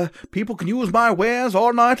fee, people can use my wares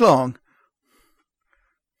all night long.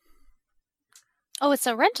 Oh, it's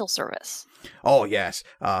a rental service. Oh, yes.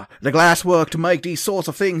 The glasswork to make these sorts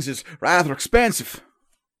of things is rather expensive.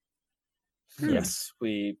 Yes,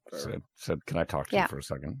 we. Sid, can I talk to Yeah. you for a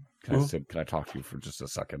second? Mhm. Sid, can I talk to you for just a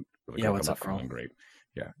second? Yeah, I'm what's not up, Carl? feeling great.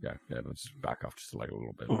 Yeah. Let's back off just like a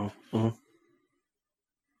little bit. Mhm.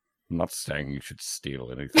 I'm not saying you should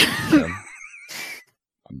steal anything from him.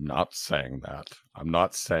 I'm not saying that. I'm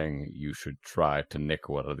not saying you should try to nick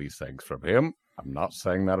one of these things from him. I'm not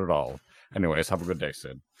saying that at all. Anyways, have a good day,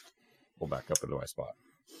 Sid. We'll back up into my spot.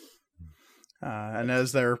 And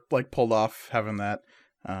as they're like pulled off having that,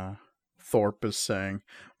 Thorpe is saying,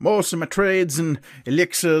 most of my trades and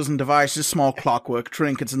elixirs and devices, small clockwork,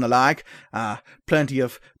 trinkets and the like, plenty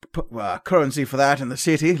of currency for that in the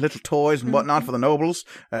city, little toys and whatnot for the nobles,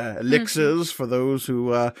 elixirs for those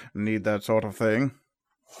who need that sort of thing.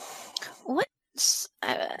 What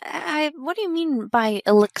do you mean by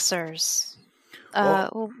elixirs?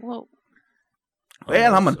 Well,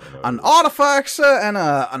 Well, I'm an artificer and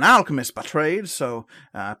an alchemist by trade, so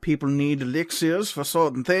people need elixirs for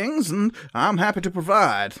certain things, and I'm happy to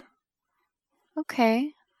provide.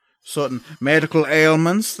 okay. Certain medical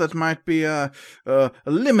ailments that might be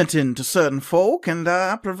limiting to certain folk, and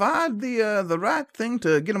I provide the right thing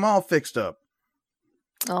to get them all fixed up.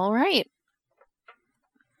 All right.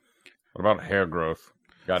 What about hair growth?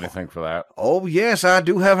 Got anything for that? Oh, yes, I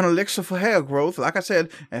do have an elixir for hair growth. Like I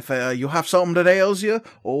said, if you have something that ails you,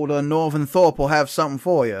 old Northern Thorpe will have something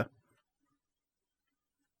for you.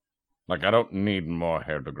 Like, I don't need more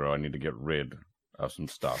hair to grow. I need to get rid of some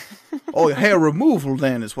stuff. Oh, your hair removal,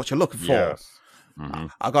 then, is what you're looking for. Yes. Mm-hmm.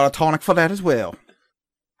 I got a tonic for that as well.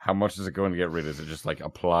 How much is it going to get rid? Is it just like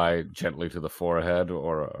apply gently to the forehead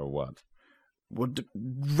or what? Well,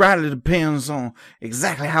 rather depends on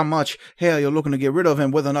exactly how much hair you're looking to get rid of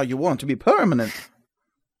and whether or not you want it to be permanent.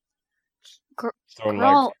 So like,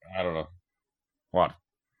 Girl. I don't know. What?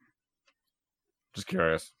 Just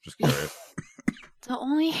curious. The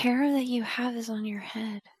only hair that you have is on your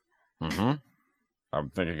head. Mm-hmm. I'm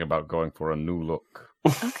thinking about going for a new look.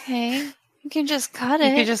 Okay. You can just cut You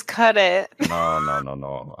it. could just cut it.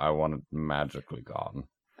 No. I want it magically gone.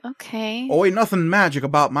 Okay. Oh, ain't nothing magic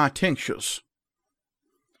about my tinctures.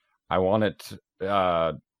 I want it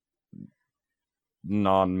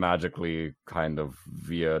non-magically kind of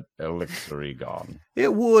via elixir gone.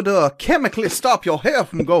 It would chemically stop your hair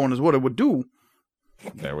from going, is what it would do.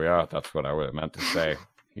 There we are. That's what I meant to say.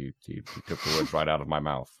 He took the words right out of my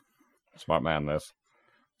mouth. Smart man, this.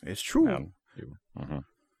 It's true. Man,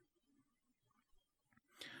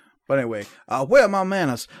 But anyway, where are my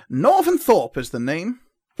manners? Northern Thorpe is the name.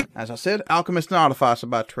 As I said, alchemist and artificer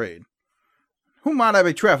by trade. Who might I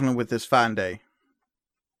be traveling with this fine day?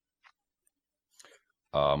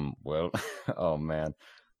 Well, oh man.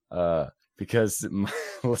 Because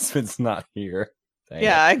Lisbon's not here. Dang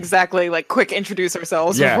Yeah, it. exactly. Like, quick introduce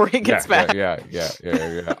ourselves before he gets back. Yeah.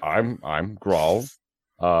 I'm Grawl,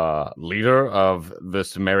 leader of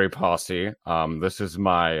this merry posse. This is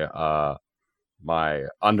my my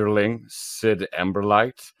underling, Sid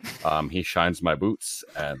Emberlight. He shines my boots,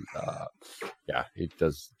 and yeah, he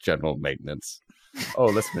does general maintenance. Oh,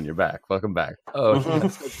 Lisbon, you're back. Welcome back. Oh, he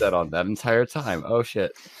has that on that entire time. Oh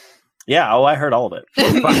shit. Yeah, I heard all of it.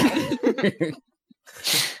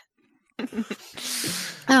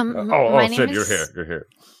 My name Sid, is, you're here.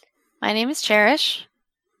 My name is Cherish.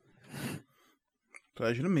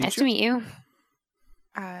 Pleasure to meet Nice you. to meet you.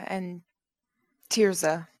 And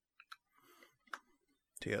Tirza.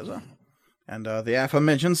 Tirza. And the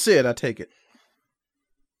aforementioned Sid, I take it.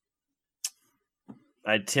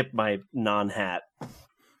 I tip my non-hat.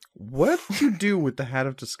 What did you do with the hat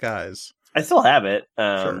of disguise? I still have it.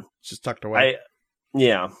 Sure, it's just tucked away.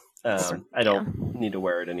 I don't need to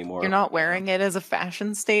wear it anymore. You're not wearing it as a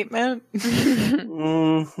fashion statement?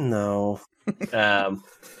 No.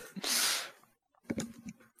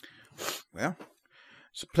 Well,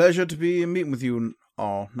 it's a pleasure to be meeting with you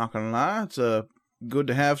all, not gonna lie. It's good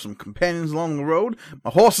to have some companions along the road. My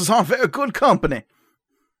horses aren't very good company.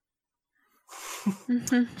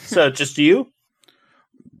 So, just you?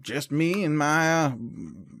 Just me and my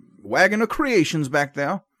wagon of creations back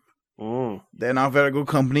there. They're not very good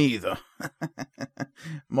company either.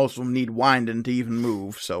 Most of them need winding to even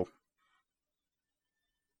move, so.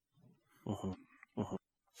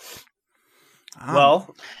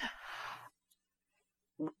 Well,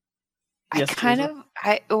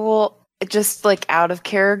 just like out of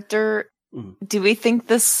character, do we think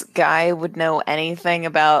this guy would know anything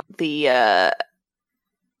about the,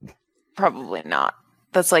 probably not.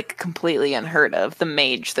 That's like completely unheard of, the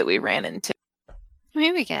mage that we ran into.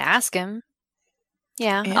 Maybe we could ask him.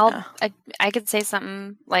 Yeah. I could say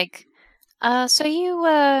something like, so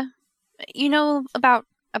you know about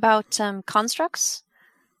constructs?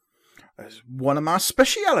 One of my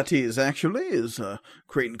specialities, actually, is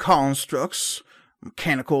creating constructs,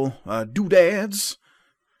 mechanical doodads,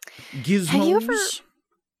 gizmos.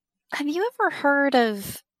 Have you ever heard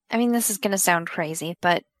of, I mean, this is going to sound crazy,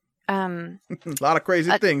 but a lot of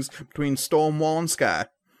crazy things between Stormwall and Sky.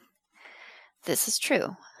 This is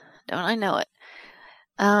true. Don't I know it?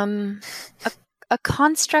 A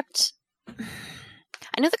construct.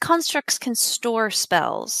 I know the constructs can store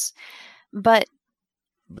spells, but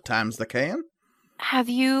times they can. Have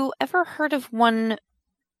you ever heard of one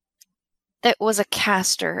that was a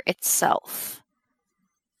caster itself?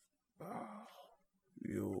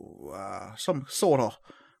 You some sort of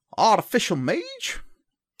artificial mage?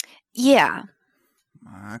 Yeah.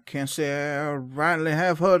 I can't say I rightly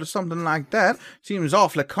have heard of something like that. Seems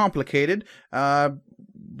awfully complicated.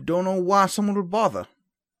 Don't know why someone would bother.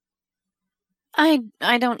 I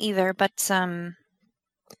don't either, but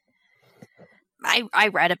I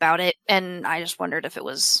read about it and I just wondered if it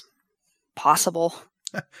was possible.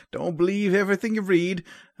 Don't believe everything you read.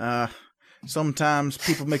 Sometimes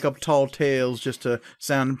people make up tall tales just to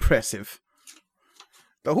sound impressive.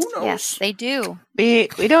 But who knows? Yes, they do. We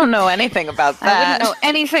don't know anything about that. I wouldn't know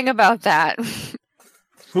anything about that.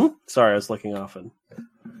 Sorry, I was looking off in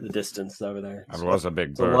the distance over there. It was a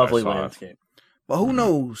big It's a bird. lovely I saw it. landscape. But who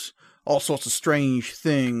knows? All sorts of strange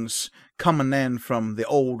things coming in from the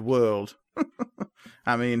old world.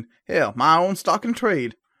 I mean, hell, my own stock and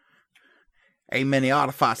trade. Ain't many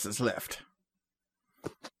artificers left.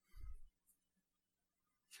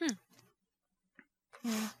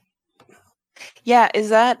 Yeah, is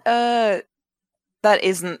that that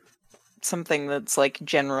isn't something that's like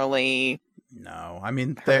generally No, I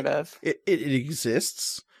mean heard of. it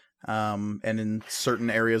exists, and in certain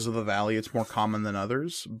areas of the valley, it's more common than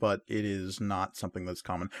others. But it is not something that's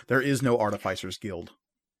common. There is no Artificers Guild.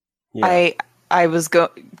 Yeah. I was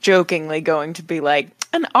jokingly going to be like,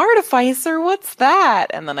 an artificer, what's that?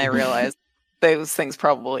 And then I realized those things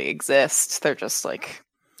probably exist. They're just like...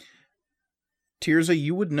 Tirza,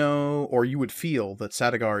 you would know, or you would feel that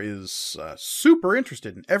Sadagar is super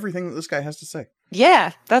interested in everything that this guy has to say.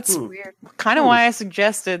 Yeah, that's Weird. kind of why I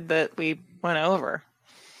suggested that we went over.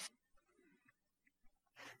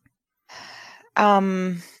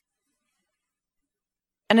 And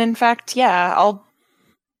in fact, yeah, I'll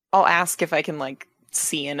ask if I can like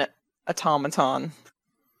see an automaton.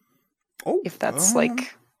 Oh, If that's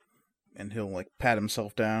like and he'll like pat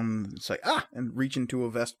himself down. It's like and reach into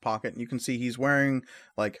a vest pocket, and you can see he's wearing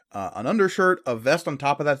like an undershirt, a vest on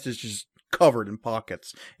top of that is just covered in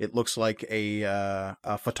pockets. It looks like a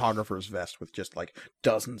photographer's vest with just like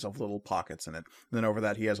dozens of little pockets in it. And then over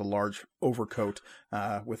that, he has a large overcoat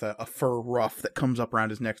with a fur ruff that comes up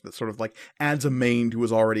around his neck that sort of like adds a mane to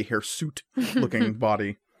his already hirsute-looking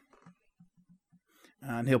body.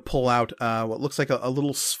 And he'll pull out what looks like a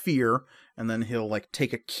little sphere, and then he'll like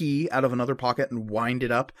take a key out of another pocket and wind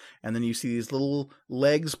it up, and then you see these little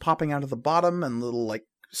legs popping out of the bottom and little like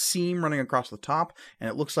seam running across the top, and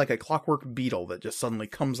it looks like a clockwork beetle that just suddenly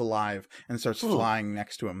comes alive and starts flying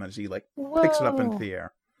next to him as he like picks it up into the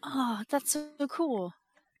air. Oh, that's so cool.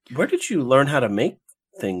 Where did you learn how to make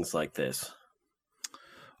things like this?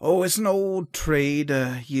 Oh, it's an old trade.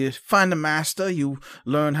 You find a master, you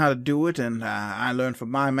learn how to do it, and I learned from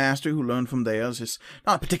my master, who learned from theirs. It's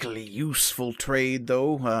not a particularly useful trade,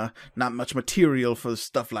 though. Not much material for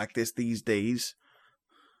stuff like this these days.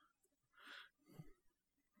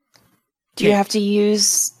 do you have to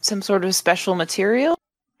use some sort of special material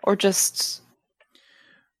or just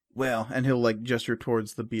Well, and he'll like gesture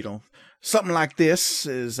towards the beetle. Something like this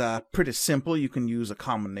is pretty simple. You can use a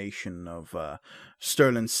combination of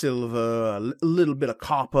sterling silver, a little bit of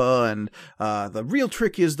copper, and the real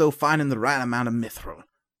trick is, though, finding the right amount of mithril.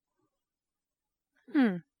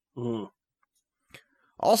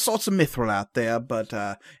 All sorts of mithril out there, but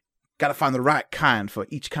gotta find the right kind for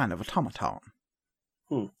each kind of automaton.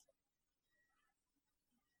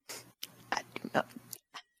 I do not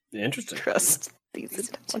Interesting. trust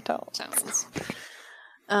these automatons.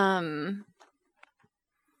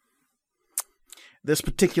 This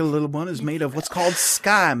particular little one is made of what's called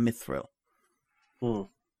sky mithril. It's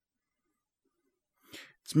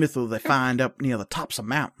mithril they find up near the tops of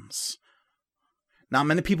mountains. Not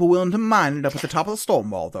many people willing to mine it up at the top of the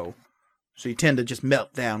storm wall, though. So you tend to just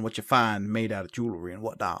melt down what you find made out of jewelry and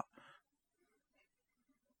whatnot.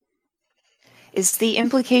 Is the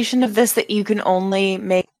implication of this that you can only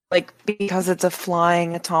make, like, because it's a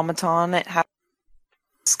flying automaton, it has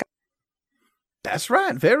That's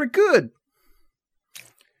right. Very good.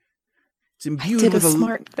 It's imbued did a with a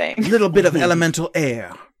smart thing. little bit of elemental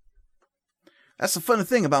air. That's the funny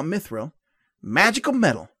thing about mithril. Magical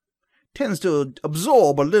metal tends to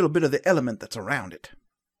absorb a little bit of the element that's around it.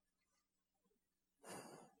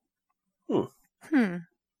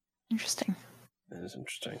 Interesting. That is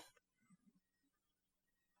interesting.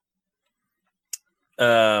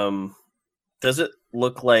 Does it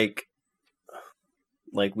look like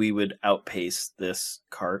we would outpace this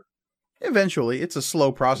cart? Eventually, it's a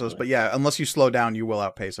slow process, but yeah, unless you slow down, you will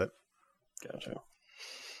outpace it. Gotcha.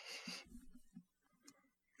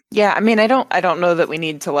 Yeah, I mean, I don't know that we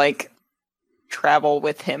need to like travel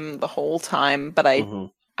with him the whole time, but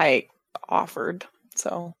I offered,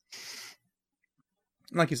 so.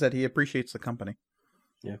 Like you said, he appreciates the company.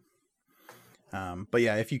 Yeah. But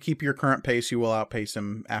yeah, if you keep your current pace, you will outpace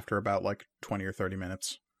him after about like 20 or 30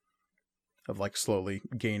 minutes of like slowly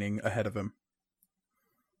gaining ahead of him.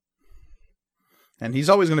 And he's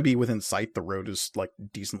always going to be within sight. The road is like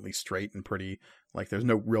decently straight and pretty, like there's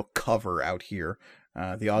no real cover out here.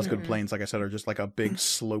 The Osgood Plains, like I said, are just like a big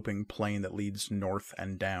sloping plain that leads north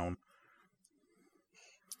and down.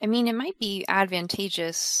 I mean, it might be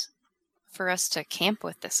advantageous for us to camp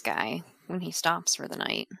with this guy when he stops for the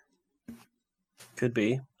night. Could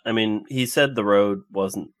be. I mean, he said the road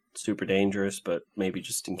wasn't super dangerous, but maybe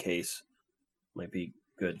just in case, might be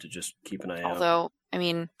good to just keep an eye out. Although, I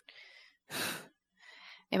mean,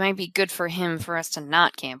 it might be good for him for us to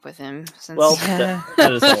not camp with him. Since Well,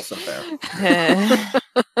 that is also fair.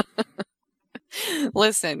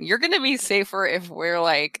 Listen, you're going to be safer if we're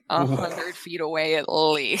like 100 feet away at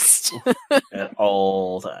least. At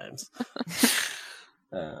all times.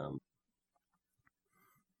 But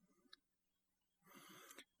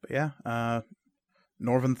yeah,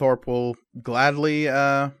 Norventhorpe will gladly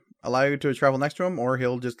allow you to travel next to him, or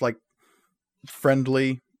he'll just like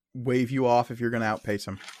friendly wave you off if you're going to outpace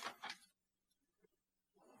him.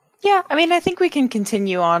 Yeah, I mean, I think we can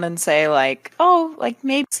continue on and say like, oh, like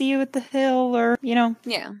maybe see you at the hill, or you know,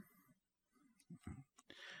 Yeah.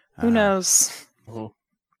 who knows. And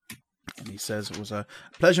he says it was a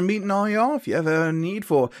pleasure meeting all y'all. If you ever have a need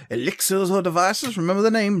for elixirs or devices, remember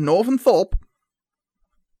the name Norventhorpe.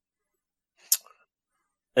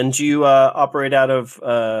 And you operate out of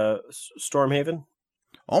Stormhaven?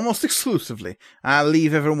 Almost exclusively. I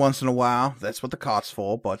leave every once in a while. That's what the cart's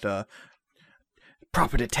for, but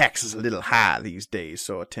property tax is a little high these days,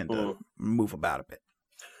 so I tend to move about a bit.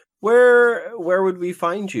 Where would we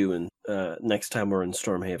find you in next time we're in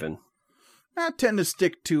Stormhaven? I tend to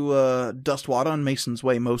stick to Dustwater and Mason's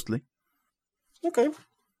Way mostly. Okay.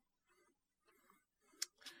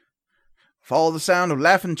 Follow the sound of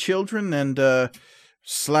laughing children and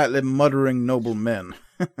slightly muttering noble men.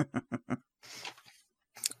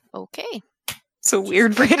 Okay. It's a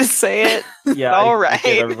weird way to say it. Yeah, All I right.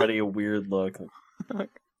 give everybody a weird look.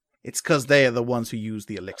 It's because they are the ones who use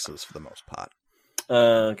the elixirs for the most part.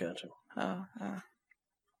 Gotcha.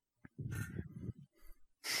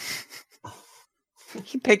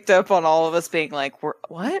 He picked up on all of us being like,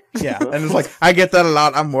 what? Yeah, and it's like, I get that a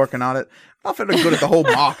lot. I'm working on it. I'm feeling good at the whole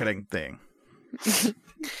marketing thing.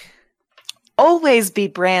 Always be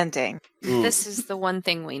branding. This is the one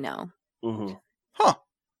thing we know. Mm-hmm. Huh.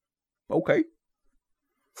 Okay.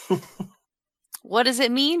 What does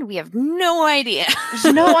it mean? We have no idea.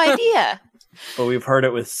 There's no idea. But we've heard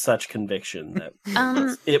it with such conviction that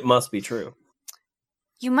it must be true.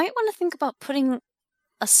 You might want to think about putting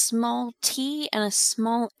a small T and a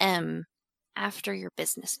small M after your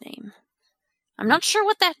business name. I'm not sure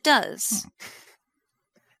what that does,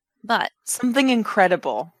 but Something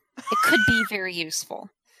incredible. it could be very useful.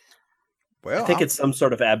 Well, I think it's some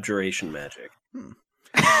sort of abjuration magic.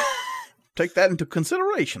 take that into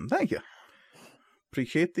consideration. Thank you.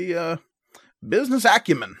 Appreciate the business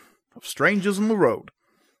acumen of strangers on the road.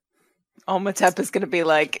 Omatep is going to be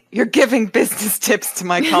like, you're giving business tips to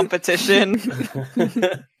my competition.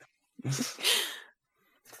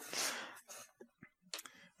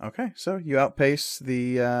 Okay, so you outpace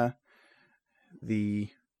the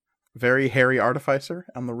very hairy artificer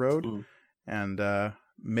on the road and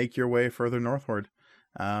make your way further northward.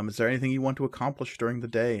 Is there anything you want to accomplish during the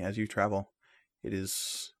day as you travel? It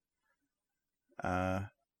is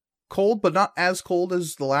cold, but not as cold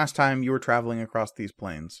as the last time you were traveling across these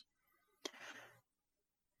plains.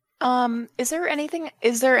 Is there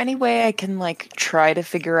any way I can like try to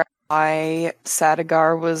figure out why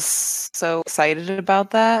Sadagar was so excited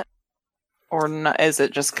about that? Or not, is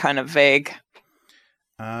it just kind of vague?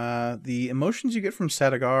 The emotions you get from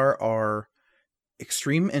Sadagar are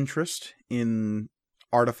extreme interest in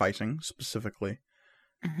artificing specifically.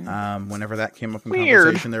 Whenever that came up in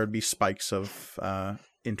conversation, there would be spikes of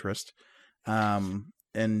interest. And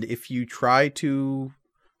if you try to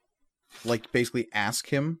like basically ask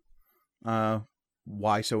him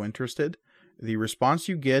why so interested, the response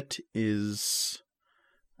you get is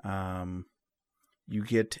you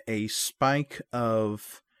get a spike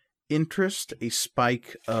of interest, a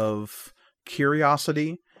spike of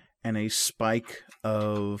curiosity, and a spike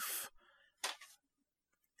of...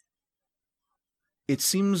 It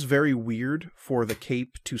seems very weird for the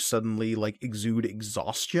cape to suddenly like exude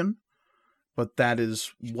exhaustion, but that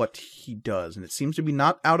is what he does. And it seems to be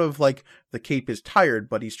not out of like the cape is tired,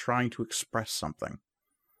 but he's trying to express something.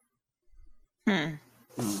 And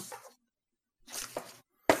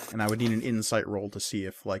I would need an insight roll to see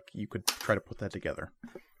if like you could try to put that together.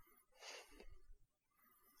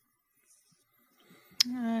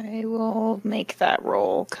 I will make that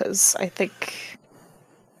roll because I think...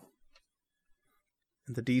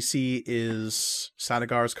 The DC is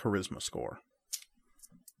Sadagar's charisma score.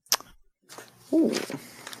 Ooh.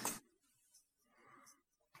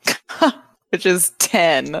 Which is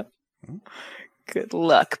 10. Good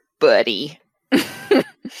luck, buddy. I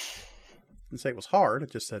didn't say it was hard,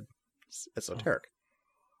 it just said esoteric.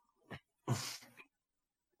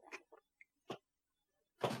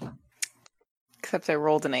 Except I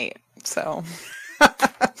rolled an 8, so...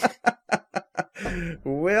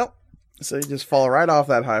 Well, so you just fall right off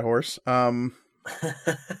that high horse. Or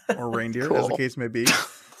reindeer, as the case may be.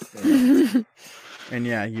 And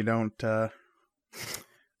yeah, you don't...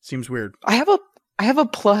 Seems weird. I have a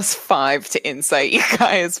 +5 to insight, you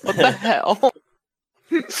guys. What the hell?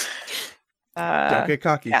 Don't get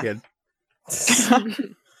cocky, kid.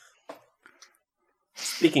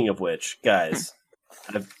 Speaking of which, guys,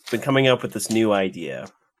 I've been coming up with this new idea.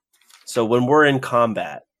 So when we're in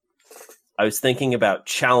combat, I was thinking about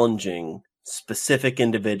challenging specific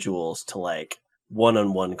individuals to like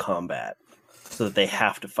one-on-one combat so that they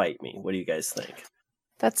have to fight me. What do you guys think?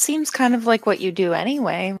 That seems kind of like what you do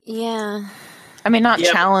anyway. Yeah. I mean, not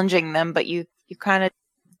challenging them, but you kind of...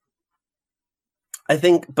 I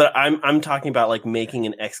think, but I'm talking about like making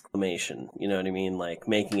an exclamation. You know what I mean? Like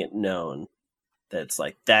making it known that it's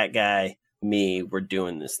like that guy, me, we're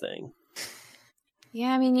doing this thing.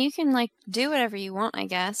 Yeah, I mean, you can like do whatever you want, I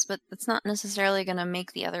guess, but it's not necessarily going to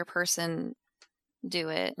make the other person do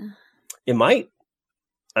it. It might.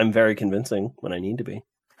 I'm very convincing when I need to be.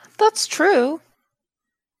 That's true.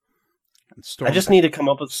 And I just need to come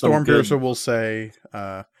up with some good... Stormpiercer will say,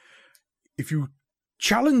 if you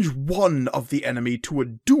challenge one of the enemy to a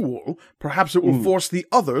duel, perhaps it will force the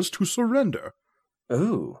others to surrender.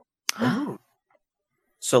 Ooh. Ooh.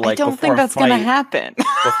 So, like, I don't think that's going to happen.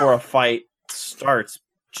 Before a fight starts,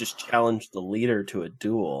 just challenge the leader to a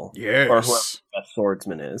duel. Yes. Or whoever the best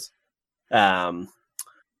swordsman is. And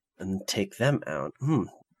take them out.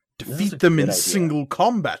 Defeat them in single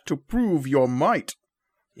combat to prove your might.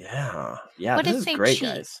 Yeah. Yeah, What this if is they great, cheat?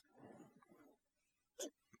 guys.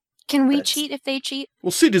 Can we cheat if they cheat?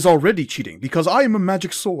 Well, Sid is already cheating, because I am a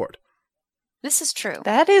magic sword. This is true.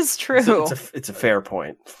 That is true. So it's a fair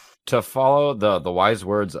point. To follow the wise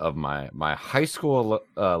words of my high school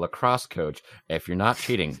lacrosse coach, if you're not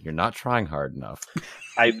cheating, you're not trying hard enough.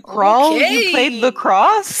 Crawl, Okay. you played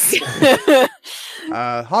lacrosse?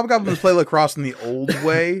 Hobgoblins play lacrosse in the old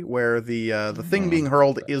way, where the thing being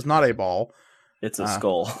hurled is not a ball. It's a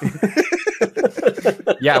skull.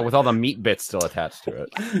 Yeah, with all the meat bits still attached to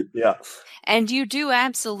it. Yeah. And you do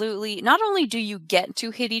absolutely, not only do you get to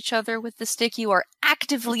hit each other with the stick, you are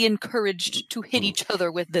actively encouraged to hit each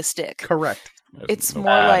other with the stick. Correct. It's No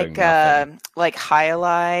more adding nothing. like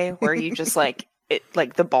High-Lie, where you just like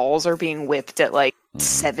the balls are being whipped at like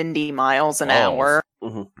 70 miles an Balls. hour.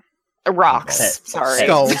 Mhm. Rocks. Head. Sorry.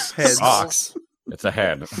 Skulls, heads. Rocks. It's a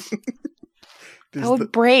head. Is That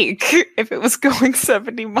would break if it was going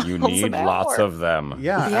 70 miles You an need hour. lots of them.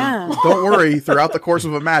 Yeah. Yeah. and don't worry, throughout the course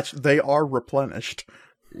of a match, they are replenished.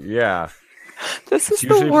 Yeah. This is It's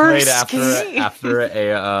usually the worst played game. after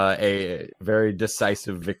a very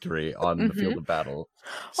decisive victory on the field of battle.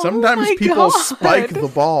 Sometimes my people God. spike the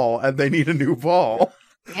ball and they need a new ball.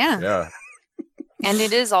 Yeah. Yeah. And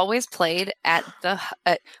it is always played at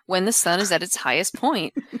when the sun is at its highest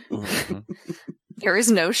point. Mhm. There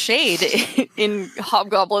is no shade in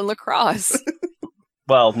Hobgoblin lacrosse.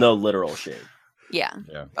 Well, no literal shade. Yeah.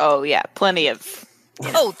 Oh yeah, plenty of.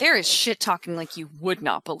 Oh, there is shit talking like you would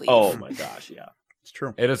not believe. Oh my gosh, yeah. It's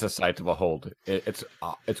true. It is a sight to behold.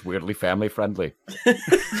 It's weirdly family friendly.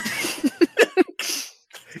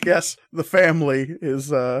 Yes, the family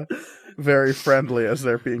is very friendly as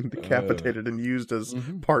they're being decapitated and used as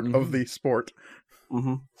part of the sport.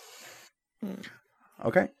 Mm-hmm.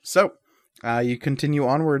 Okay, so you continue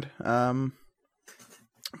onward,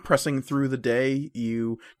 pressing through the day.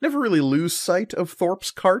 You never really lose sight of Thorpe's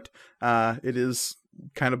cart. It is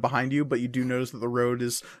kind of behind you, but you do notice that the road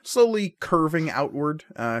is slowly curving outward,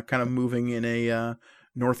 kind of moving in a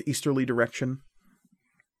northeasterly direction.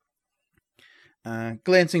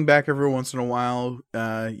 Glancing back every once in a while,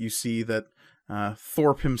 you see that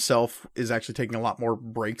Thorpe himself is actually taking a lot more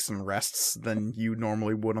breaks and rests than you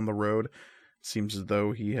normally would on the road. Seems as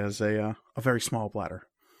though he has a very small bladder.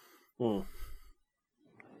 Mm.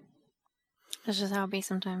 That's just how it be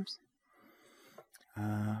sometimes.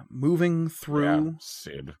 Moving through. Yeah,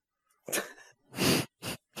 Sid.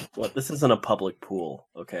 What? This isn't a public pool,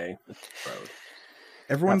 okay? It's a road.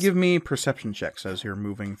 Everyone That's- give me perception checks as you're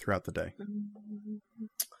moving throughout the day.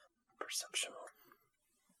 Perception.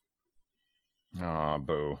 Aw,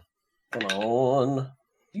 boo. Come on.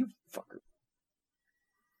 You fucker.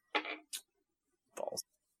 Balls.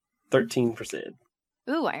 13 for Sid.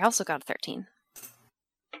 Ooh, I also got a 13.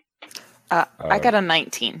 I got a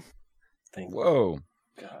 19. Thank Whoa.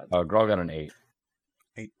 God. Girl got an 8.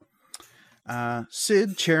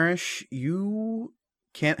 Sid, Cherish, you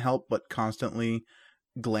can't help but constantly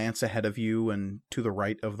glance ahead of you and to the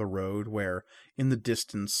right of the road, where in the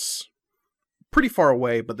distance, pretty far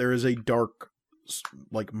away, but there is a dark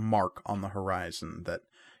mark on the horizon that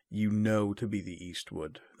you know to be the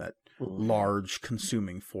Eastwood, that large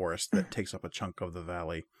consuming forest that takes up a chunk of the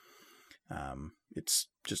valley. It's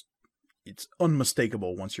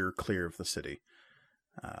unmistakable once you're clear of the city.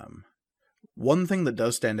 One thing that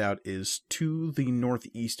does stand out is to the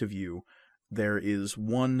northeast of you, there is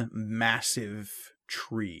one massive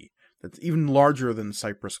tree that's even larger than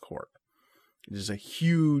Cypress Court. It is a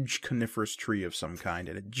huge coniferous tree of some kind,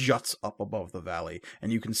 and it juts up above the valley,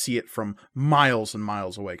 and you can see it from miles and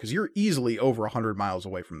miles away, because you're easily over 100 miles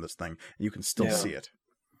away from this thing, and you can still Yeah. see it.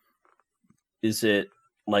 Is it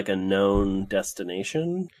like a known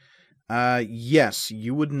destination? Yes,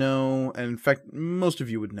 you would know, and in fact, most of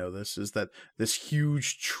you would know this, is that this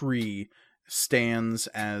huge tree stands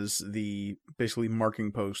as the basically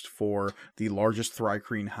marking post for the largest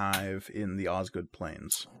Thri-Kreen hive in the Osgood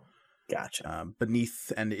Plains. Gotcha.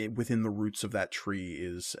 Beneath and within the roots of that tree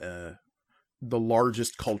is the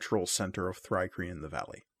largest cultural center of Thri-Kreen in the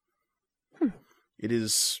valley. It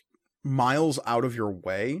is miles out of your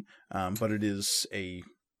way, but it is a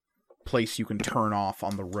place you can turn off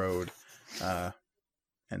on the road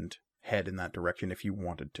and head in that direction if you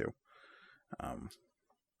wanted to.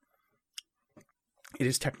 It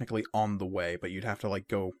is technically on the way, but you'd have to like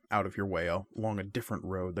go out of your way along a different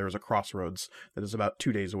road. There's a crossroads that is about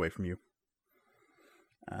 2 days away from you.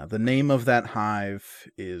 The name of that hive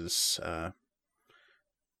is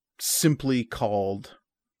simply called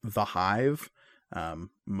The Hive.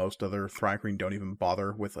 Most other Thri-kreen don't even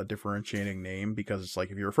bother with a differentiating name because it's like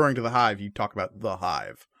if you're referring to the hive, you talk about the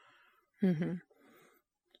hive. Mm-hmm.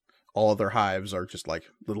 All other hives are just like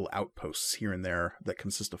little outposts here and there that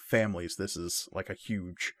consist of families. This is like a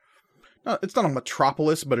huge... it's not a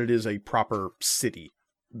metropolis, but it is a proper city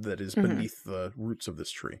that is beneath the roots of this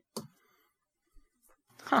tree.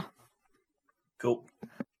 Huh. Cool.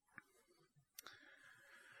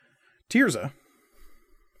 Tirza,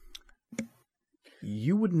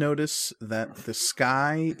 you would notice that the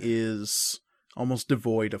sky is almost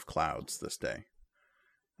devoid of clouds this day.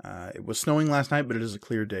 It was snowing last night, but it is a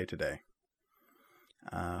clear day today.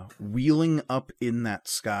 Wheeling up in that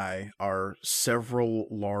sky are several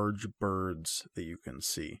large birds that you can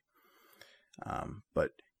see.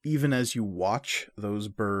 But even as you watch, those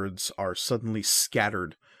birds are suddenly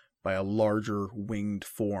scattered by a larger winged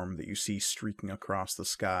form that you see streaking across the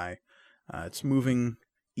sky. It's moving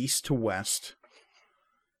east to west,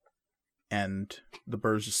 and the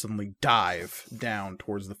birds just suddenly dive down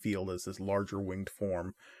towards the field as this larger winged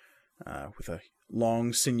form with a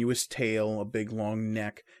long sinuous tail, a big long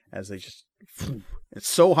neck, as they just... It's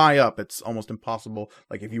so high up, it's almost impossible.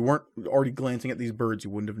 Like, if you weren't already glancing at these birds, you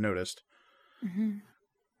wouldn't have noticed. Mm-hmm.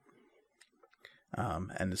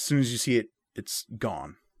 And as soon as you see it, it's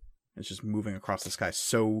gone. It's just moving across the sky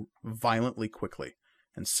so violently quickly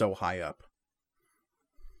and so high up.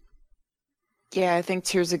 Yeah, I think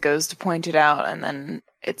Tirza goes to point it out, and then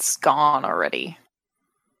it's gone already.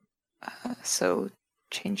 So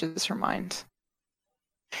changes her mind.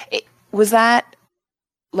 Was that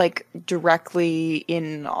like directly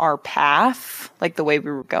in our path, like the way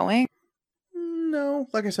we were going? No,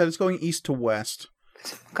 like I said, it's going east to west.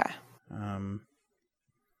 Okay.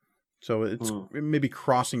 So it's maybe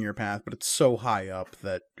crossing your path, but it's so high up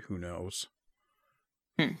that who knows.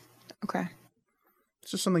 Okay.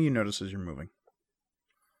 It's just something you notice as you're moving.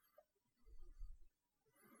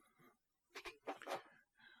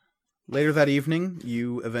 Later that evening,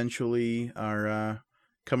 you eventually are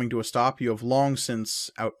coming to a stop. You have long since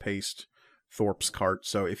outpaced Thorpe's cart,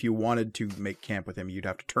 so if you wanted to make camp with him, you'd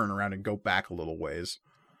have to turn around and go back a little ways.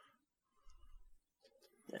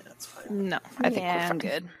 Yeah, that's fine. No, I think we're I'm fine.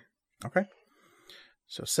 good. Okay.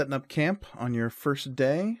 So setting up camp on your first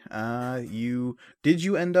day, did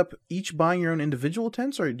you end up each buying your own individual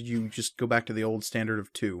tents, or did you just go back to the old standard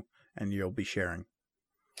of 2 and you'll be sharing?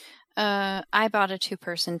 I bought a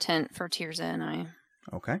 2-person tent for Tirza and I.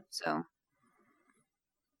 Okay. So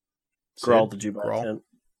Grawl, Sid, did you buy Grawl? a tent?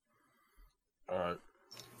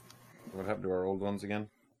 What happened to our old ones again?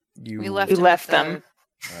 we We left left at them.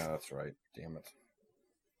 That's right. Damn it.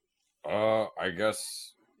 I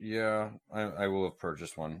guess, yeah, I will have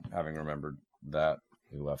purchased one, having remembered that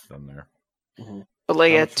we left them there. But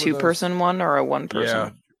like How a much were those? 2-person one or a 1-person?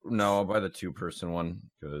 Yeah, no, I'll buy the 2-person one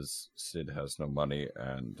because Sid has no money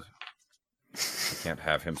and I can't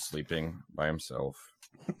have him sleeping by himself.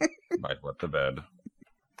 Might wet the bed.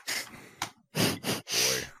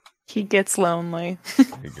 Boy, He gets lonely.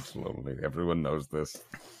 he gets lonely. Everyone knows this.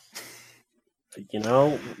 You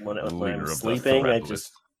know, when Leader I'm of the sleeping, I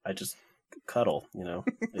Threadless. just cuddle. You know,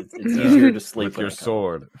 it's easier to sleep With when your I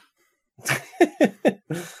sword.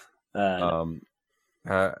 cuddle.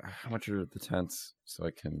 How much are the tents so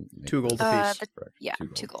I can make 2 gold this apiece. correct? yeah,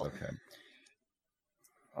 2 gold. Okay.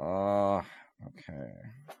 Okay.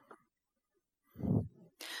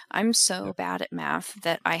 I'm so bad at math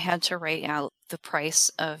that I had to write out the price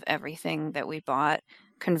of everything that we bought,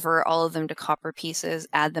 convert all of them to copper pieces,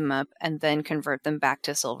 add them up, and then convert them back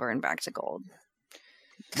to silver and back to gold.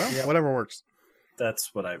 Well, Yep. whatever works.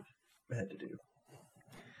 That's what I had to do.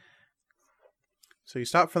 So you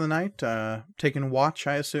stop for the night, taking watch,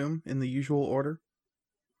 I assume, in the usual order?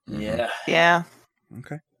 Yeah. Yeah.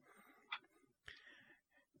 Okay.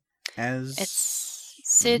 As... It's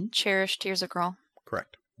Sid, Cherish, Tears of Grawl.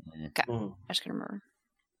 Correct. Mhm. I just can remember.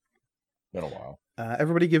 Been a while.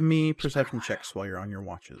 Everybody give me perception checks while you're on your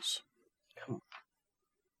watches. Oh,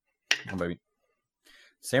 baby.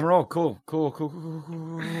 Same roll. Cool.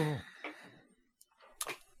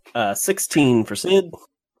 16 for Sid.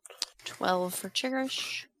 12 for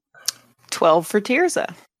Cherish. 12 for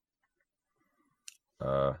Tirza.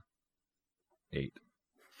 8.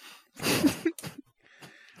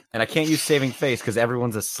 And I can't use saving face because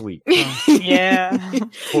everyone's asleep. Yeah.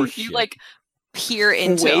 Poor You shit. like peer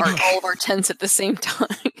into Wake. all of our tents at the same time.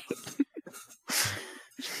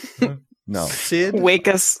 No. Sid, Wake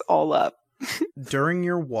us all up. during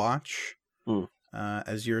your watch, Hmm.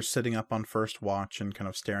 as you're sitting up on first watch and kind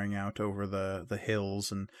of staring out over the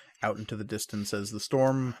hills and out into the distance as the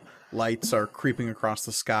storm lights are creeping across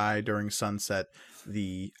the sky during sunset,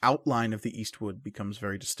 the outline of the Eastwood becomes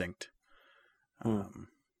very distinct.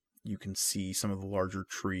 You can see some of the larger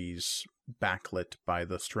trees backlit by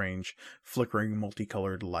the strange flickering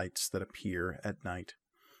multicolored lights that appear at night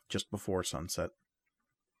just before sunset.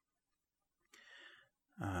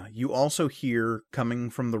 You also hear,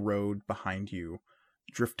 coming from the road behind you,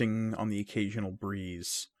 drifting on the occasional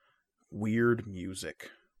breeze, weird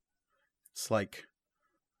music. It's like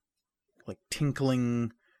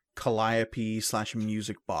tinkling calliope /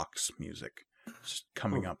 music box music, just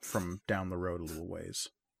coming up from down the road a little ways.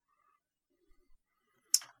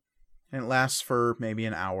 And it lasts for maybe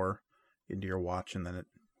an hour into your watch, and then it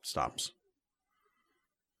stops.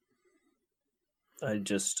 I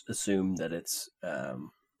just assume that it's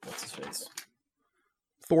what's his face?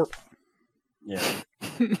 Thorpe. Yeah.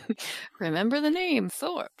 Remember the name,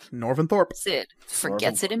 Thorpe. Norvin Thorpe. Sid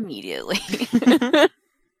forgets it immediately.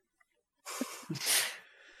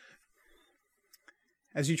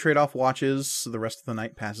 As you trade off watches, the rest of the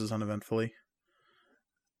night passes uneventfully.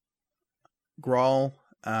 Grawl,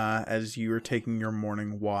 as you are taking your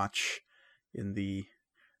morning watch in the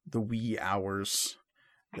wee hours,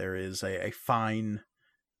 there is a fine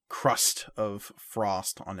crust of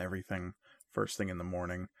frost on everything first thing in the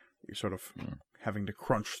morning. You're sort of having to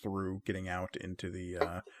crunch through, getting out into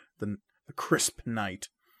the crisp night.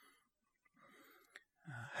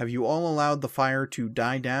 Have you all allowed the fire to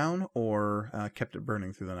die down, or kept it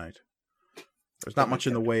burning through the night? There's not much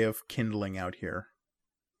in the way of kindling out here.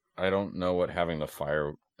 I don't know what having the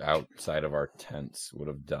fire outside of our tents would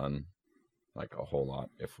have done, like a whole lot,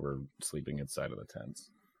 if we're sleeping inside of the tents.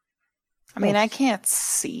 I mean, I can't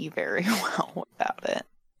see very well without it.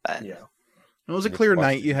 But Yeah. It was a Just clear watch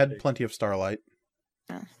night. You had TV. plenty of starlight.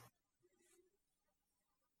 I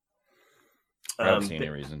don't see any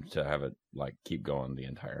ba- reason to have it like keep going the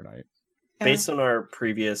entire night. Based on our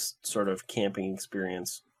previous sort of camping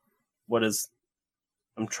experience,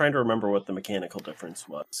 I'm trying to remember what the mechanical difference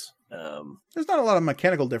was. There's not a lot of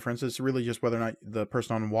mechanical difference. It's really just whether or not the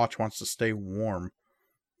person on watch wants to stay warm.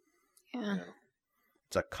 Yeah.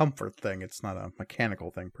 It's a comfort thing. It's not a mechanical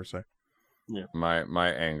thing per se. My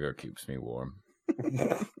anger keeps me warm.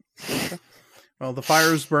 Well, the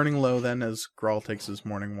fire is burning low then as Grawl takes his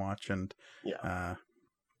morning watch, and Yeah.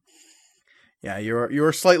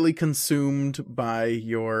 you're slightly consumed by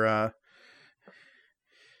your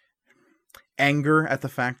anger at the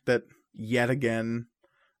fact that yet again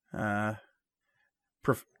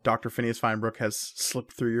Dr. Phineas Feinbrook has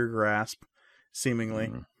slipped through your grasp,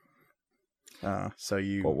 seemingly. So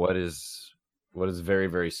you. But what is very,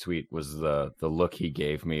 very sweet was the look he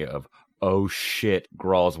gave me of, oh shit,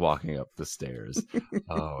 Grawl's walking up the stairs.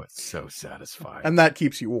 Oh, it's so satisfying. And that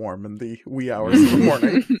keeps you warm in the wee hours of the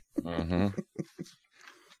morning. Mm-hmm.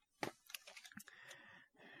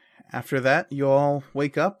 After that, you all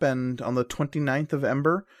wake up, and on the 29th of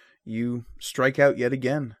Ember, you strike out yet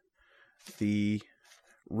again. The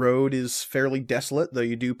road is fairly desolate, though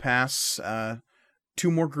you do pass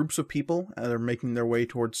two more groups of people that are making their way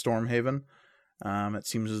towards Stormhaven. It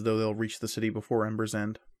seems as though they'll reach the city before Ember's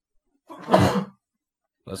End.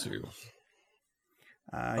 Bless you.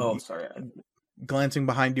 I'm sorry. Glancing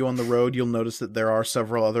behind you on the road, you'll notice that there are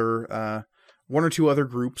several other, one or two other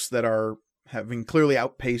groups that are having clearly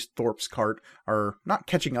outpaced Thorpe's cart, are not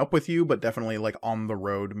catching up with you, but definitely like on the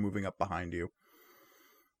road, moving up behind you.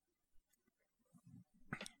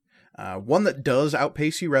 One that does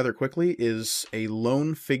outpace you rather quickly is a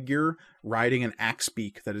lone figure riding an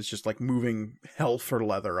Axebeak that is just like moving hell for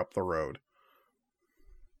leather up the road.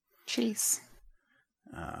 jeez.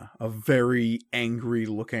 A very angry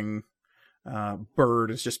looking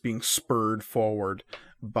bird is just being spurred forward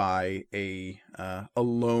by a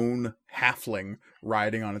lone halfling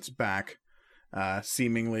riding on its back,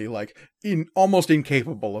 seemingly like almost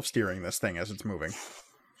incapable of steering this thing as it's moving.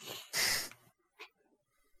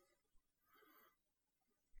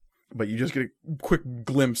 But you just get a quick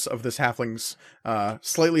glimpse of this halfling's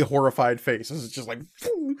slightly horrified face as it's just like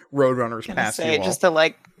roadrunners Gonna past say you all. just to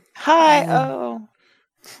like, hi, oh.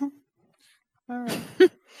 All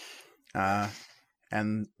right.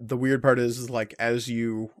 And the weird part is like as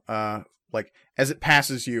you as it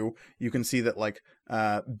passes you, you can see that like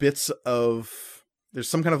bits of there's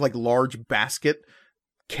some kind of like large basket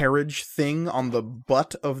carriage thing on the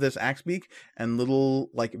butt of this axe beak, and little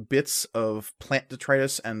like bits of plant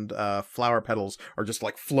detritus and flower petals are just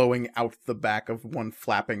like flowing out the back of one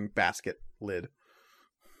flapping basket lid.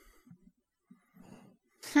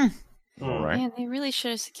 All right. Man, they really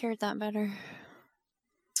should have secured that better.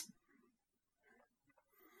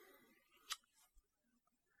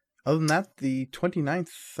 Other than that, the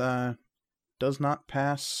 29th does not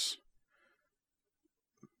pass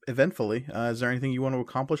eventfully. Is there anything you want to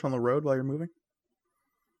accomplish on the road while you're moving?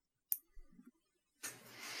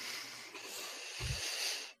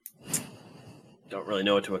 Don't really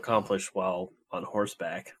know what to accomplish while on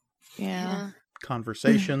horseback. Yeah.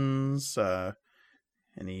 Conversations,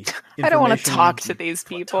 any I don't want to information? talk to these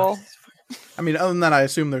people. I mean, other than that, I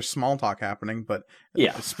assume there's small talk happening, but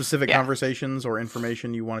Yeah. specific conversations or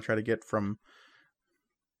information you want to try to get from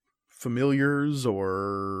familiars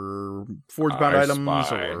or forge-bound I items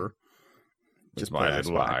spy. or Just play my I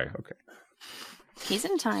little spy. eye. Okay. He's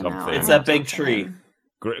in timeout. Something. It's I'm that big talking to tree. him.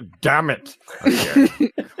 Damn it!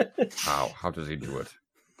 Okay. How does he do it?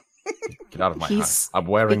 Get out of my He's- eye. I'm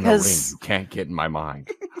wearing because- the ring. You can't get in my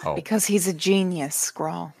mind. Oh, Because he's a genius,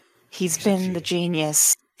 Scrawl. He's He's a been the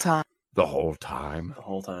genius time. the whole time. The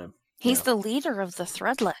whole time. He's Yeah. the leader of the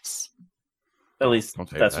Threadless. At least Don't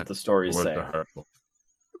say that's that. what the stories What say. the hell?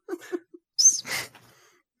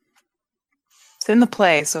 It's in the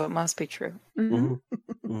play, so it must be true. Mhm.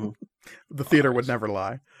 Mhm. The theater would never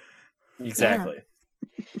lie. Exactly.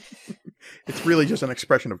 It's really just an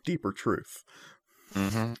expression of deeper truth.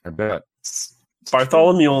 I bet.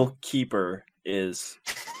 Bartholomew Keeper is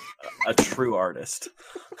a true artist.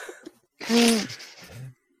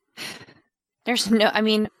 I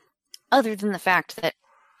mean, other than the fact that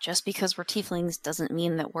just because we're tieflings doesn't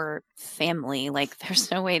mean that we're family. Like, there's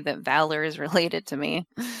no way that Valor is related to me.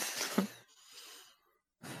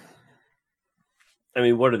 I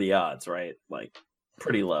mean, what are the odds, right? Like,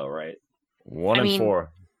 pretty low, right? 1 I in mean,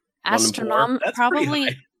 4. 1 in 4? That's pretty Probably.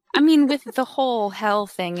 high. I mean, with the whole hell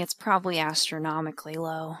thing, it's probably astronomically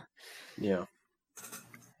low. Yeah.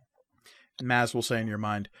 Maz will say in your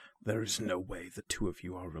mind, there is no way the two of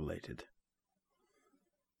you are related.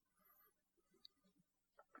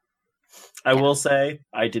 I will say,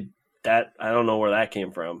 I did that. I don't know where that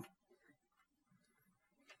came from.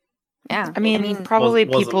 Yeah. I mean, probably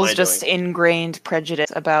wasn't people's my just doing. ingrained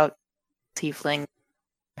prejudice about tiefling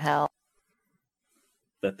hell.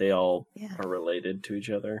 That they all Yeah. are related to each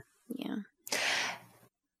other. Yeah.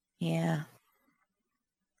 Yeah.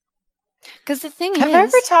 Because the thing Have is, I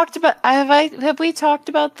ever talked about? Have we talked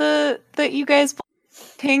about that you guys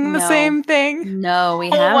ping the No. same thing? no, we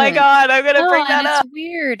Oh haven't. my god, I'm gonna No, bring that and up. it's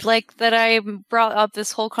weird, like that I brought up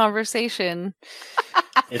this whole conversation.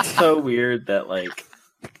 It's so weird that, like,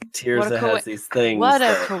 Tirza has these things What a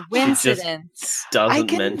that she just coincidence!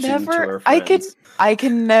 doesn't mention to her friends. I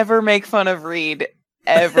can never make fun of Reed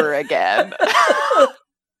ever again.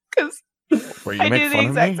 Because Where you I make do the fun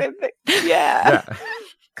of exact me? same thing. Yeah. Yeah.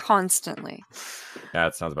 Constantly. Yeah,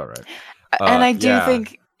 that sounds about right. And I do yeah.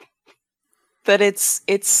 think that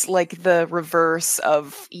it's like the reverse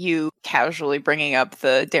of you casually bringing up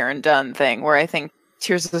the Darren Dunn thing, where I think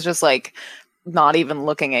Tears is just like not even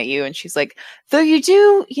looking at you, and she's like, though you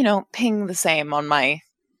do, ping the same in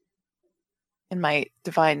my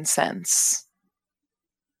divine sense.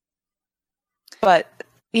 But,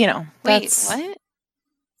 Wait, that's what?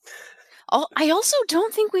 Oh, I also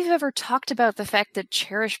don't think we've ever talked about the fact that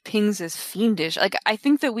Cherish pings is fiendish. Like, I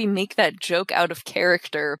think that we make that joke out of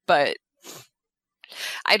character, but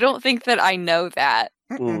I don't think that I know that.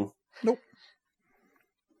 Mm.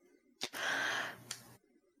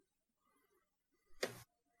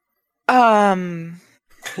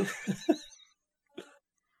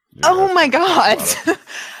 You Oh guys my can talk god.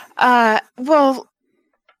 about it. Well,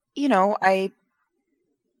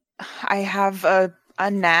 I have a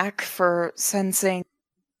knack for sensing,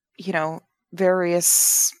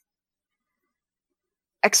 various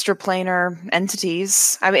extraplanar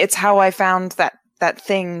entities. I mean, it's how I found that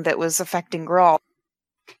thing that was affecting Grawl.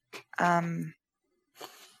 And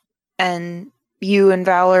you and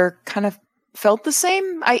Valor kind of felt the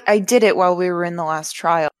same. I did it while we were in the last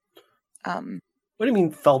trial. What do you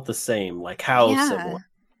mean felt the same? Like, how Yeah. similar?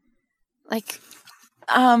 Like,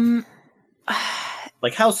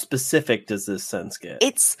 Like, how specific does this sense get?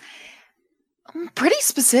 it's pretty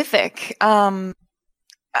specific. I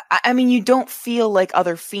mean, you don't feel like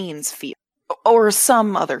other fiends feel, or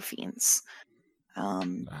some other fiends.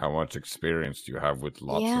 How much experience do you have with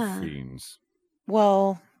lots Yeah. of fiends?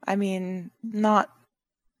 Well, I mean, not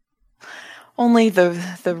only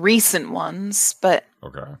the recent ones, but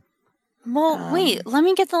Okay. well, wait, let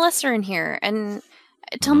me get the lesser in here. And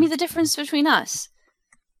Tell me the difference between us.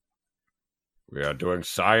 We are doing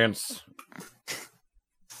science.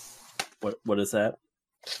 What is that?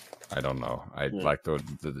 I don't know. I'd Yeah. like to.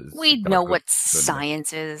 We know what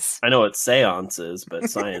science is. I know what seance is, but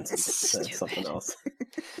science is something else.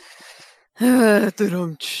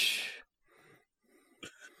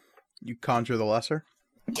 You conjure the lesser.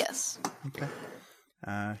 Yes. Okay.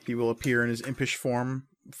 He will appear in his impish form,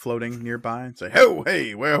 floating nearby, and say, "Oh,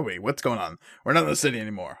 hey, where are we? What's going on? We're not in the city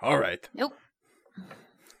anymore. All right." Nope.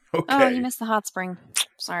 Okay. Oh, you missed the hot spring.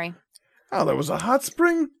 Sorry. Oh, there was a hot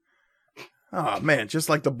spring? Oh, man, just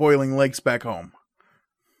like the boiling lakes back home.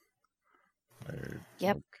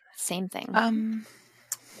 Yep. Same thing.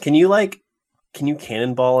 Can you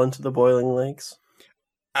cannonball into the boiling lakes?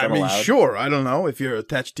 I that mean, allowed? sure, I don't know. If you're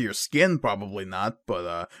attached to your skin, probably not,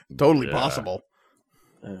 but totally Yeah. possible.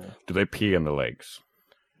 Do they pee in the lakes?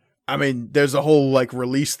 I mean, there's a whole, like,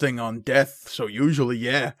 release thing on death, so usually,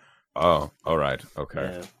 yeah. Oh, all right.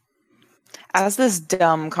 Okay. Yeah. As this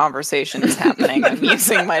dumb conversation is happening, I'm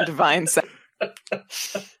using my divine sense.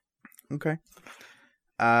 Okay.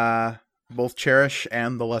 Both Cherish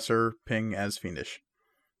and the lesser ping as fiendish.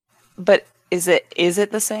 But is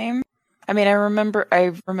it the same? I mean, I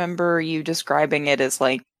remember you describing it as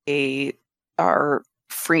like our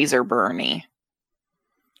freezer burny.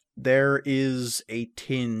 There is a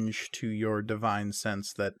tinge to your divine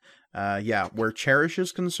sense that, where Cherish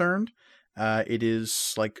is concerned, it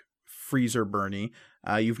is like freezer burny.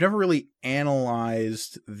 You've never really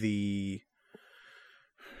analyzed the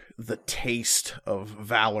taste of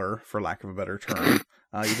valor, for lack of a better term.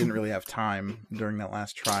 You didn't really have time during that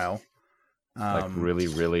last trial. Like really,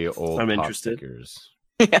 really old I'm pop interested. stickers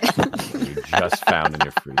Yeah. that you just found in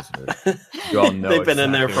your freezer. You all know They've been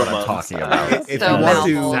in there exactly for what I'm months. talking about. If So you want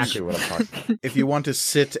to, mouthful. Exactly what I'm talking about. if you want to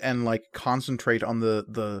sit and like concentrate on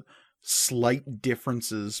the slight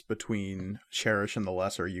differences between Cherish and the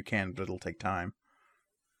lesser, you can, but it'll take time.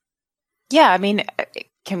 Yeah, I mean,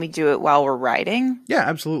 can we do it while we're riding? Yeah,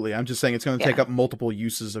 absolutely. I'm just saying it's going to take Yeah. up multiple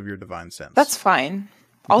uses of your divine sense. That's fine.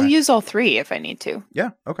 I'll Okay. use all three if I need to. Yeah,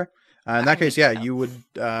 okay. In that case, yeah, you would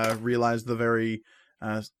realize the very,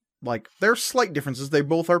 there are slight differences. They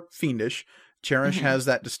both are fiendish. Cherish Mhm. has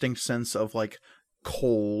that distinct sense of, like,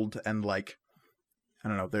 cold and, like, I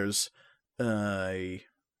don't know, there's a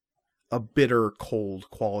bitter cold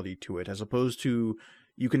quality to it, as opposed to,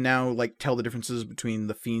 you can now, like, tell the differences between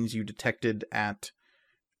the fiends you detected at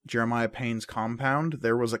Jeremiah Payne's compound.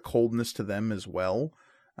 There was a coldness to them as well,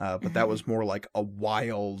 but that was more like a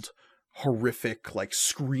wild, horrific, like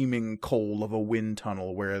screaming cold of a wind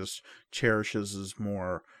tunnel, whereas Cherish's is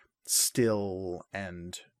more still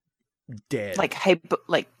and dead, Like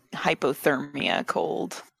hypothermia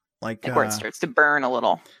cold. like Like where it starts to burn a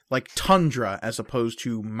little. like tundra as opposed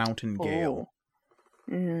to mountain gale.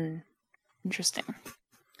 Interesting.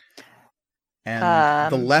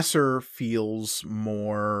 And the lesser feels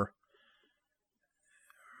more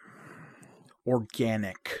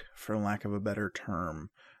organic, for lack of a better term.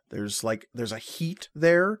 There's a heat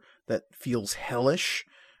there that feels hellish,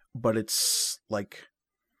 but it's like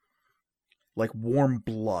warm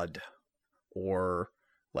blood, or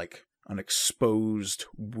like an exposed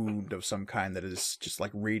wound of some kind that is just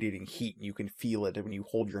like radiating heat, and you can feel it when you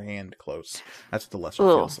hold your hand close. That's what the lesser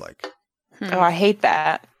Ugh. feels like. Oh, I hate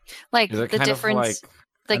that. Like Is it the kind difference, of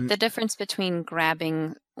I'm- the difference between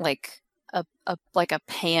grabbing like a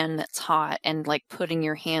pan that's hot and like putting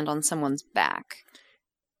your hand on someone's back.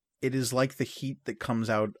 It is like the heat that comes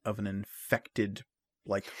out of an infected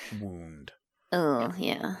like wound. Oh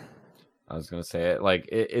yeah. I was gonna say it. Like,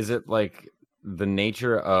 is it like the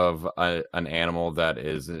nature of an animal that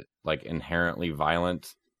is like inherently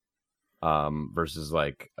violent, versus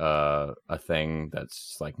like a thing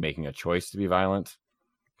that's like making a choice to be violent,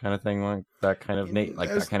 kind of thing, like that kind of There's-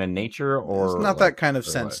 that kind of nature, or There's not like, that kind of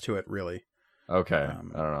or sense what? to it, really. Okay,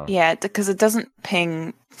 Um, I don't know. Yeah, because it doesn't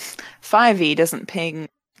ping. 5e doesn't ping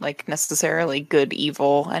like necessarily good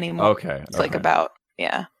evil anymore. Okay, It's like okay. about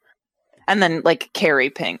and then like Carrie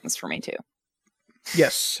pings for me too.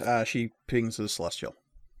 Yes, she pings the celestial.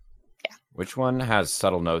 Which one has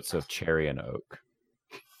subtle notes of cherry and oak?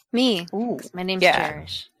 Me. Ooh, My name's Yeah.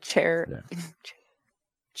 Cherish.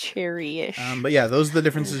 Cherry-ish. But yeah, those are the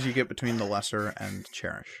differences you get between the lesser and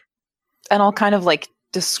Cherish. And I'll kind of like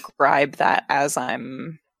describe that as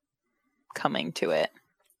I'm coming to it.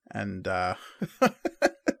 And the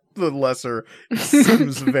lesser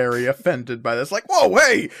seems very offended by this. Like, whoa,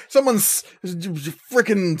 hey, someone's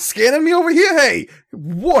freaking scanning me over here. Hey,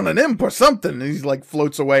 want an imp or something? And he's like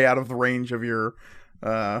floats away out of the range of your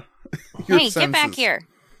your Hey, get back senses. here.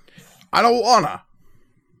 I don't wanna.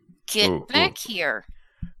 Get Ooh, back ooh. here.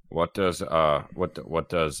 What does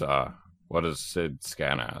Sid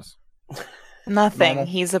scan as? Nothing. Normal.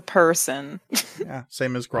 He's a person. Yeah,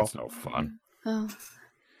 same as Growl. That's no fun. Oh.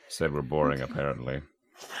 Said we're boring apparently.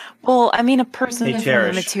 Well, I mean, a person Hey, from the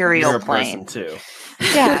Cherish, material you're a plane. person too.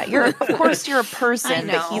 Yeah, of course you're a person,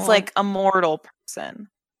 but he's know. like a mortal person.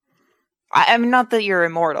 I mean, not that you're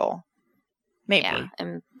immortal. Maybe. Yeah,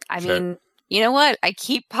 and I Sure. mean, you know what? I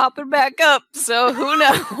keep popping back up, so who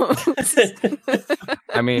knows?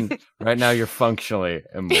 I mean, right now you're functionally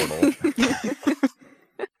immortal.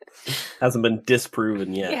 Hasn't been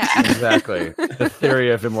disproven yet. Yeah. Exactly. The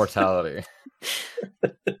theory of immortality.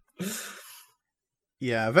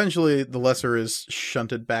 Yeah, eventually the Lesser is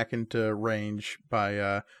shunted back into range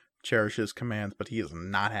by Cherish's commands, but he is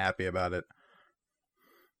not happy about it.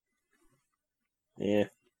 Yeah.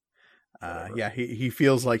 Yeah, he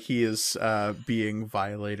feels like he is being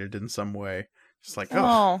violated in some way. Just like, oh,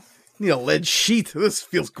 Oh, need a lead sheet. This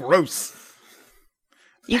feels gross.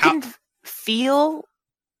 you How- can feel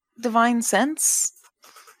divine sense.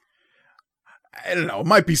 I don't know. It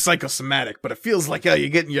might be psychosomatic, but it feels like you're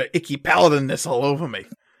getting your icky paladinness all over me.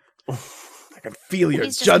 I can feel your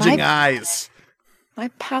He's just judging my- eyes. My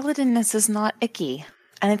paladinness is not icky,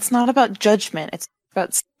 and it's not about judgment. It's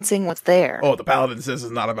about sensing what's there. Oh, the paladin says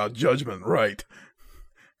it's not about judgment, right?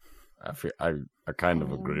 I kind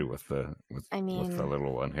of agree with the I mean- with the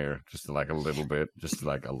little one here, just like a little bit,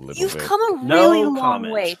 You've bit. come a No really long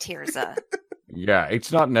comment. way, Tirza. Yeah,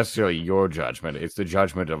 it's not necessarily your judgment; it's the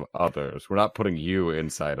judgment of others. We're not putting you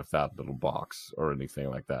inside of that little box or anything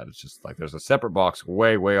like that. It's just like there's a separate box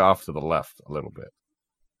way off to the left, a little bit.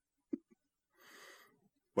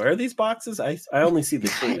 Where are these boxes? I only see the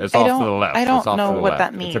two. It's I off don't- to the left. I don't It's off know to the what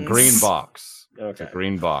left. that It's a green means. box. Okay. It's a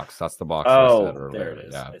green box. That's the box. Oh, I said earlier. there it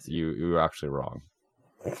is. Yeah, I see. you were actually wrong.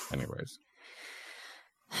 Anyways,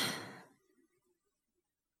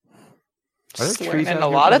 Are Just there trees learning out a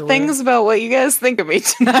here, lot by of the way? things about what you guys think of me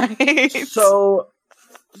tonight. So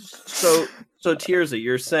Tirza,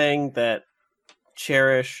 you're saying that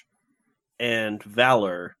Cherish and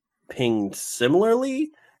Valor pinged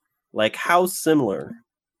similarly? Like how similar?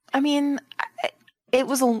 I mean, it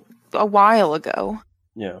was a while ago,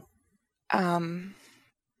 Yeah.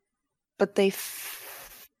 but they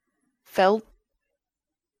felt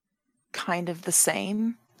kind of the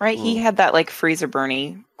same, right? He Mm. had that like freezer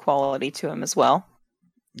burny quality to him as well.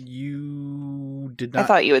 You did I not.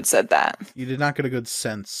 thought you had said that. You did not get a good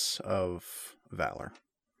sense of Valor.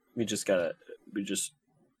 We just got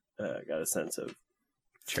a sense of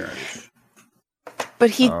Cherish.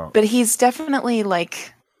 But Oh. he's definitely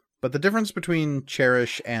like, But the difference between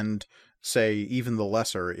Cherish and, say, even the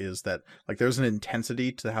Lesser is that like there's an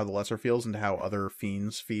intensity to how the Lesser feels and to how other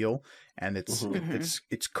fiends feel, and it's Mhm.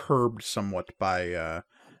 it's curbed somewhat by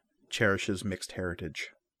Cherish's mixed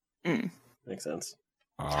heritage. makes sense.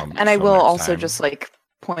 and I so will next also time- just like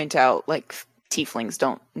point out like tieflings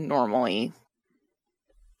don't normally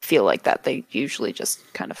feel like that. They usually just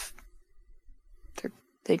kind of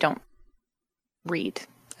they don't read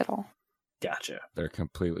at all. Gotcha. they're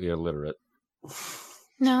completely illiterate.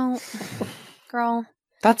 No, girl.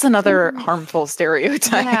 That's another harmful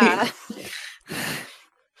stereotype. Yeah.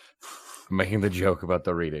 Making the joke about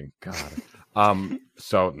the reading. God.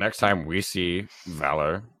 So next time we see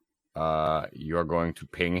Valor, you're going to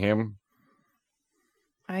ping him.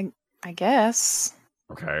 I guess.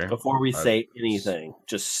 Okay. Before we Uh, say anything,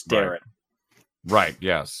 just stare right. at him. Right,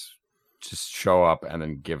 yes. Just show up and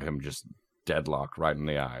then give him just deadlock right in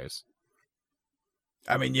the eyes.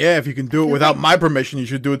 I mean, yeah, if you can do it feel without like- my permission, you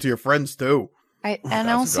should do it to your friends too. And That's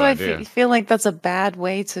a also good I idea. feel like that's a bad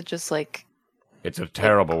way to just like It's a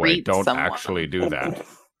terrible way. greet Don't someone. actually do that.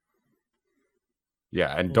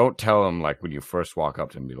 Yeah, and don't tell him like when you first walk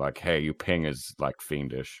up to him, be like, "Hey, you ping is like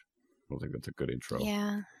fiendish." I don't think that's a good intro.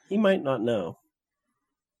 Yeah. He might not know.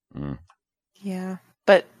 yeah.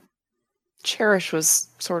 But Cherish was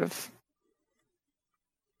sort of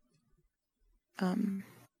it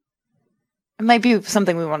might be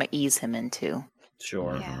something we want to ease him into.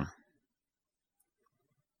 Sure. Yeah.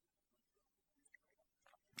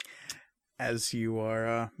 As you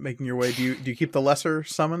are making your way, do you keep the Lesser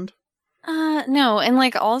summoned? No, and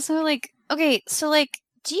like also like okay, so like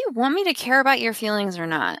do you want me to care about your feelings or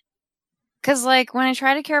not? Cuz like when I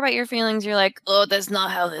try to care about your feelings, you're like, "Oh, that's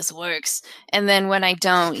not how this works." And then when I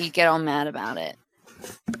don't, you get all mad about it.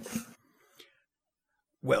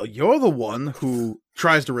 Well, you're the one who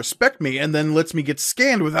tries to respect me and then lets me get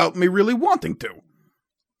scanned without me really wanting to.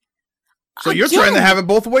 So you're trying to Again! have it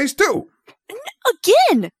both ways too.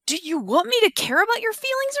 Again, do you want me to care about your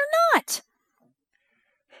feelings or not?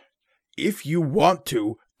 If you want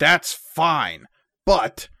to, that's fine.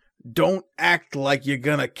 But Don't act like you're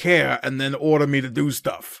gonna care and then order me to do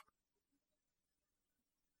stuff.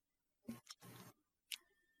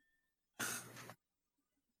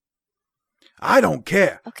 I don't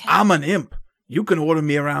care. Okay. I'm an imp. You can order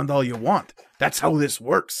me around all you want. That's how this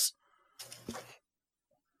works.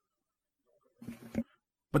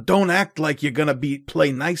 But don't act like you're gonna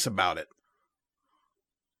play nice about it.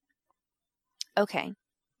 Okay.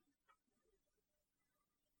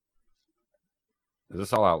 Is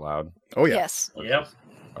this all out loud? Oh yeah. Yes. Yep.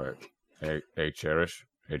 All right. Hey, Cherish.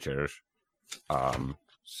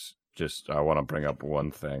 Just I want to bring up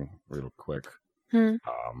one thing real quick. Hmm.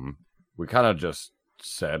 We kind of just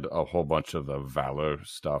said a whole bunch of the valor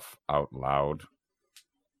stuff out loud,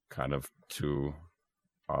 kind of to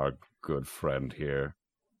our good friend here,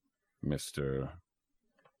 Mr.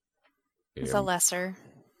 It's a lesser.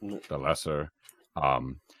 The lesser.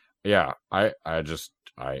 Yeah, I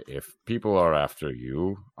if people are after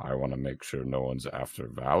you, I want to make sure no one's after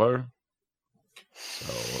Valor.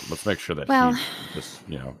 So let's make sure that Well, he just,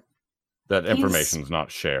 that information's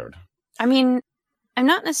not shared. I mean, I'm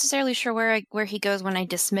not necessarily sure where he goes when I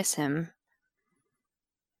dismiss him.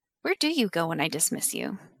 Where do you go when I dismiss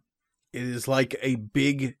you? It is like a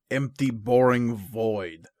big, empty, boring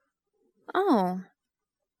void. Oh.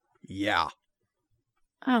 Yeah.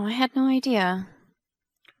 Oh, I had no idea.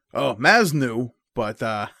 Oh, Maz knew, but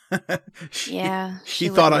Yeah. she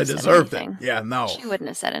wouldn't thought I have said deserved it. anything. Yeah, no. She wouldn't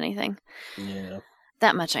have said anything. Yeah.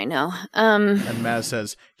 That much I know. And Maz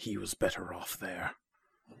says, he was better off there.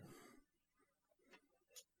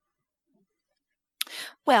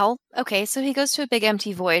 Well, okay, so he goes to a big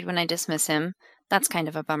empty void when I dismiss him. That's kind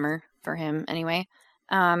of a bummer for him anyway.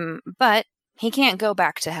 But he can't go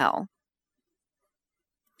back to hell.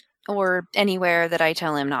 Or anywhere that I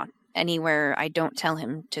tell him not. Anywhere I don't tell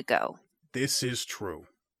him to go. This is true.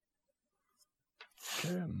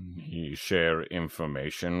 Can he share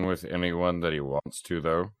information with anyone that he wants to,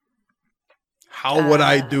 though? How would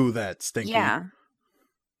I do that, Stinky? Yeah.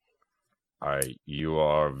 You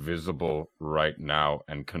are visible right now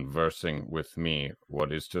and conversing with me.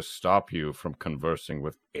 What is to stop you from conversing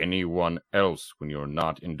with anyone else when you're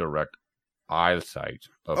not in direct eyesight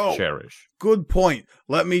of Cherish? Good point.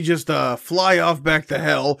 Let me just fly off back to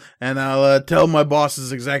hell, and I'll tell my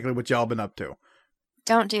bosses exactly what y'all been up to.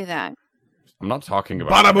 Don't do that. I'm not talking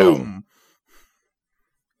about Bada hell. boom!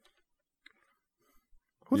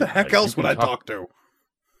 Who the heck else would I talk to?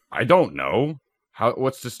 I don't know.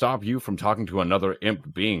 What's to stop you from talking to another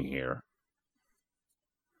imp being here?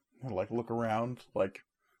 Look around. You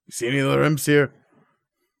see any other imps here?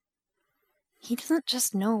 He doesn't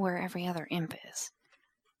just know where every other imp is.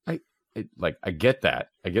 I get that.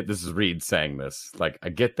 I get this is Reed saying this. I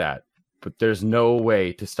get that. But there's no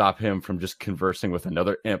way to stop him from just conversing with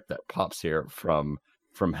another imp that pops here from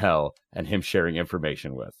hell and him sharing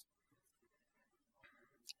information with.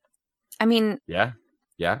 I mean... Yeah?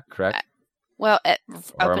 Yeah, correct? Well, up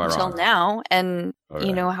Or am I until wrong? now, and Okay.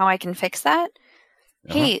 you know how I can fix that?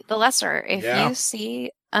 Uh-huh. Hey, the lesser, if Yeah. you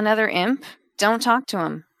see another imp, don't talk to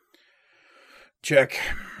him. Check.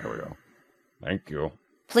 There we go. Thank you.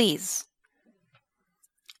 Please.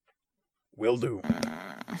 Will do.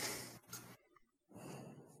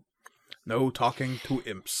 No talking to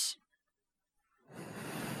imps.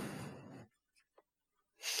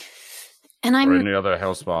 And Or I'm... any other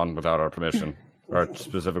hellspawn without our permission. Or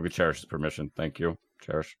specifically Cherish's permission. Thank you,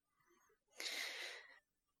 Cherish.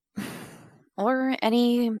 Or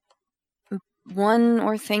any one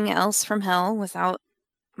or thing else from hell without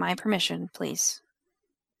my permission, please.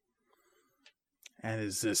 And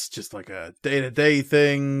is this just like a day-to-day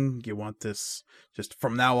thing? You want this just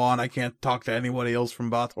from now on? I can't talk to anybody else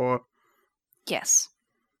from Bator? Yes.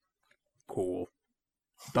 Cool.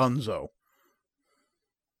 Dunzo.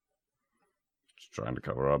 Just trying to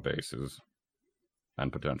cover our bases.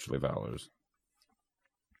 And potentially Valor's.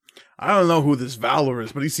 I don't know who this Valor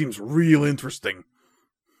is, but he seems real interesting.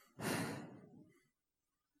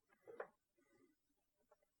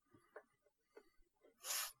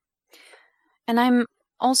 And I'm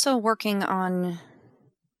also working on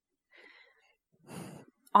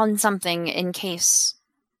something in case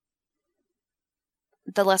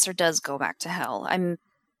the lesser does go back to hell.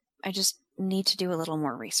 I just need to do a little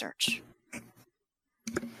more research.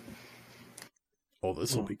 Oh,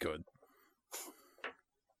 this will be good.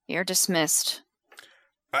 You're dismissed.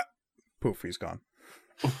 Poof, he's gone.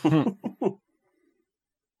 And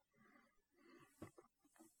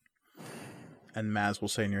Maz will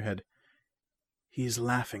say in your head, he's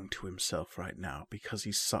laughing to himself right now because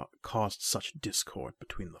he caused such discord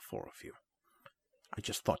between the four of you. I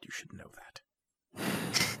just thought you should know that.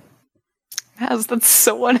 has. That's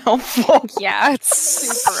so unhelpful. Yeah, it's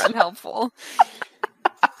super unhelpful.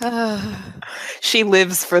 She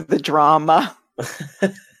lives for the drama.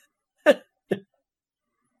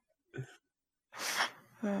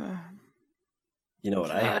 You know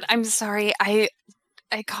what I God, had? I'm sorry. I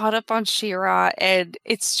caught up on She-Ra, and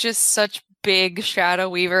it's just such big Shadow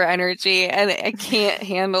Weaver energy, and I can't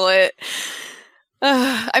handle it.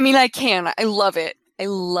 I mean, I can. I love it. I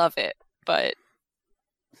love it, but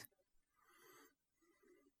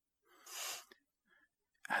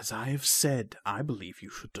As I have said, I believe you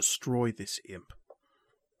should destroy this imp.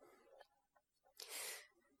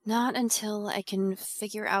 not until I can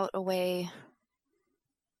figure out a way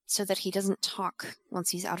so that he doesn't talk once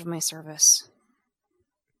he's out of my service.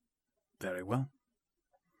 Very well.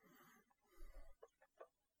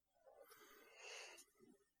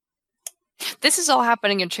 This is all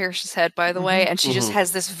happening in Cherish's head, by the way, and she just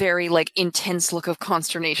has this very, like, intense look of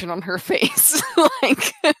consternation on her face.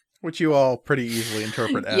 Like, Which you all pretty easily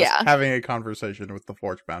interpret as Yeah. having a conversation with the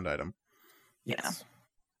forge-bound item. Yes.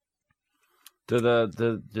 Do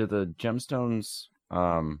the gemstones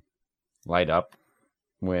light up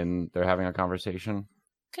when they're having a conversation?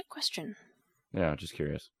 good question. Yeah, just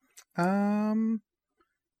curious. I'll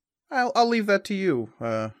leave that to you,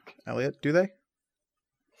 Elliot. Do they?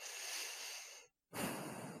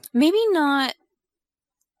 Maybe not.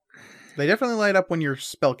 They definitely light up when you're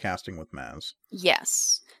spellcasting with Maz.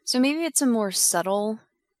 Yes. So maybe it's a more subtle,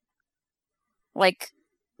 like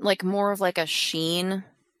more of like a sheen.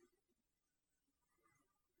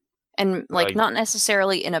 And like not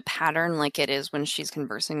necessarily in a pattern like it is when she's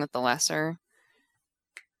conversing with the lesser.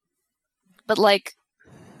 But like,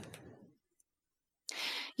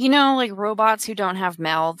 you know, like robots who don't have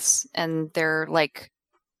mouths and their like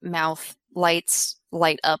mouth lights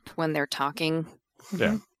light up when they're talking.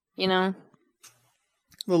 Yeah. You know? A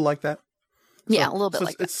little like that. Yeah, So- a little bit so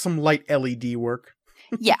like it's some light LED work.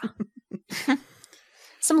 that. Yeah.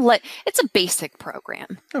 It's a basic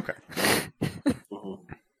program. Okay. Mhm.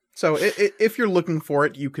 So if you're looking for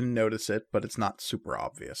it, you can notice it, but it's not super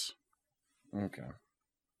obvious. Okay.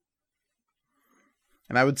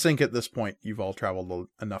 And I would think at this point you've all traveled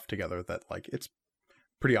enough together that like it's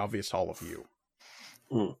pretty obvious to all of you.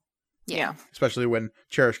 Yeah. Especially when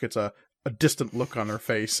Cherish gets a distant look on her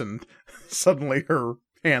face and suddenly her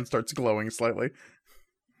hand starts glowing slightly.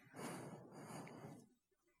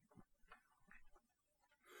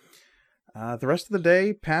 The rest of the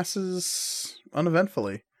day passes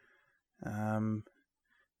uneventfully.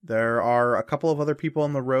 There are a couple of other people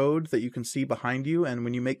on the road that you can see behind you, and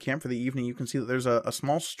when you make camp for the evening, you can see that there's a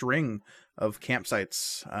small string of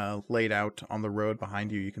campsites laid out on the road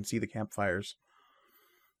behind you. You can see the campfires.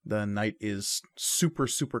 The night is super,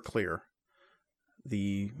 super clear.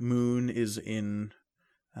 The moon is in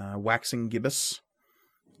waxing gibbous.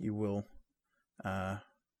 You will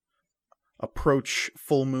approach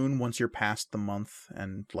full moon once you're past the month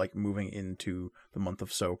and like moving into the month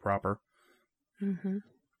of So proper. Mm-hmm.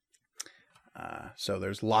 So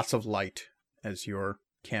there's lots of light as you're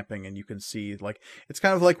camping, and you can see like it's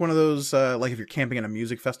kind of like one of those like if you're camping at a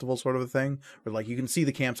music festival sort of a thing, where like you can see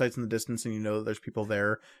the campsites in the distance and you know that there's people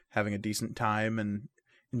there having a decent time and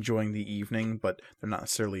enjoying the evening, but they're not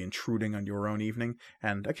necessarily intruding on your own evening.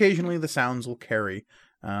 And occasionally the sounds will carry,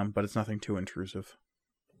 but it's nothing too intrusive.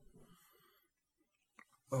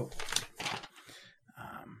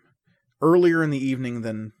 Earlier in the evening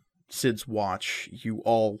than Sid's watch, you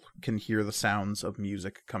all can hear the sounds of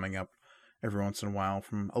music coming up every once in a while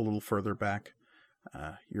from a little further back.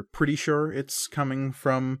 You're pretty sure it's coming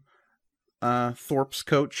from Thorpe's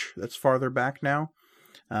coach that's farther back now,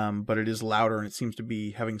 but it is louder and it seems to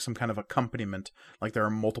be having some kind of accompaniment, like there are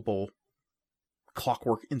multiple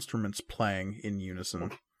clockwork instruments playing in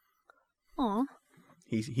unison. Aw.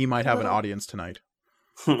 He might have an audience tonight.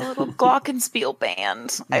 A little glockenspiel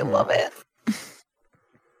band. I love it.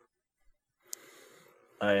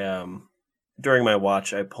 I during my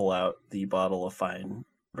watch, I pull out the bottle of fine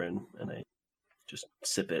Bryn and I just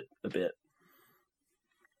sip it a bit,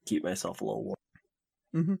 keep myself a little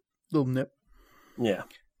warm. Little nip. Yeah.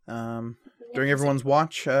 During everyone's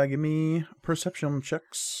watch, give me perception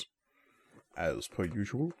checks, as per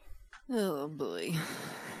usual. Oh boy.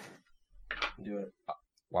 Do it.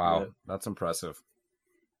 Wow, Yeah. that's impressive.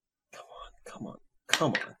 Come on.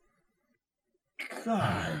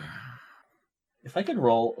 God. If I could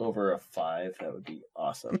roll over a 5, that would be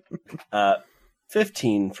awesome.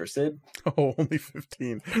 15 for Sid. Oh, only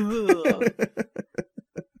 15.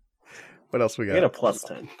 What else we I get got? a plus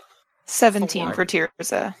 10. 17 for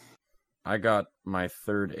Tirza. I got my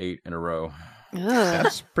third 8 in a row. Ugh.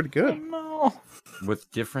 That's pretty good. No. With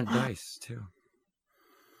different dice too.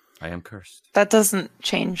 I am cursed. That doesn't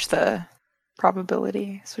change the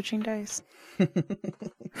probability switching dice.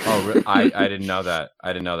 Oh, I didn't know that.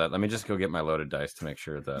 I didn't know that. Let me just go get my loaded dice to make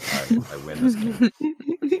sure that I win this game.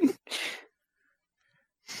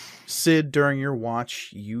 Sid, during your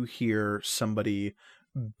watch, you hear somebody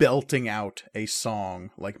belting out a song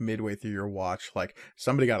like midway through your watch. Like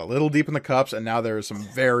somebody got a little deep in the cups, and now there is some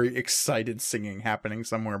very excited singing happening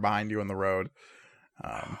somewhere behind you on the road.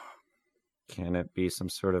 Can it be some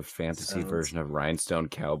sort of fantasy version of Rhinestone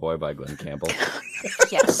Cowboy by Glenn Campbell?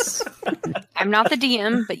 Yes. I'm not the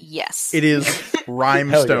DM, but yes. It is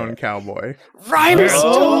Rhymestone Cowboy.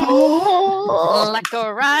 Rhymestone! Like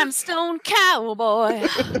a rhymestone cowboy.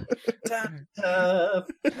 Oh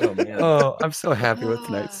man. Oh, I'm so happy with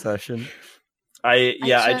tonight's session. I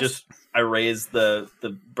raise the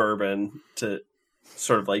bourbon to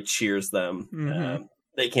sort of like cheers them. Mhm.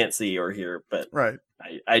 They can't see or hear, but Right.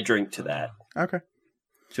 I drink to that, Okay.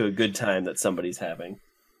 to a good time that somebody's having.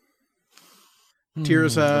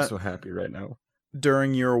 Tears, I'm so happy right now.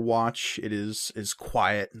 during your watch, it is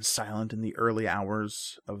quiet and silent in the early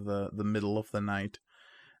hours of the middle of the night.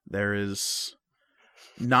 There is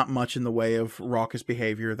not much in the way of raucous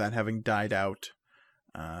behavior, that having died out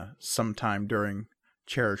sometime during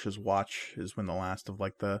Cherish's watch is when the last of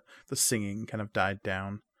like the singing kind of died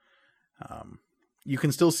down. You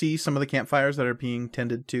can still see some of the campfires that are being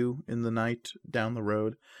tended to in the night down the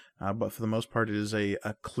road, but for the most part it is a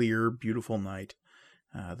clear, beautiful night.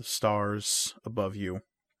 The stars above you.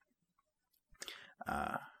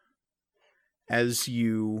 As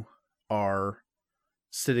you are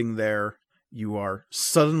sitting there, you are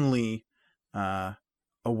suddenly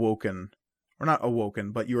awoken, or not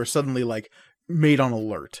awoken, but you are suddenly like made on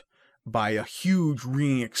alert by a huge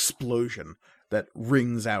ringing explosion that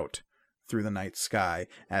rings out through the night sky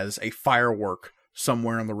as a firework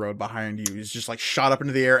somewhere on the road behind you is just like shot up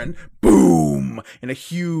into the air and boom, in a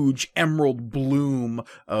huge emerald bloom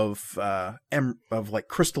of like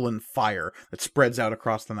crystalline fire that spreads out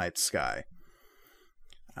across the night sky.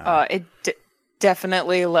 It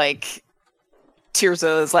definitely like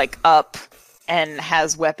Tirza is like up and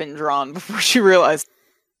has weapon drawn before she realized.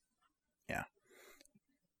 Yeah.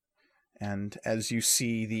 And as you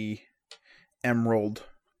see the emerald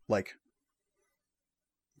like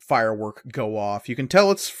firework go off, you can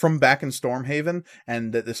tell it's from back in Stormhaven,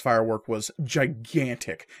 and that this firework was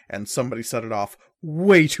gigantic, and somebody set it off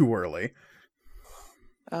way too early.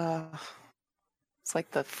 It's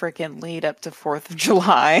like the freaking lead up to 4th of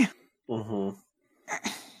July. Mm-hmm.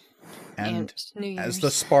 And New as Year's.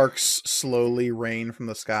 the sparks slowly rain from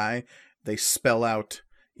the sky, they spell out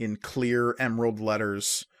in clear emerald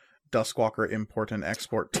letters, Duskwalker Import and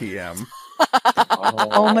Export TM.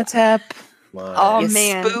 Omatep, Oh, you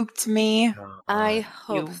man. spooked me. I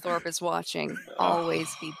hope You- Thorpe is watching.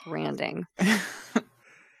 Always be branding.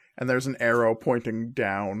 And there's an arrow pointing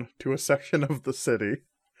down to a section of the city.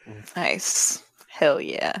 Nice. Hell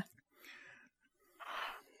yeah.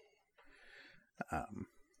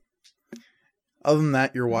 Other than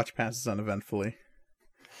that, your watch passes uneventfully.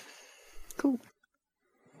 Cool.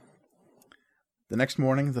 The next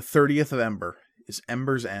morning, the 30th of Ember, is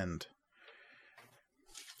Ember's End.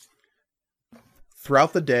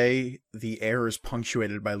 Throughout the day, the air is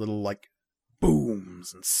punctuated by little, like,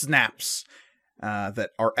 booms and snaps that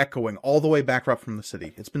are echoing all the way back up from the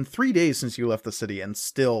city. It's been 3 days since you left the city, and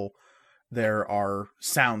still there are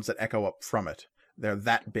sounds that echo up from it. They're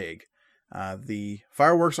that big. The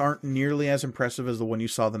fireworks aren't nearly as impressive as the one you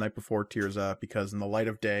saw the night before, Tirza, because in the light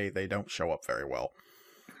of day, they don't show up very well.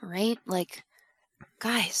 Right? Like,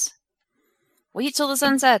 guys, wait till the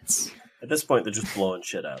sun sets. At this point, they're just blowing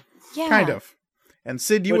shit up. Yeah. Kind of. And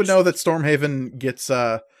Sid, you would know that Stormhaven gets,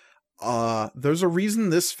 there's a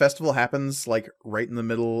reason this festival happens, like, right in the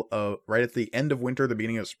middle of, right at the end of winter, the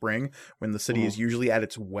beginning of spring, when the city is usually at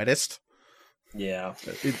its wettest. Yeah.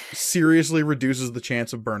 It seriously reduces the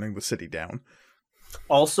chance of burning the city down.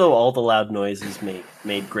 Also, all the loud noises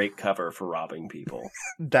made great cover for robbing people.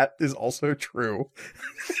 That is also true.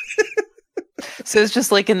 So it's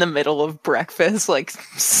just like in the middle of breakfast, like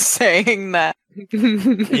saying that.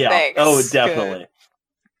 Yeah. Thanks. Oh, definitely.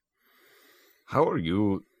 How are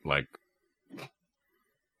you one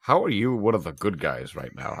of the good guys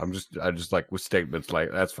right now? I just like with statements like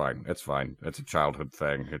that's fine. It's a childhood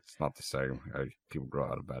thing. It's not the same. People grow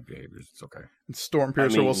out of bad behaviors. It's okay. And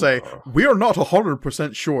Stormpiercer will mean, say, we are not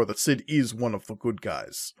 100% sure that Sid is one of the good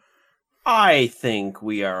guys. I think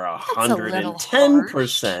we are a little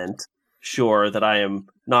 110% sure that I am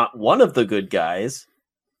not one of the good guys.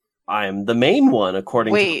 I am the main one,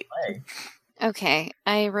 according Wait. to the play. Okay,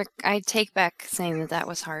 I take back saying that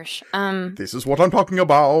was harsh. This is what I'm talking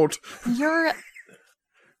about. You're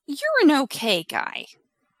an okay guy.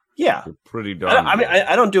 Yeah. You're pretty darn.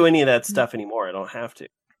 I don't do any of that stuff anymore. I don't have to.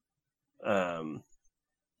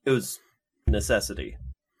 It was necessity.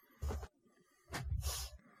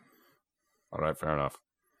 All right, fair enough.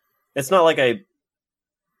 It's not like I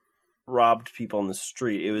robbed people on the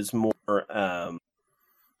street. It was more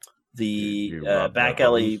the robbed back their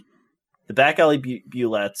alley. homes? The back alley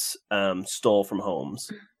Bulettes stole from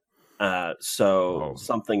homes. So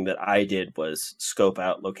something that I did was scope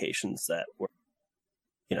out locations that were,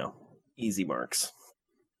 easy marks.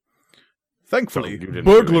 Thankfully, You didn't do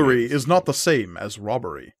burglary any. is not the same as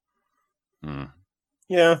robbery. Hmm.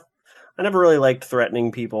 Yeah, I never really liked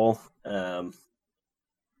threatening people, but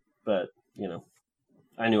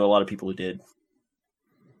I knew a lot of people who did.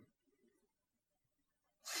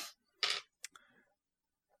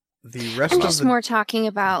 The rest I'm of just the more talking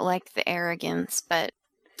about like the arrogance, but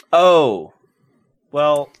Oh,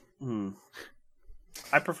 well,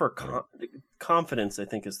 I prefer confidence. I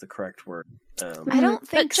think is the correct word. I don't But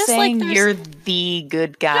think just just like saying there's- you're the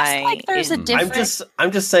good guy. just like there's a in- difference.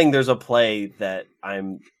 I'm just saying there's a play that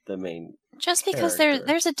I'm the main. Just because character.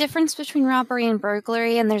 there's a difference between robbery and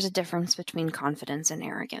burglary, and there's a difference between confidence and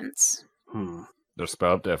arrogance. They're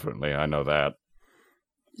spelled differently. I know that.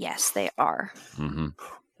 Yes, they are. Mm-hmm.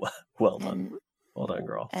 Well done, And well done,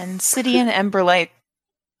 girl. And City and Emberlight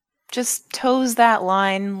just toes that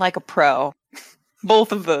line like a pro.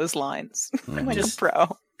 Both of those lines. Mhm. Like Just- a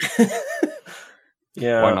pro.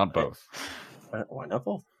 Yeah, Why not both? Why not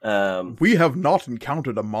both? We have not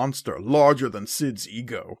encountered a monster larger than Sid's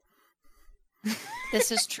ego.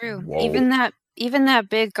 this is true. Whoa. Even that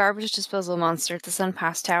big garbage disposal monster at the Sun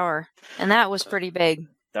Pass Tower, and that was pretty big.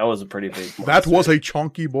 that was a pretty big. That was monster. a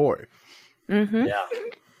chunky boy. Mm-hmm. Yeah.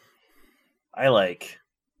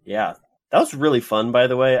 Yeah, that was really fun. By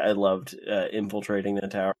the way, I loved infiltrating the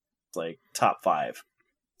tower. It's like top 5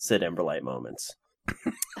 Sid Emberlight moments.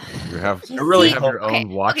 You have, I really you have hope- your own Okay,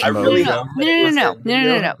 watch okay, mode. really no, hope no, that it no, was no, a no, no, no,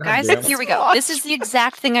 no, video. guys, Goddamn. here we go. This is the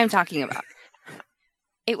exact thing I'm talking about.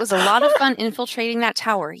 It was a lot of fun infiltrating that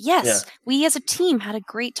tower. Yes, we as a team had a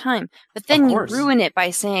great time, but then you course. ruin it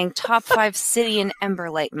by saying top 5 City and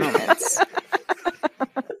Emberlight moments.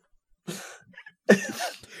 I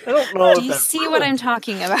don't know. Do if you that's see what I'm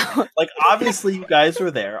talking about? like? Obviously, you guys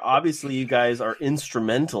were there. Obviously, you guys are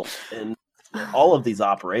instrumental in all of these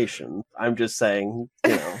operations. I'm just saying,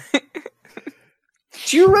 Do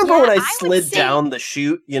you remember Yeah, when I I would slid say- down the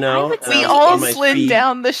chute? I would and say- I We was all on my slid feet?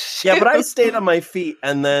 down the chute. Yeah, but I stayed on my feet,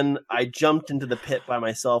 and then I jumped into the pit by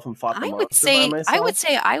myself and fought the I monster would say by myself. I would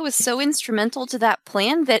say I was so instrumental to that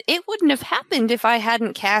plan that it wouldn't have happened if I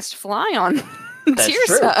hadn't cast Fly on That's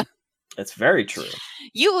Tirsa. true. That's very true.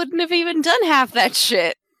 You wouldn't have even done half that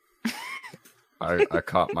shit. I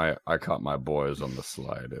caught my boys on the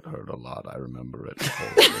slide. It hurt a lot. I remember it.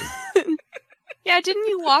 Totally. Yeah, didn't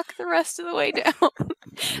you walk the rest of the way down?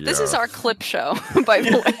 This is Yeah. our clip show, by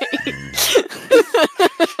the way.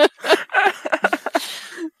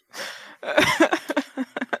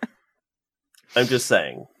 I'm just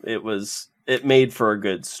saying it made for a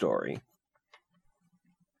good story.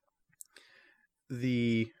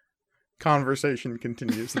 The conversation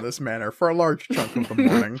continues in this manner for a large chunk of the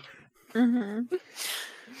morning. Mm-hmm.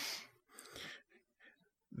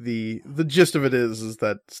 The gist of it is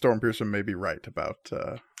that Stormpiercer may be right about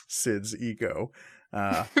Sid's ego,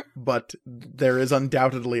 but there is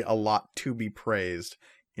undoubtedly a lot to be praised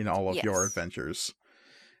in all of your Yes. adventures,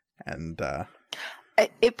 and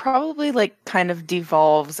It probably kind of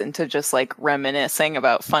devolves into just reminiscing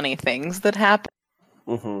about funny things that happen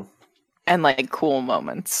Hmm. and cool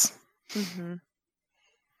moments. Mm-hmm.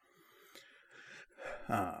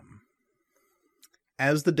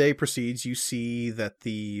 As the day proceeds, you see that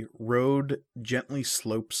the road gently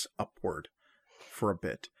slopes upward for a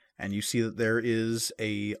bit, and you see that there is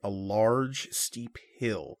a large, steep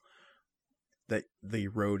hill that the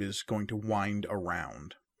road is going to wind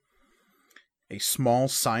around. A small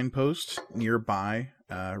signpost nearby,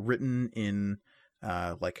 written in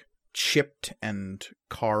chipped and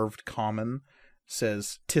carved common,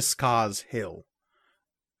 says Tiskaz Hill.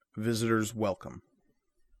 Visitors welcome.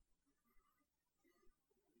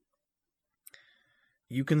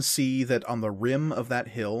 You can see that on the rim of that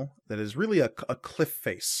hill, that is really a cliff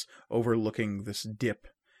face overlooking this dip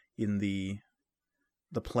in the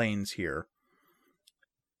plains here,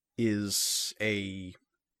 is a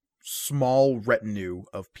small retinue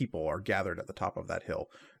of people are gathered at the top of that hill.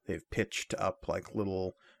 They've pitched up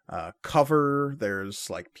little cover.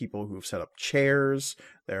 There's people who've set up chairs.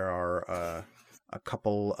 There are a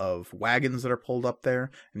couple of wagons that are pulled up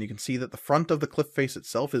there, and you can see that the front of the cliff face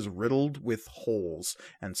itself is riddled with holes,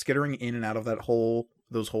 and skittering in and out of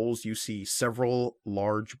those holes, you see several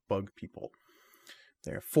large bug people.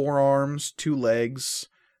 They have 4 arms, 2 legs,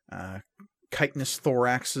 chitinous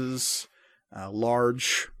thoraxes,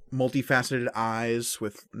 large multifaceted eyes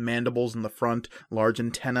with mandibles in the front, large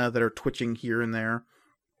antennae that are twitching here and there.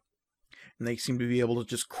 And they seem to be able to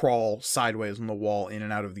just crawl sideways on the wall in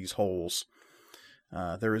and out of these holes.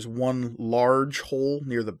 There is one large hole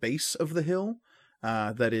near the base of the hill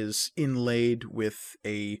that is inlaid with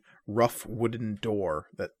a rough wooden door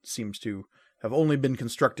that seems to have only been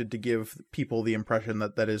constructed to give people the impression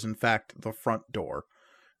that that is in fact the front door.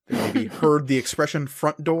 They maybe heard the expression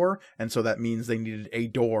front door, and so that means they needed a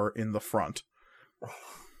door in the front.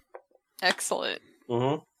 Excellent.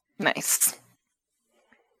 Mm-hmm. Nice.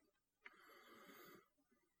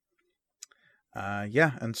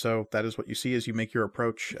 Yeah, and so that is what you see as you make your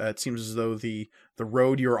approach. It seems as though the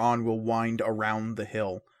road you're on will wind around the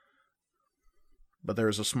hill, but there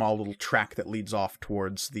is a small little track that leads off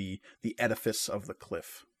towards the edifice of the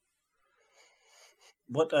cliff.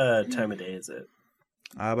 What time of day is it?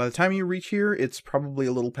 By the time you reach here, it's probably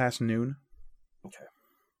a little past noon. Okay.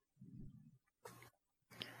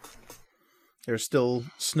 There's still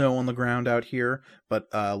snow on the ground out here, but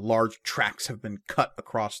large tracks have been cut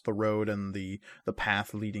across the road and the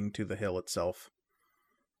path leading to the hill itself.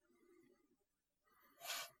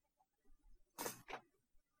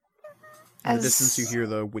 In the distance, you hear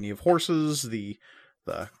the whinny of horses, the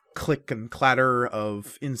click and clatter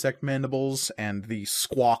of insect mandibles, and the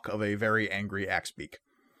squawk of a very angry axebeak.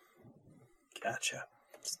 Gotcha.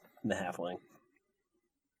 The halfling.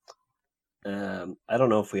 I don't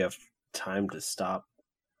know if we have time to stop.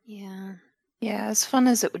 Yeah. Yeah, as fun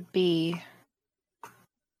as it would be.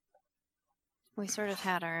 We sort of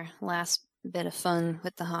had our last bit of fun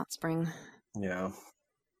with the hot spring. Yeah.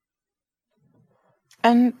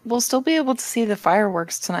 And we'll still be able to see the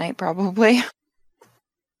fireworks tonight, probably.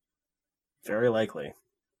 Very likely.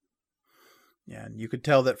 Yeah, and you could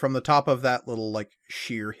tell that from the top of that little, like,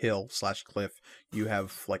 sheer hill / cliff, you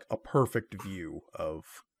have, like, a perfect view of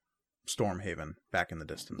Stormhaven back in the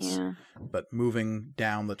distance. Yeah. But moving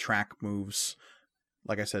down, the track moves,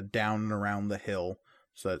 like I said, down and around the hill,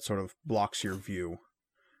 so that it sort of blocks your view.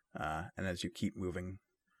 And as you keep moving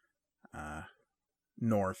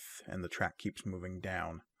north and the track keeps moving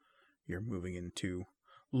down, you're moving into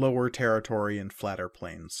lower territory and flatter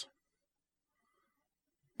plains.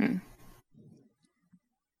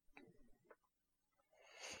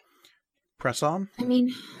 Press on? I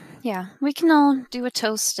mean, yeah, we can all do a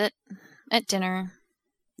toast at dinner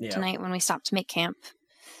Yeah. tonight when we stop to make camp.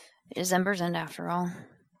 It is Ember's End after all.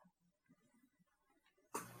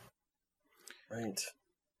 Right.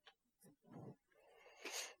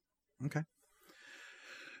 Okay.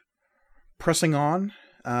 Pressing on,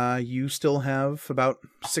 you still have about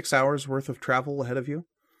 6 hours worth of travel ahead of you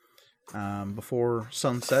before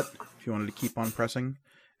sunset, if you wanted to keep on pressing.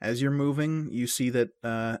 As you're moving, you see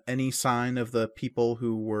that any sign of the people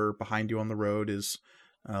who were behind you on the road is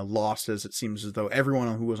lost, as it seems as though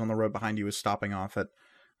everyone who was on the road behind you is stopping off at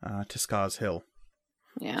Tiskaz Hill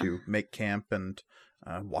to make camp and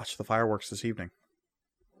watch the fireworks this evening.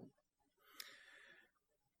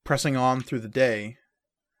 Pressing on through the day,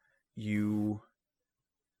 you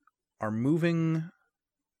are moving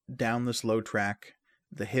down this low track.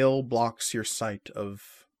 The hill blocks your sight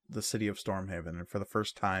of the city of Stormhaven, and for the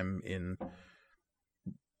first time in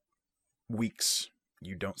weeks,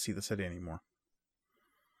 you don't see the city anymore.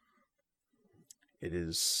 It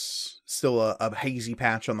is still a hazy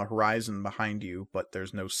patch on the horizon behind you, but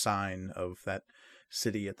there's no sign of that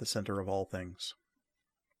city at the center of all things.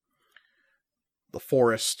 The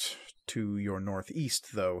forest to your northeast,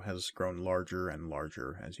 though, has grown larger and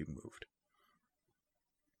larger as you moved.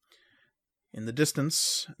 In the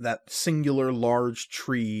distance, that singular large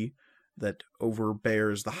tree that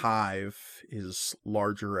overbears the hive is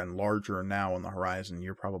larger and larger now on the horizon.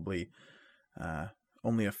 You're probably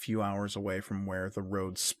only a few hours away from where the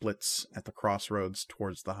road splits at the crossroads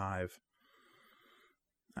towards the hive.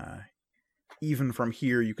 Even from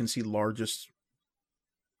here, you can see largest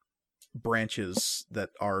branches that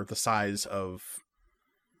are the size of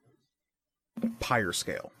pyre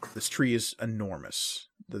scale. This tree is enormous.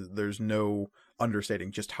 There's no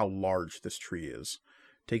understating just how large this tree is.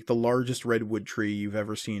 Take the largest redwood tree you've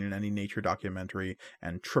ever seen in any nature documentary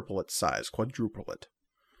and triple its size, quadruple it.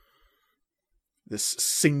 This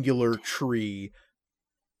singular tree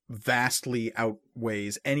vastly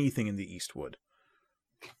outweighs anything in the Eastwood.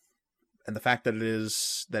 And the fact that it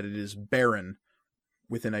is barren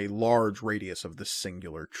within a large radius of this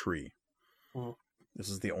singular tree. Mhm. This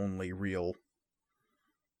is the only real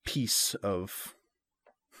piece of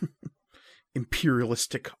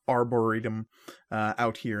imperialistic arboretum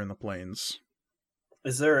out here in the plains.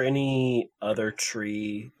 Is there any other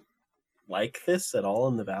tree like this at all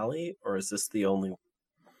in the valley, or is this the only one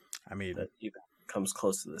I mean, that even comes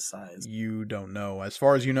close to this size? you don't know. As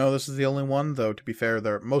far as you know, this is the only one, though, to be fair,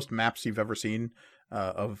 most maps you've ever seen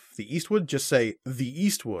of the Eastwood just say the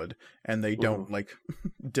Eastwood, and they don't, like,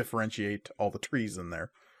 differentiate all the trees in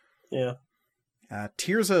there. Yeah.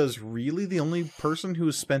 Tirza is really the only person who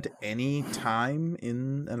has spent any time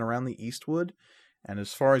in and around the Eastwood, and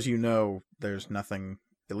as far as you know, there's nothing,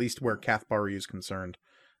 at least where Cathbari is concerned,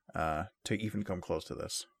 to even come close to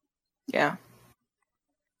this. Yeah.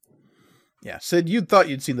 Yeah, Sid, you'd thought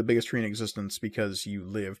you'd seen the biggest tree in existence because you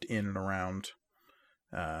lived in and around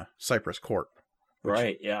Cypress Court. Which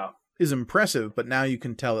Right, yeah. is impressive, but now you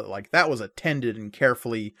can tell that like that was a tended and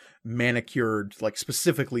carefully manicured, like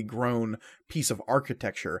specifically grown piece of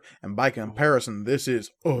architecture, and by comparison, this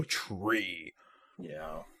is a tree.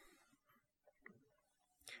 Yeah.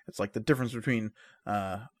 It's like the difference between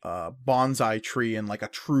a bonsai tree and like a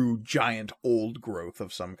true giant old growth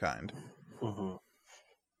of some kind. Mm-hmm.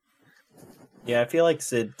 Yeah, I feel like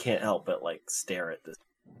Sid can't help but like stare at this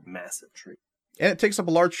massive tree. And it takes up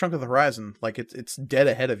a large chunk of the horizon, like it's dead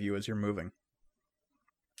ahead of you as you're moving.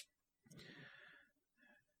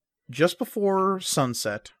 Just before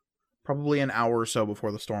sunset, probably an hour or so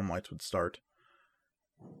before the stormlights would start,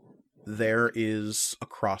 there is a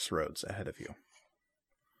crossroads ahead of you.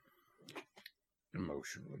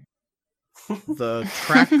 Emotionally. The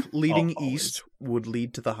track leading Always. east would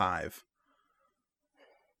lead to the hive.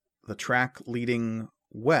 The track leading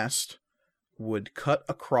west would cut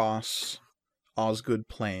across Osgood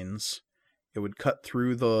Plains. It would cut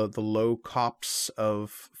through the low copse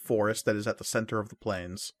of forest that is at the center of the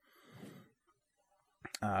plains,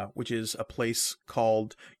 which is a place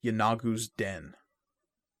called Yanagu's Den.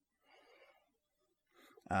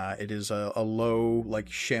 It is a low, like,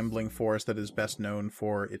 shambling forest that is best known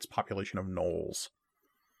for its population of gnolls.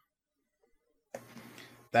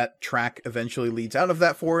 That track eventually leads out of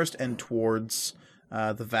that forest and towards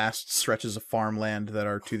the vast stretches of farmland that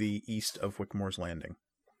are to the east of Wickmore's Landing.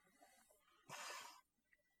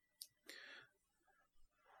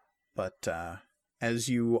 But as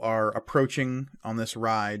you are approaching on this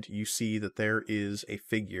ride, you see that there is a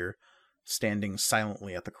figure standing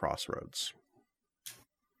silently at the crossroads.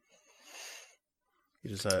 It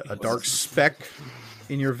is a dark speck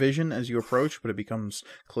in your vision as you approach, but it becomes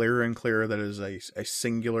clearer and clearer that it is a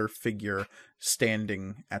singular figure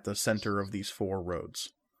standing at the center of these four roads.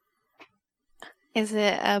 Is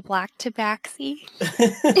it a black tabaxi?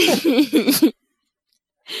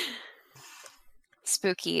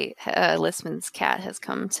 Spooky Listman's cat has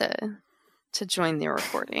come to join the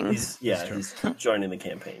recording. he's joining the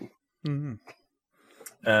campaign. Mm-hmm.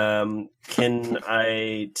 Can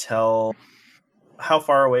I tell how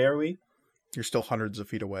far away are we? You're still hundreds of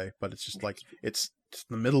feet away, but it's just like it's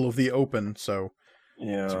in the middle of the open, so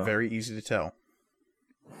it's Yeah. very easy to tell.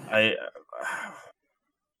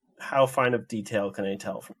 How fine of detail can I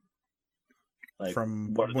tell from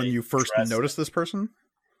From what are when they you first dressed noticed this person,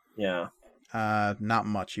 Yeah. not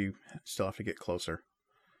much. You still have to get closer.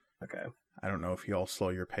 Okay. I don't know if you all slow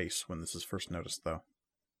your pace when this is first noticed, though.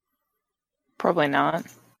 Probably not.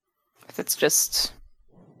 If it's just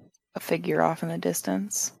a figure off in the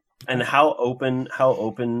distance. And how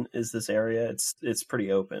open is this area? It's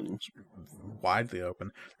pretty open. Widely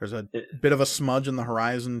open. There's a It- bit of a smudge in the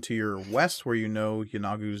horizon to your west where you know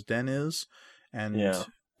Yanagu's Den is, and Yeah.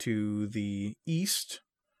 to the east,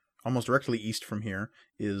 almost directly east from here,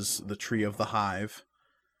 is the Tree of the Hive.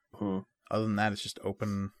 Hmm. Other than that, it's just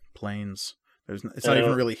open plains. It's not I even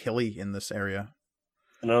don't- really hilly in this area.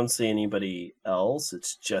 And I don't see anybody else.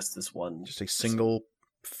 It's just this one. Just a single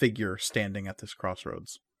figure standing at this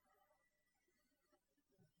crossroads.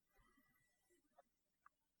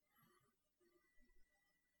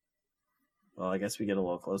 Well, I guess we get a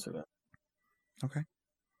little closer then. Okay.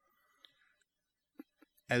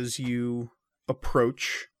 As you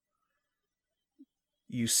approach,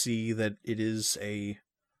 you see that it is a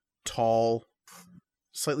tall,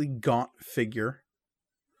 slightly gaunt figure.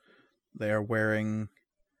 They are wearing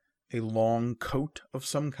a long coat of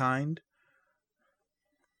some kind.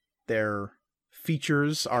 Their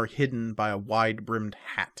features are hidden by a wide-brimmed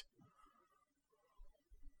hat.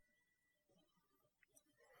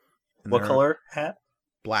 And What they're color hat?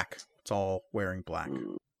 Black. It's all wearing black.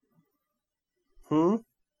 Hmm.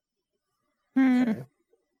 Hmm. Okay.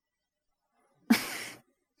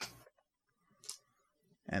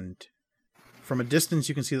 And from a distance,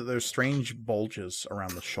 you can see that there's strange bulges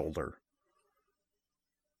around the shoulder.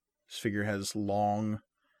 This figure has long,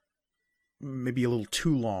 maybe a little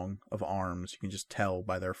too long of arms. You can just tell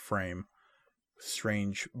by their frame.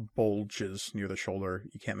 Strange bulges near the shoulder.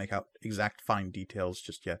 You can't make out exact fine details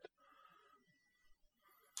just yet.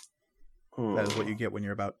 That is what you get when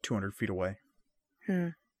you're about 200 feet away.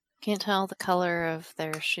 Can't tell the color of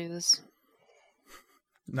their shoes.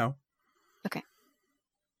 No. Okay.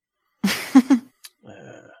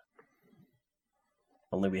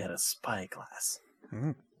 Only we had a spyglass.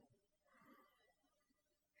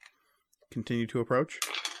 Continue to approach.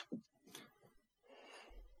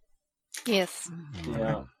 Yes.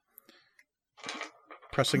 Yeah.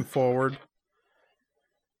 Pressing forward,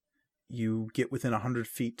 you get within 100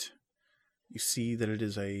 feet. You see that it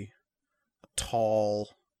is a tall,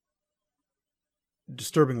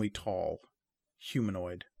 disturbingly tall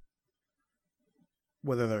humanoid.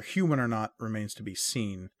 Whether they're human or not remains to be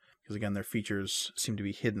seen, because again, their features seem to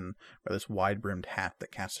be hidden by this wide-brimmed hat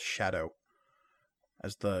that casts a shadow,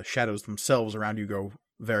 as the shadows themselves around you go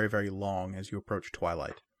very, very long as you approach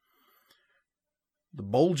twilight. The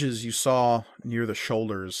bulges you saw near the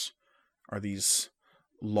shoulders are these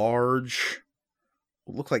large,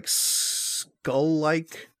 look like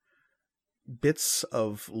skull-like bits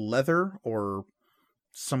of leather or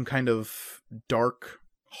some kind of dark,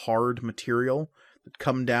 hard material that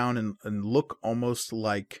come down and look almost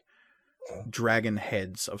like dragon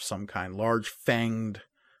heads of some kind. Large, fanged,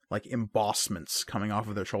 like embossments coming off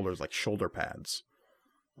of their shoulders, like shoulder pads.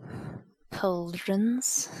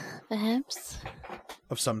 Cauldrons, perhaps?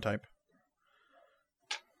 Of some type.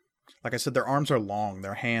 Like I said, their arms are long,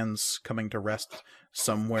 their hands coming to rest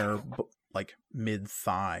somewhere like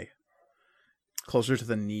mid-thigh. Closer to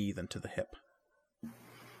the knee than to the hip.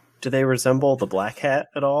 Do they resemble the Black Hat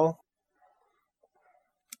at all?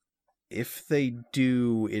 If they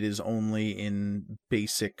do, it is only in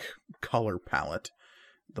basic color palette.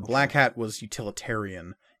 The Black Hat was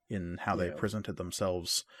utilitarian in how they presented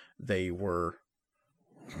themselves. They were,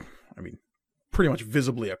 pretty much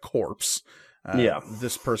visibly a corpse.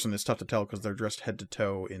 This person is tough to tell because they're dressed head to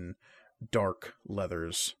toe in dark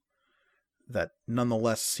leathers that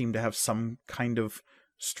nonetheless seem to have some kind of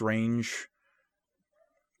strange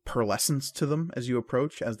pearlescence to them as you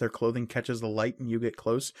approach. As their clothing catches the light and you get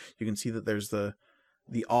close, you can see that there's the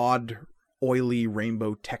odd oily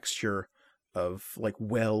rainbow texture of like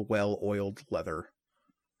well oiled leather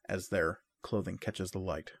as their clothing catches the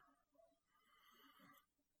light.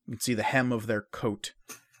 You can see the hem of their coat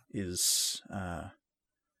is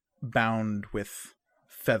bound with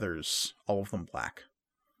feathers, all of them black.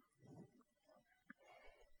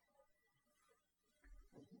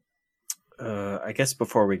 I guess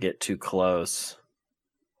before we get too close,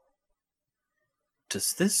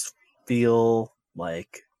 does this feel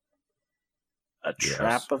like a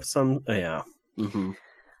trap of some? Yeah. Mm-hmm.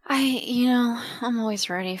 I'm always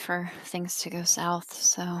ready for things to go south,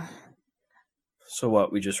 so. So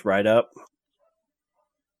what, we just ride up?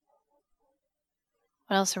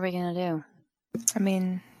 What else are we gonna do?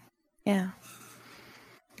 Yeah.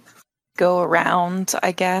 Go around,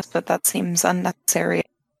 I guess, but that seems unnecessary.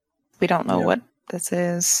 We don't know what this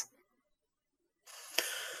is.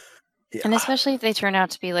 Yeah. And especially if they turn out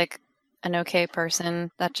to be like an okay person,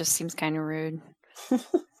 that just seems kind of rude.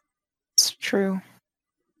 It's true.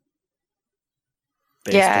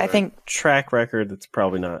 Based Yeah, on I think track record, that's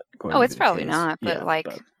probably not going to be it's the probably case. not, but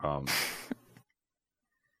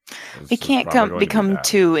we can't become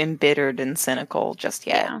too embittered and cynical just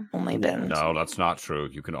yet. Yeah. Only then. No, that's not true.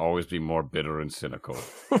 You can always be more bitter and cynical.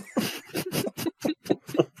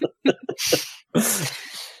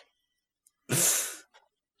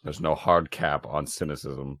 There's no hard cap on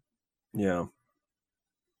cynicism. Yeah.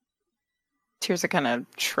 Tirza kind of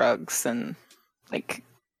shrugs and like.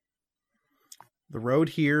 The road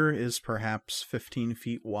here is perhaps 15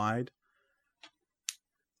 feet wide.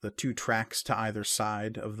 The two tracks to either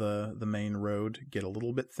side of the main road get a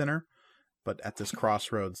little bit thinner, but at this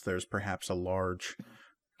crossroads there's perhaps a large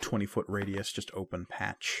 20-foot radius, just open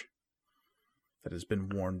patch that has been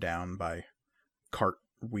worn down by cart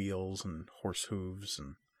wheels and horse hooves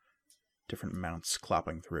and different mounts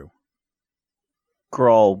clopping through.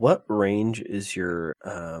 Grawl, what range is your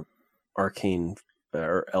arcane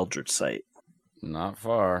or eldritch sight? Not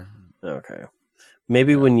far. Okay.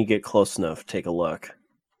 Maybe when you get close enough, take a look.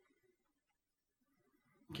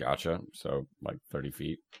 Gotcha. So, like 30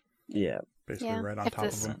 feet. Yeah. Basically right on top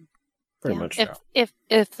of them. Pretty much. If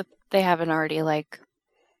they haven't already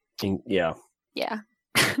Yeah. Yeah.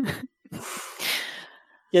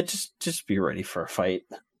 Yeah, just be ready for a fight.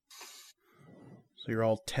 So you're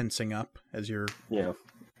all tensing up as you're Yeah.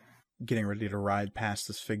 getting ready to ride past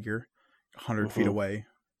this figure. 100 feet away,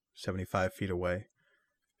 75 feet away,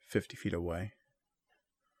 50 feet away,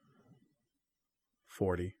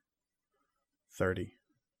 40, 30.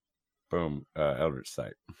 Boom. Eldritch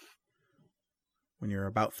Sight. When you're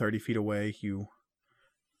about 30 feet away, you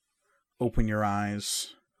open your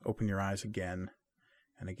eyes again,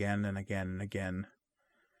 and again and again and again,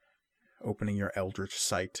 opening your Eldritch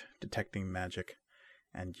Sight, detecting magic,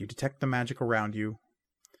 and you detect the magic around you,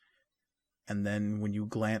 and then when you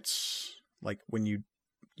glance, like when you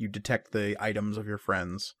detect the items of your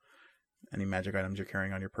friends, any magic items you're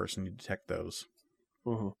carrying on your person, you detect those.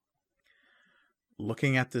 Mm-hmm.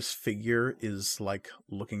 Looking at this figure is like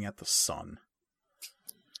looking at the sun.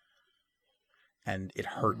 And it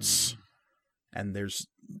hurts. And there's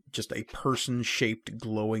just a person-shaped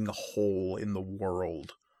glowing hole in the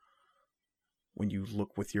world when you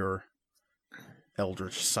look with your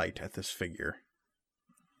Eldritch Sight at this figure.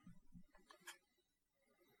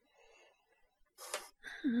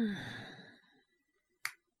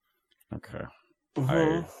 Okay.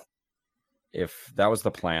 Mm-hmm. If that was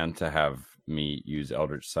the plan to have me use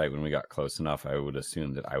Eldritch Sight when we got close enough, I would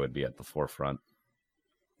assume that I would be at the forefront.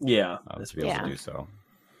 Yeah. To be able to do so.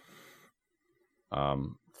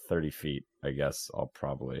 30 feet, I guess I'll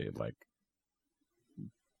probably like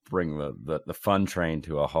bring the fun train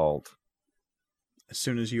to a halt. As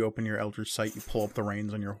soon as you open your Eldritch Sight, you pull up the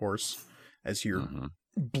reins on your horse as you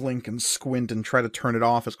blink and squint and try to turn it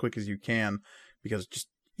off as quick as you can, because just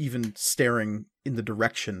even staring in the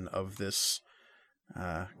direction of this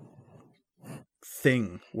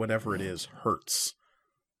thing, whatever it is, hurts.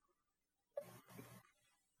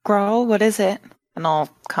 Grawl, what is it? And I'll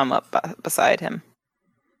come up beside him.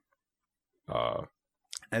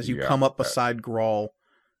 As you come up beside Grawl,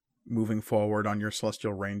 moving forward on your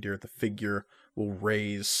celestial reindeer, the figure will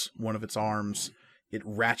raise one of its arms. It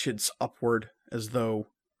ratchets upward as though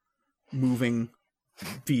moving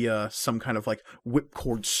via some kind of like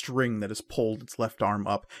whipcord string that has pulled its left arm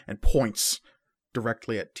up, and points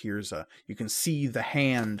directly at Tirza. You can see the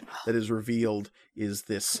hand that is revealed is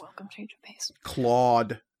this Welcome, change of pace.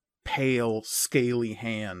 clawed, pale, scaly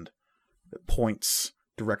hand that points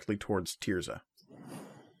directly towards Tirza.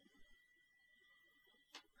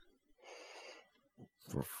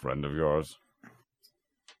 A friend of yours?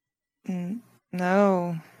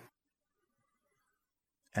 No.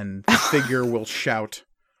 And the figure will shout,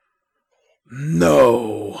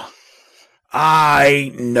 "No,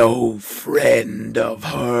 I no friend of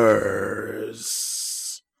hers."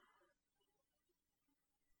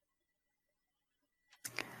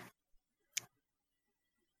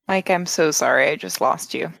 Mike, I'm so sorry. I just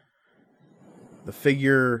lost you. The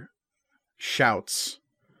figure shouts,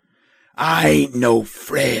 "I no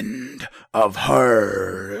friend of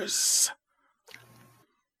hers."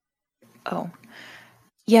 Oh.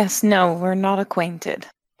 Yes, no, we're not acquainted.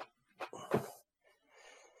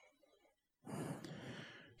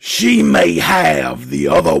 She may have the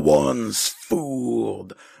other ones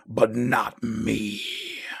fooled, but not me.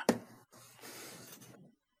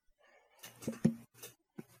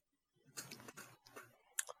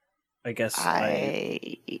 I guess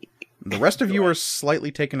The rest of you are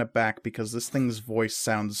slightly taken aback because this thing's voice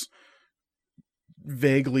sounds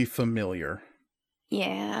vaguely familiar.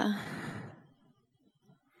 Yeah.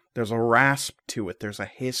 There's a rasp to it, there's a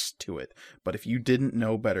hiss to it, but if you didn't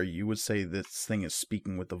know better, you would say this thing is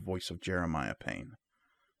speaking with the voice of Jeremiah Payne.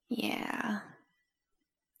 Yeah.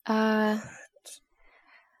 Pardon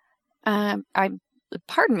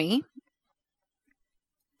me.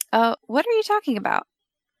 What are you talking about?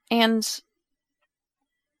 And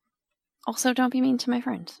also, don't be mean to my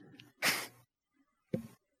friend.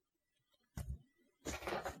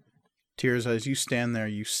 Tirza, as you stand there,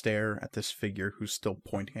 you stare at this figure who's still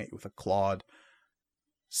pointing at you with a clawed,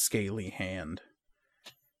 scaly hand.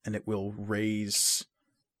 And it will raise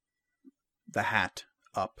the hat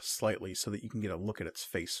up slightly so that you can get a look at its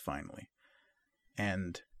face finally.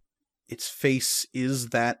 And its face is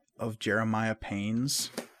that of Jeremiah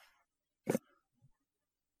Payne's.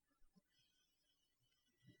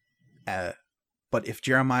 But if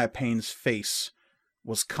Jeremiah Payne's face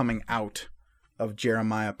was coming out of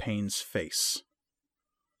Jeremiah Payne's face.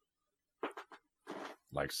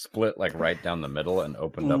 Like split like right down the middle and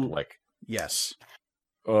opened up like... Yes.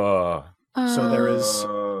 Ugh. So there is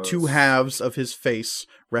two halves of his face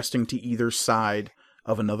resting to either side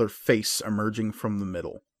of another face emerging from the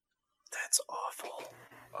middle. That's awful.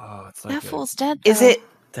 Oh, it's like That fool's dead. Is though. it?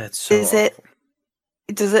 That's so Is it? awful.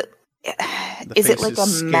 Does it? The Is it face like is a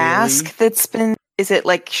scaly. mask that's been? Is it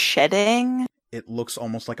like shedding? it looks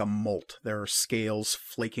almost like a molt. There are scales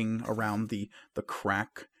flaking around the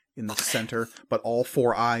crack in the center, but all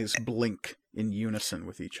 4 eyes blink in unison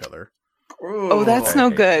with each other. Oh, that's no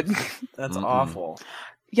good. That's Mm-mm. awful.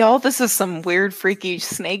 Y'all, this is some weird, freaky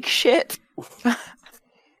snake shit.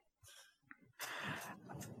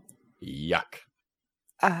 Yuck.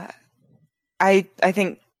 I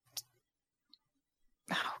think.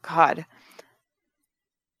 Oh God,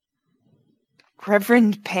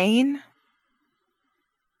 Reverend Payne.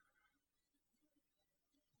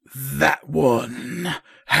 That one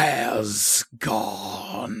has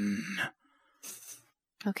gone.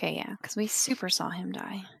 Okay, yeah, because we super saw him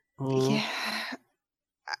die. Yeah.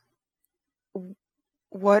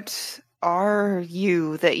 What are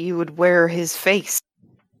you that you would wear his face?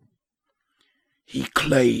 He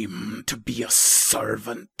claimed to be a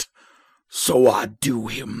servant, so I do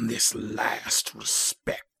him this last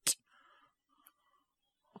respect.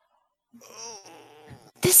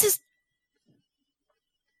 This is...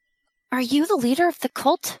 Are you the leader of the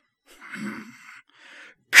cult?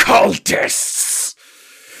 Cultists!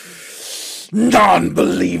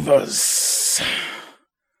 Non-believers!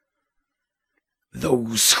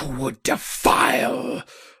 Those who would defile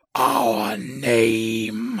our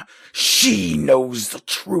name. She knows the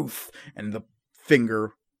truth. And the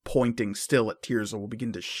finger pointing still at Tirza will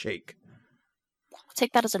begin to shake. I'll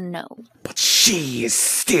take that as a no. But she is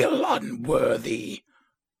still unworthy.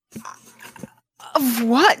 Of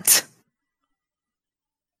what?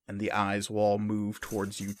 And the eyes will all move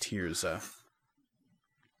towards you, Tirza.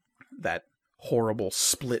 That horrible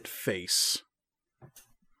split face.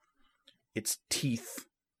 Its teeth,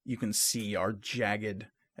 you can see, are jagged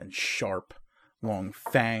and sharp, long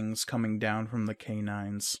fangs coming down from the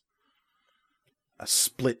canines. A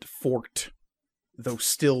split, forked, though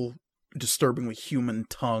still disturbingly human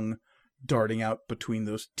tongue darting out between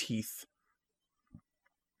those teeth.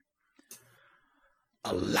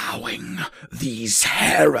 Allowing these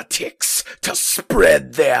heretics to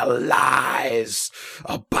spread their lies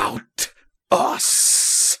about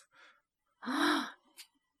us.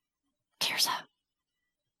 Tirza,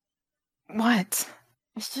 What?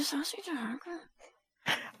 is this Aussie Darker?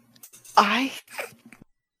 I.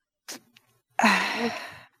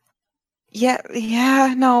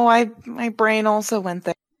 Yeah, no, my brain also went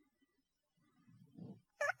there.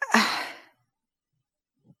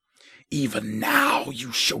 Even now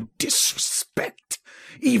you show disrespect.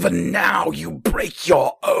 Even now you break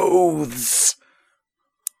your oaths.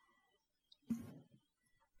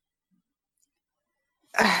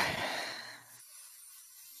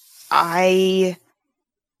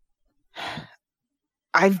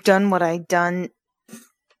 I've done what I've done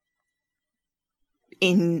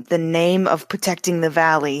in the name of protecting the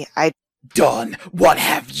valley. Done? What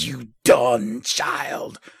have you done,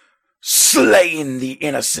 child? Slain the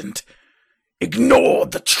innocent.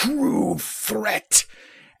 Ignored the true threat.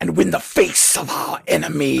 And when the face of our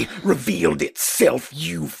enemy revealed itself,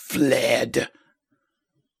 you fled.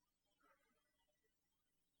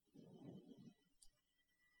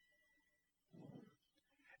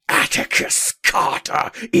 Atticus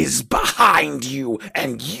Carter is behind you,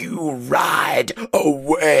 and you ride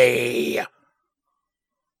away.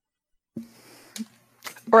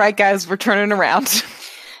 All right, guys, we're turning around.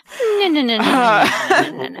 No.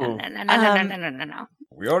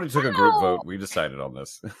 We already took a group vote. We decided on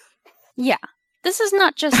this. Yeah, this is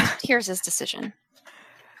not just Tirza's decision.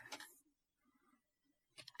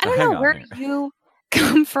 I don't Hang know on where here. you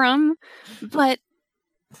come from, but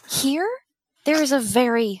here there is a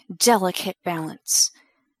very delicate balance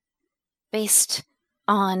based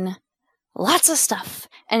on lots of stuff.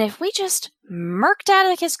 And if we just murked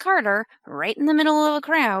Atticus Carter right in the middle of a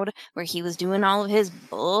crowd where he was doing all of his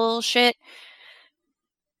bullshit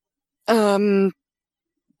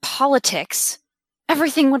politics,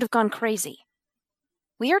 everything would have gone crazy.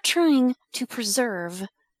 We are trying to preserve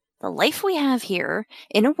the life we have here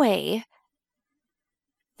in a way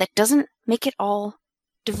that doesn't make it all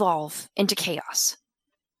devolve into chaos.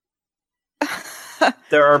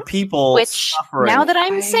 There are people Which, suffering. now that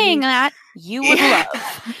I'm saying that, you would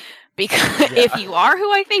love. Because if you are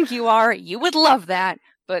who I think you are, you would love that.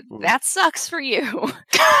 But that sucks for you.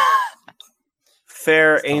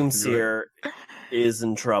 Fair Stop doing Aimseer is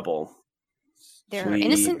in trouble. There are We-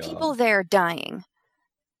 innocent people there dying.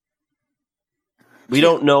 We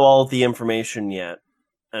don't know all the information yet,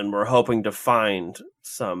 and we're hoping to find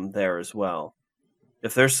some there as well.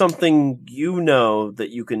 If there's something you know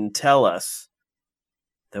that you can tell us,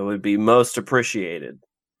 that would be most appreciated.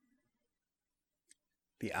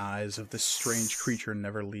 The eyes of this strange creature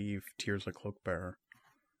never leave Tirza Cloakbearer.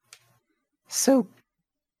 So,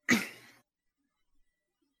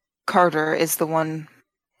 Carter is the one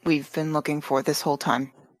we've been looking for this whole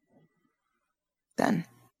time. Then.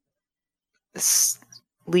 This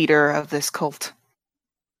leader of this cult.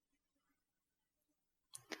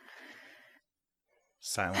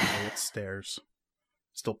 Silently it stares,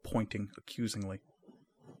 still pointing accusingly.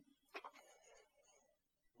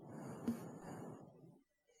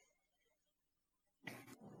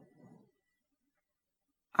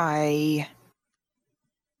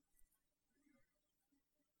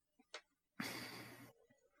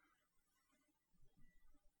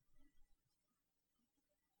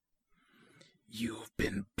 You've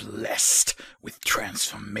been blessed with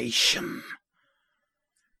transformation.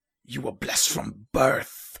 You were blessed from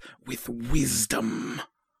birth with wisdom.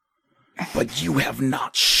 But you have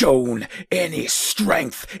not shown any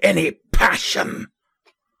strength, any passion.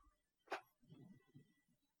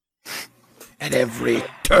 At every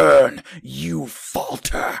turn, you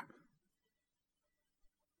falter.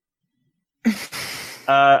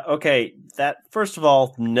 Okay, that, first of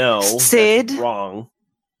all, no. Sid? That's wrong.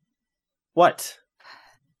 What?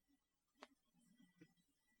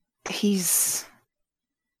 He's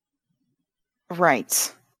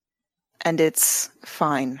right. And it's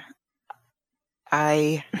fine.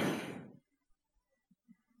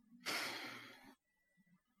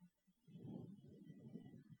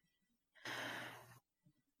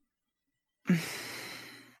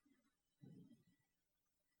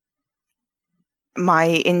 My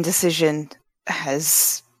indecision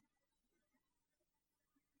has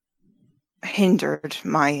hindered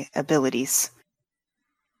my abilities.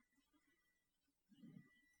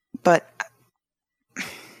 But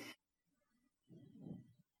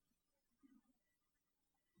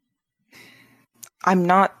I'm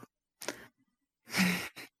not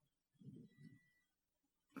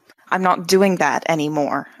doing that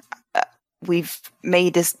anymore. We've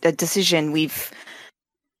made a decision.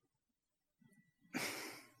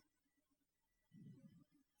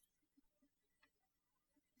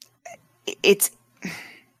 It's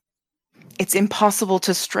impossible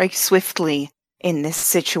to strike swiftly in this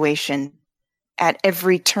situation. At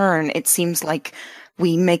every turn, it seems like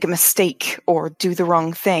we make a mistake or do the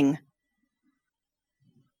wrong thing.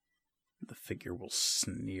 The figure will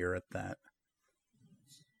sneer at that.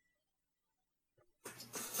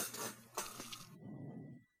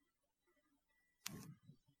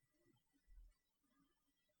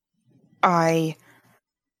 I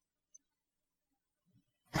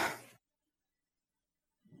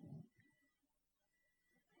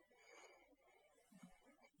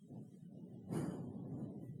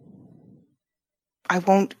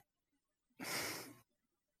won't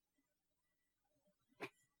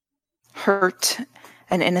hurt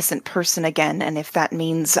an innocent person again, and if that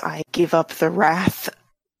means I give up the wrath,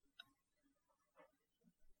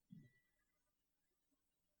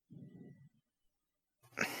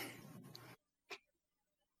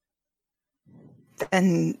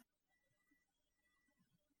 then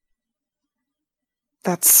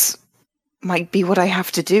that's might be what I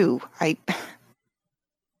have to do.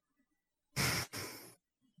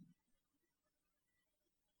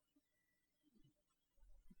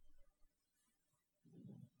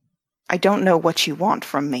 I don't know what you want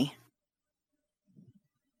from me.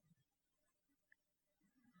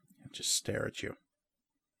 Just stare at you.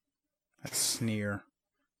 That sneer,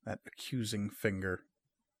 that accusing finger.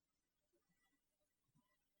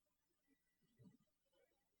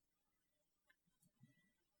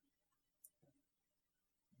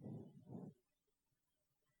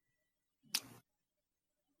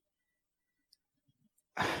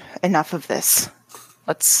 Enough of this.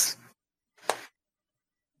 Let's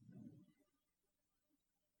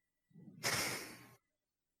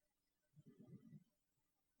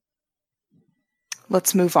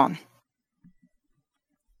move on.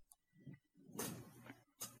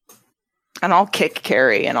 And I'll kick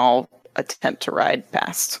Carrie and I'll attempt to ride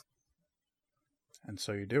past. And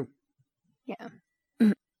so you do. Yeah.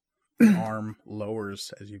 The arm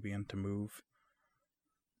lowers as you begin to move.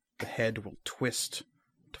 The head will twist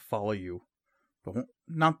to follow you, but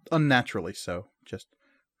not unnaturally so. Just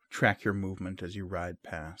track your movement as you ride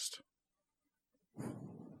past.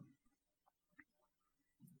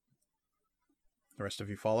 The rest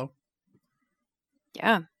of you follow?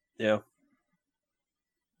 Yeah. Yeah.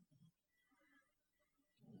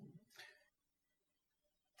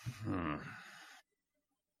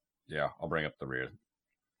 Yeah, I'll bring up the rear.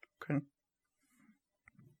 Okay.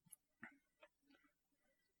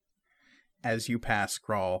 As you pass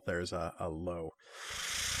Grawl, there's a low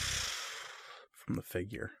from the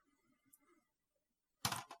figure.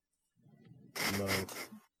 Low,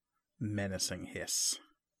 menacing hiss.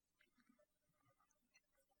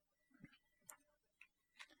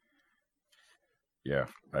 Yeah,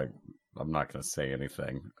 I'm not gonna say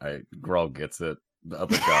anything. Grull gets it. The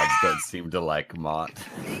other gods don't seem to like Mott.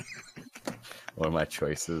 One of my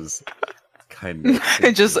choices. Kind of.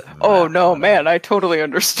 It just, oh no, man, I totally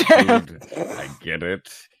understand. Dude, I get it.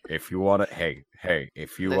 If you want to, hey,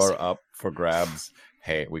 if you Listen. are up for grabs,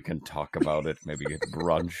 hey, we can talk about it. Maybe get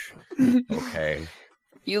brunch. Okay,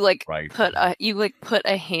 You like right. put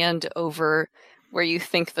a hand over where you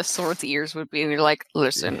think the sword's ears would be, and you're like,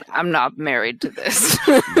 "Listen, I'm not married to this.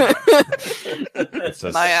 It's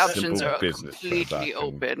a My options simple are business completely transaction.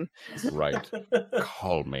 open." Right.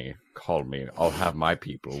 Call me. I'll have my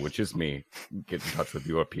people, which is me, get in touch with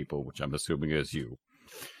your people, which I'm assuming is you.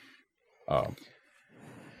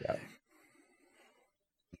 Yeah.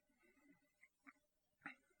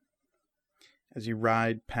 As you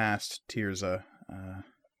ride past Tirza,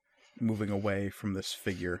 moving away from this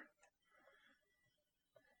figure,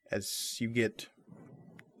 as you get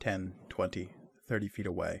 10, 20, 30 feet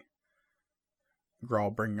away,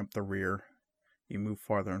 Grawl bringing up the rear, you move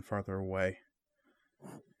farther and farther away.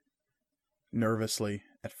 Nervously,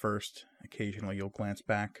 at first, occasionally you'll glance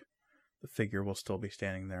back. The figure will still be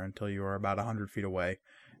standing there until you are about 100 feet away,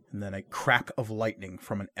 and then a crack of lightning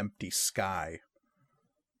from an empty sky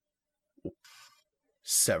will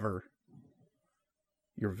sever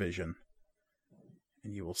your vision,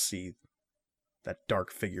 and you will see that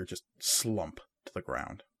dark figure just slump to the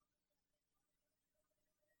ground.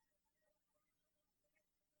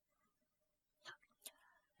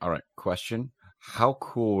 All right. Question: how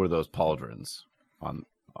cool were those pauldrons?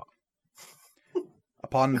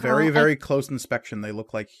 Upon very, very close inspection, they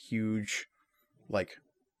look like huge, kind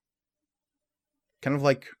of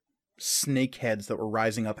like snake heads that were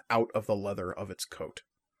rising up out of the leather of its coat.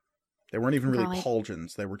 They weren't even really Right.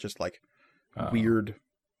 pauldrons. They were just like weird,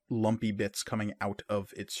 lumpy bits coming out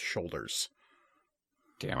of its shoulders.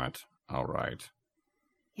 Damn it! All right.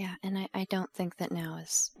 Yeah, and I don't think that now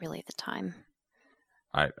is really the time.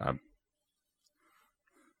 I I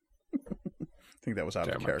think that was out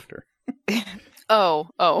Damn of it. character. Oh,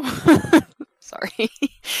 sorry.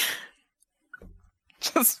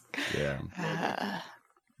 Just, yeah.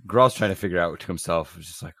 Grall's trying to figure out to himself. Was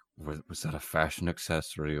just like, was that a fashion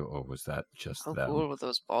accessory or was that just How them? cool were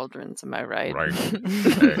those pauldrons? Am I right? Right.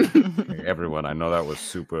 Hey, everyone, I know that was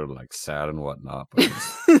super sad and whatnot, but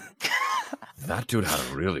that dude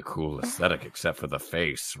had a really cool aesthetic, except for the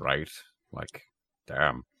face, right?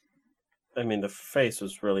 Damn. I mean, the face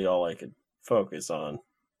was really all I could focus on.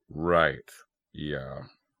 Right. Yeah.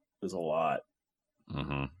 It was a lot.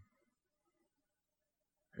 Mm-hmm.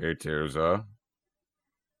 Hey, Tirza.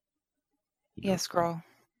 yes, girl.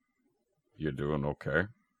 You doing okay?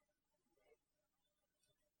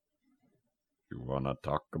 You wanna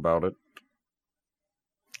talk about it?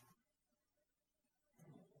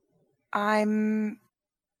 I'm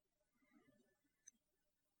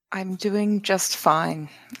doing just fine.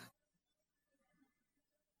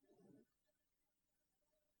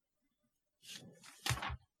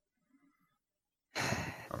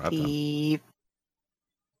 All right, then. The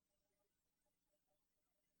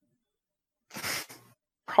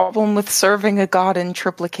problem with serving a god in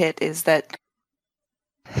triplicate is that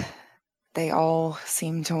they all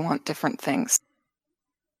seem to want different things.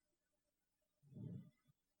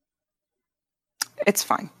 It's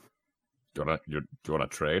fine. Do you wanna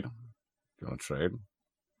trade? Do you wanna trade?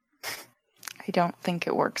 I don't think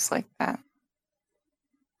it works like that.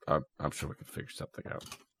 I'm sure we can figure something out.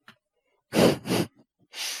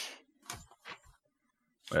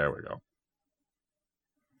 There we go.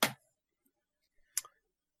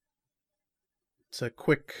 It's a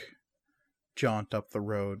quick jaunt up the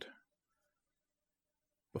road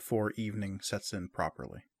before evening sets in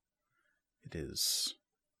properly. It is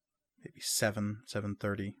maybe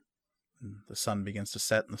 7:30. The sun begins to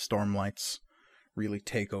set and the storm lights really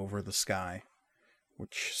take over the sky,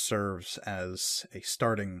 which serves as a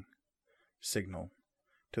starting signal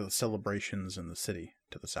to the celebrations in the city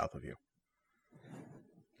to the south of you.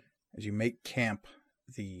 As you make camp,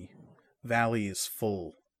 the valley is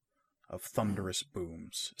full of thunderous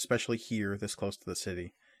booms, especially here, this close to the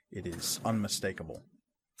city. It is unmistakable.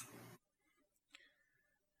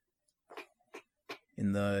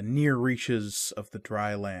 In the near reaches of the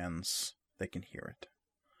dry lands, they can hear it.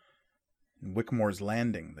 In Wickmore's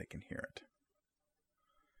Landing, they can hear it.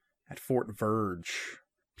 At Fort Verge,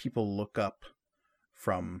 people look up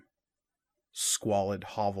from squalid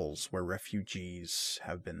hovels where refugees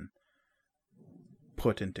have been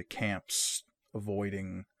put into camps,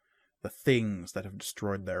 avoiding the things that have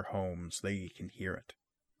destroyed their homes. They can hear it.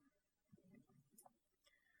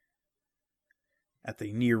 At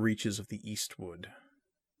the near reaches of the Eastwood,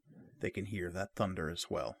 they can hear that thunder as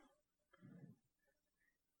well.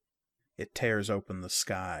 It tears open the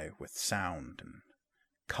sky with sound and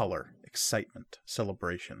color, excitement,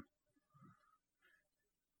 celebration.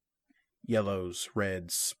 Yellows,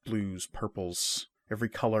 reds, blues, purples, every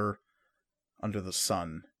color under the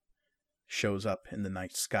sun shows up in the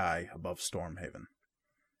night sky above Stormhaven.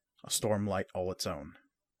 A stormlight all its own,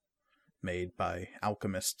 made by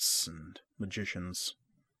alchemists and magicians,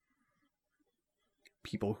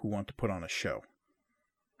 people who want to put on a show.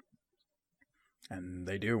 And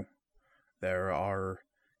they do. There are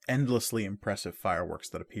endlessly impressive fireworks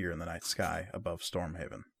that appear in the night sky above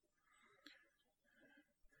Stormhaven.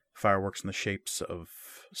 Fireworks in the shapes of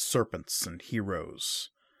serpents and heroes,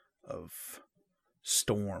 of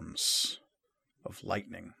storms, of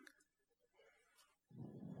lightning,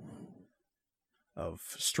 of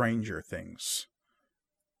stranger things,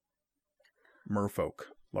 merfolk,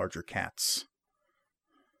 larger cats,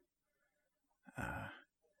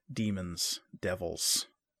 demons, devils.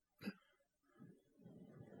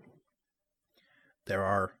 There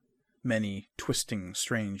are many twisting,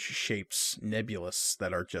 strange shapes, nebulous,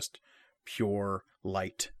 that are just pure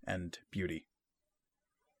light and beauty.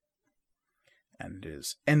 And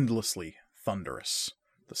is endlessly thunderous.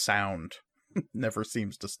 The sound never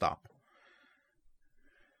seems to stop.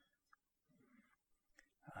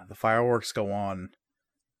 The fireworks go on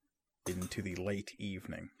into the late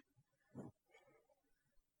evening,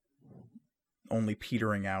 only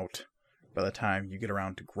petering out by the time you get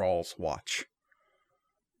around to Graal's watch.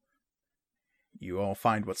 You all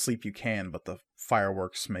find what sleep you can, but the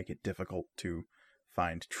fireworks make it difficult to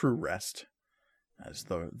find true rest, as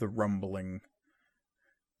the rumbling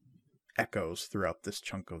echoes throughout this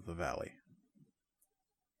chunk of the valley.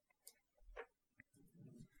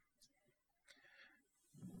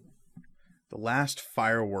 The last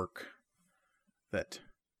firework that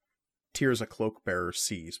Tirza Cloakbearer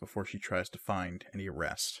sees before she tries to find any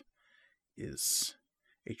rest is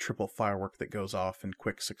a triple firework that goes off in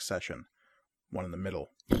quick succession. One in the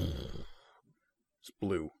middle. It's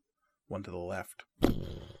blue. One to the left.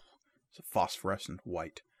 It's a phosphorescent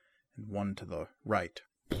white. And one to the right.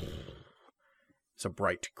 It's a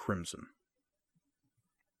bright crimson.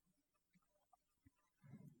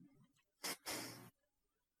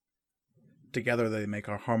 Together they make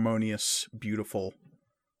a harmonious, beautiful,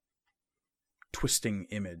 twisting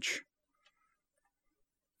image.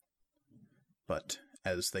 But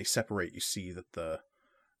as they separate, you see that the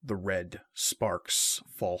red sparks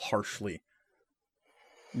fall harshly,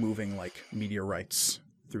 moving like meteorites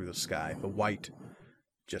through the sky. The white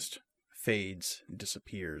just fades and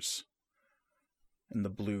disappears, and the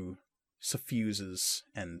blue suffuses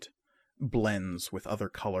and blends with other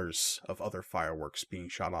colors of other fireworks being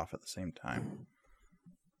shot off at the same time.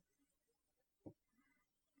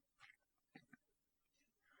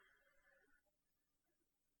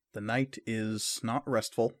 The night is not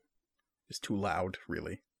restful. It's too loud,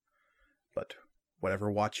 really. But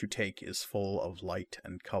whatever watch you take is full of light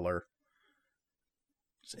and color.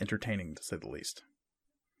 It's entertaining, to say the least.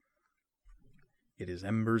 It is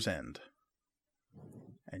Ember's End,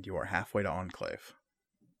 and you are halfway to Enclave.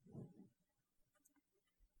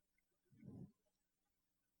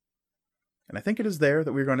 And I think it is there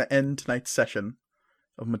that we're going to end tonight's session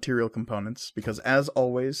of Material Components, because as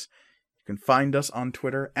always, you can find us on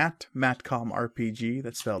Twitter at MatcomRPG,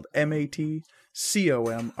 that's spelled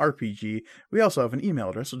MatcomRPG. We also have an email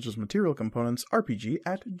address, which is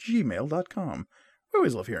materialcomponentsrpg@gmail.com. We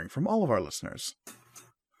always love hearing from all of our listeners.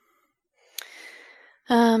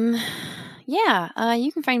 You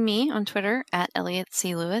can find me on Twitter at Elliot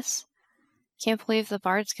C. Lewis. Can't believe the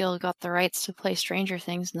Bards Guild got the rights to play Stranger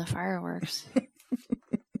Things in the fireworks.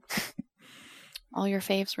 All your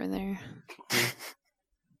faves were there.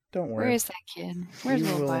 Don't worry. Where is that kid? Where's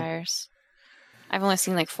Will Byers? I've only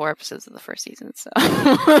seen like 4 episodes of the first season, so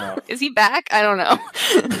is he back? I don't know.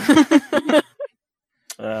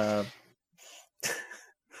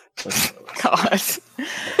 God.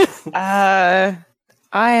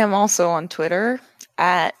 I am also on Twitter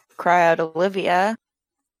at CryOutOlivia.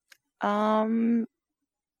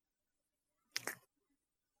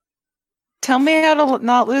 Tell me how to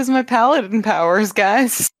not lose my paladin powers,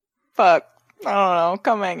 guys. Fuck. I don't know.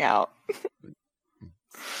 Come hang out.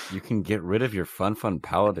 You can get rid of your fun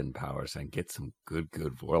paladin powers and get some good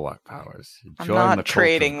warlock powers. I'm not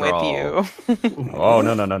trading with you. Oh,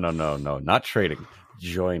 no. Not trading.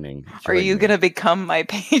 Joining. Are you going to become my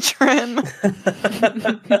patron?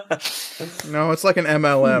 No, it's like an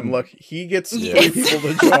MLM. Look, he gets 3 people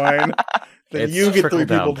to join. Then It's you get 3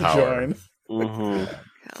 trickle-down people to power. join.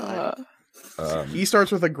 Mm-hmm. He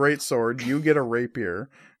starts with a great sword. You get a rapier.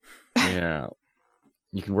 Yeah.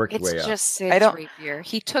 You can work your It's way up. just Sid's I don't- rapier.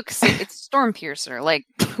 He took it's Stormpiercer. Like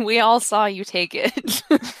we all saw you take it.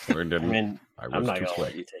 Or I didn't. mean, I I'm was not too gonna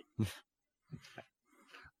let quick. you take.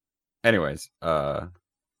 Anyways,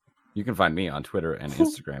 you can find me on Twitter and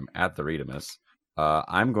Instagram at the Readimus.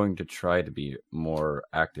 I'm going to try to be more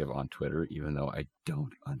active on Twitter, even though I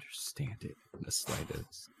don't understand it in the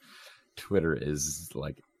slightest. Twitter is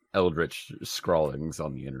like eldritch scrawlings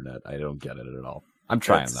on the internet. I don't get it at all. I'm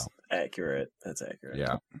trying That's though. accurate. That's accurate.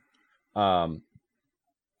 Yeah.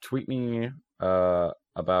 Tweet me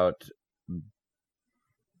about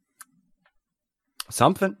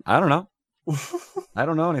something. I don't know. I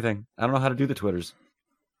don't know anything. I don't know how to do the Twitters.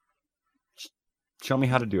 Show me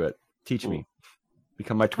how to do it. Teach me.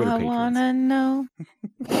 Become my Twitter I patrons. wanna know.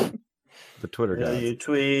 The Twitter Will guys. you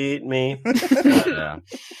tweet me? Yeah.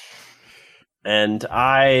 And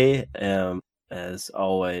I am, as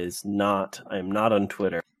always, I'm not on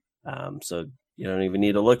Twitter. So you don't even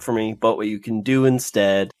need to look for me. But what you can do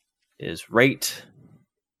instead is rate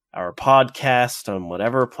our podcast on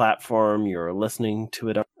whatever platform you're listening to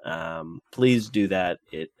it on. Please do that.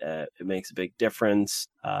 It makes a big difference.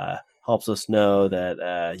 Helps us know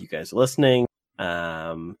that you guys are listening.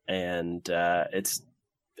 And it's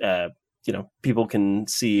people can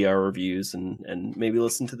see our reviews and maybe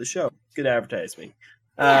listen to the show. Good advertising.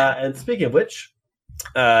 And speaking of which,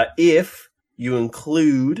 if you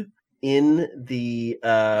include in the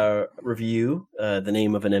review the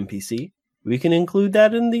name of an NPC, we can include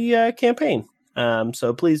that in the campaign.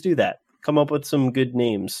 So please do that. Come up with some good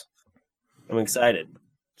names. I'm excited.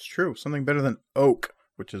 It's true. Something better than Oak,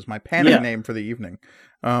 which is my panic Yeah. name for the evening.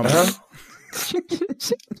 Uh-huh.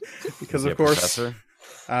 Because, Is he of a course, professor?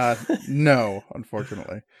 no,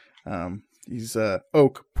 unfortunately. He's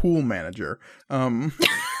Oak pool manager.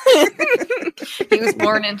 He was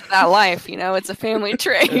born into that life, it's a family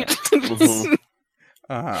trait. Mhm.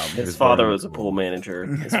 His was father born was a in pool pool. manager.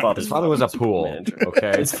 His father was a pool.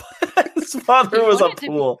 Okay. His father He was a wanted to be-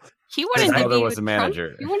 pool. He His wanted to mother be was a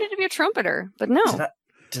manager. He wanted to be a trumpeter, but no,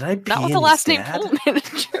 Did I pee not with in the his last name dad? pool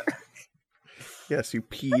manager. Yes, you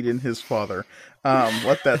peed in his father.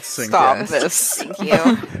 Let that sink Stop in. this. Thank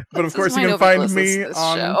you. But of This course, is you why can nobody find listens me to this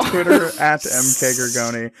on show. Twitter at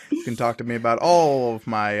MKGergoni. You can talk to me about all of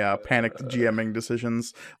my panicked GMing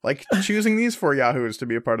decisions, like choosing these four Yahoos to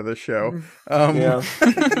be a part of this show. Yeah.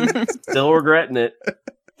 Still regretting it.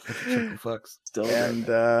 Fucks. Still regretting And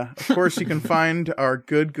it. of course, you can find our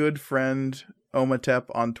good friend Omatep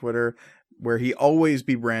on Twitter, where he always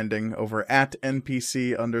be branding over at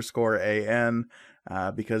NPC_AN.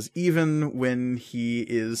 Because even when he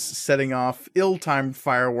is setting off ill-timed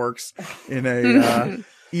fireworks in a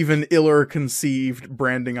even iller conceived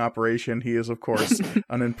branding operation, he is, of course,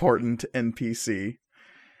 an important NPC.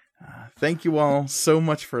 Thank you all so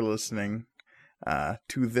much for listening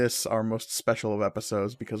to this, our most special of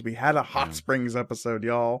episodes, because we had a Hot Springs episode,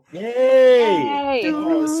 y'all. Yay!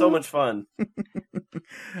 Oh, it was so much fun.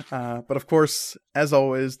 But of course, as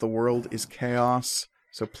always, the world is chaos,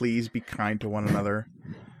 so please be kind to one another.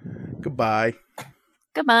 Goodbye.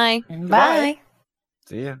 Goodbye. Bye.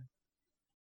 See ya.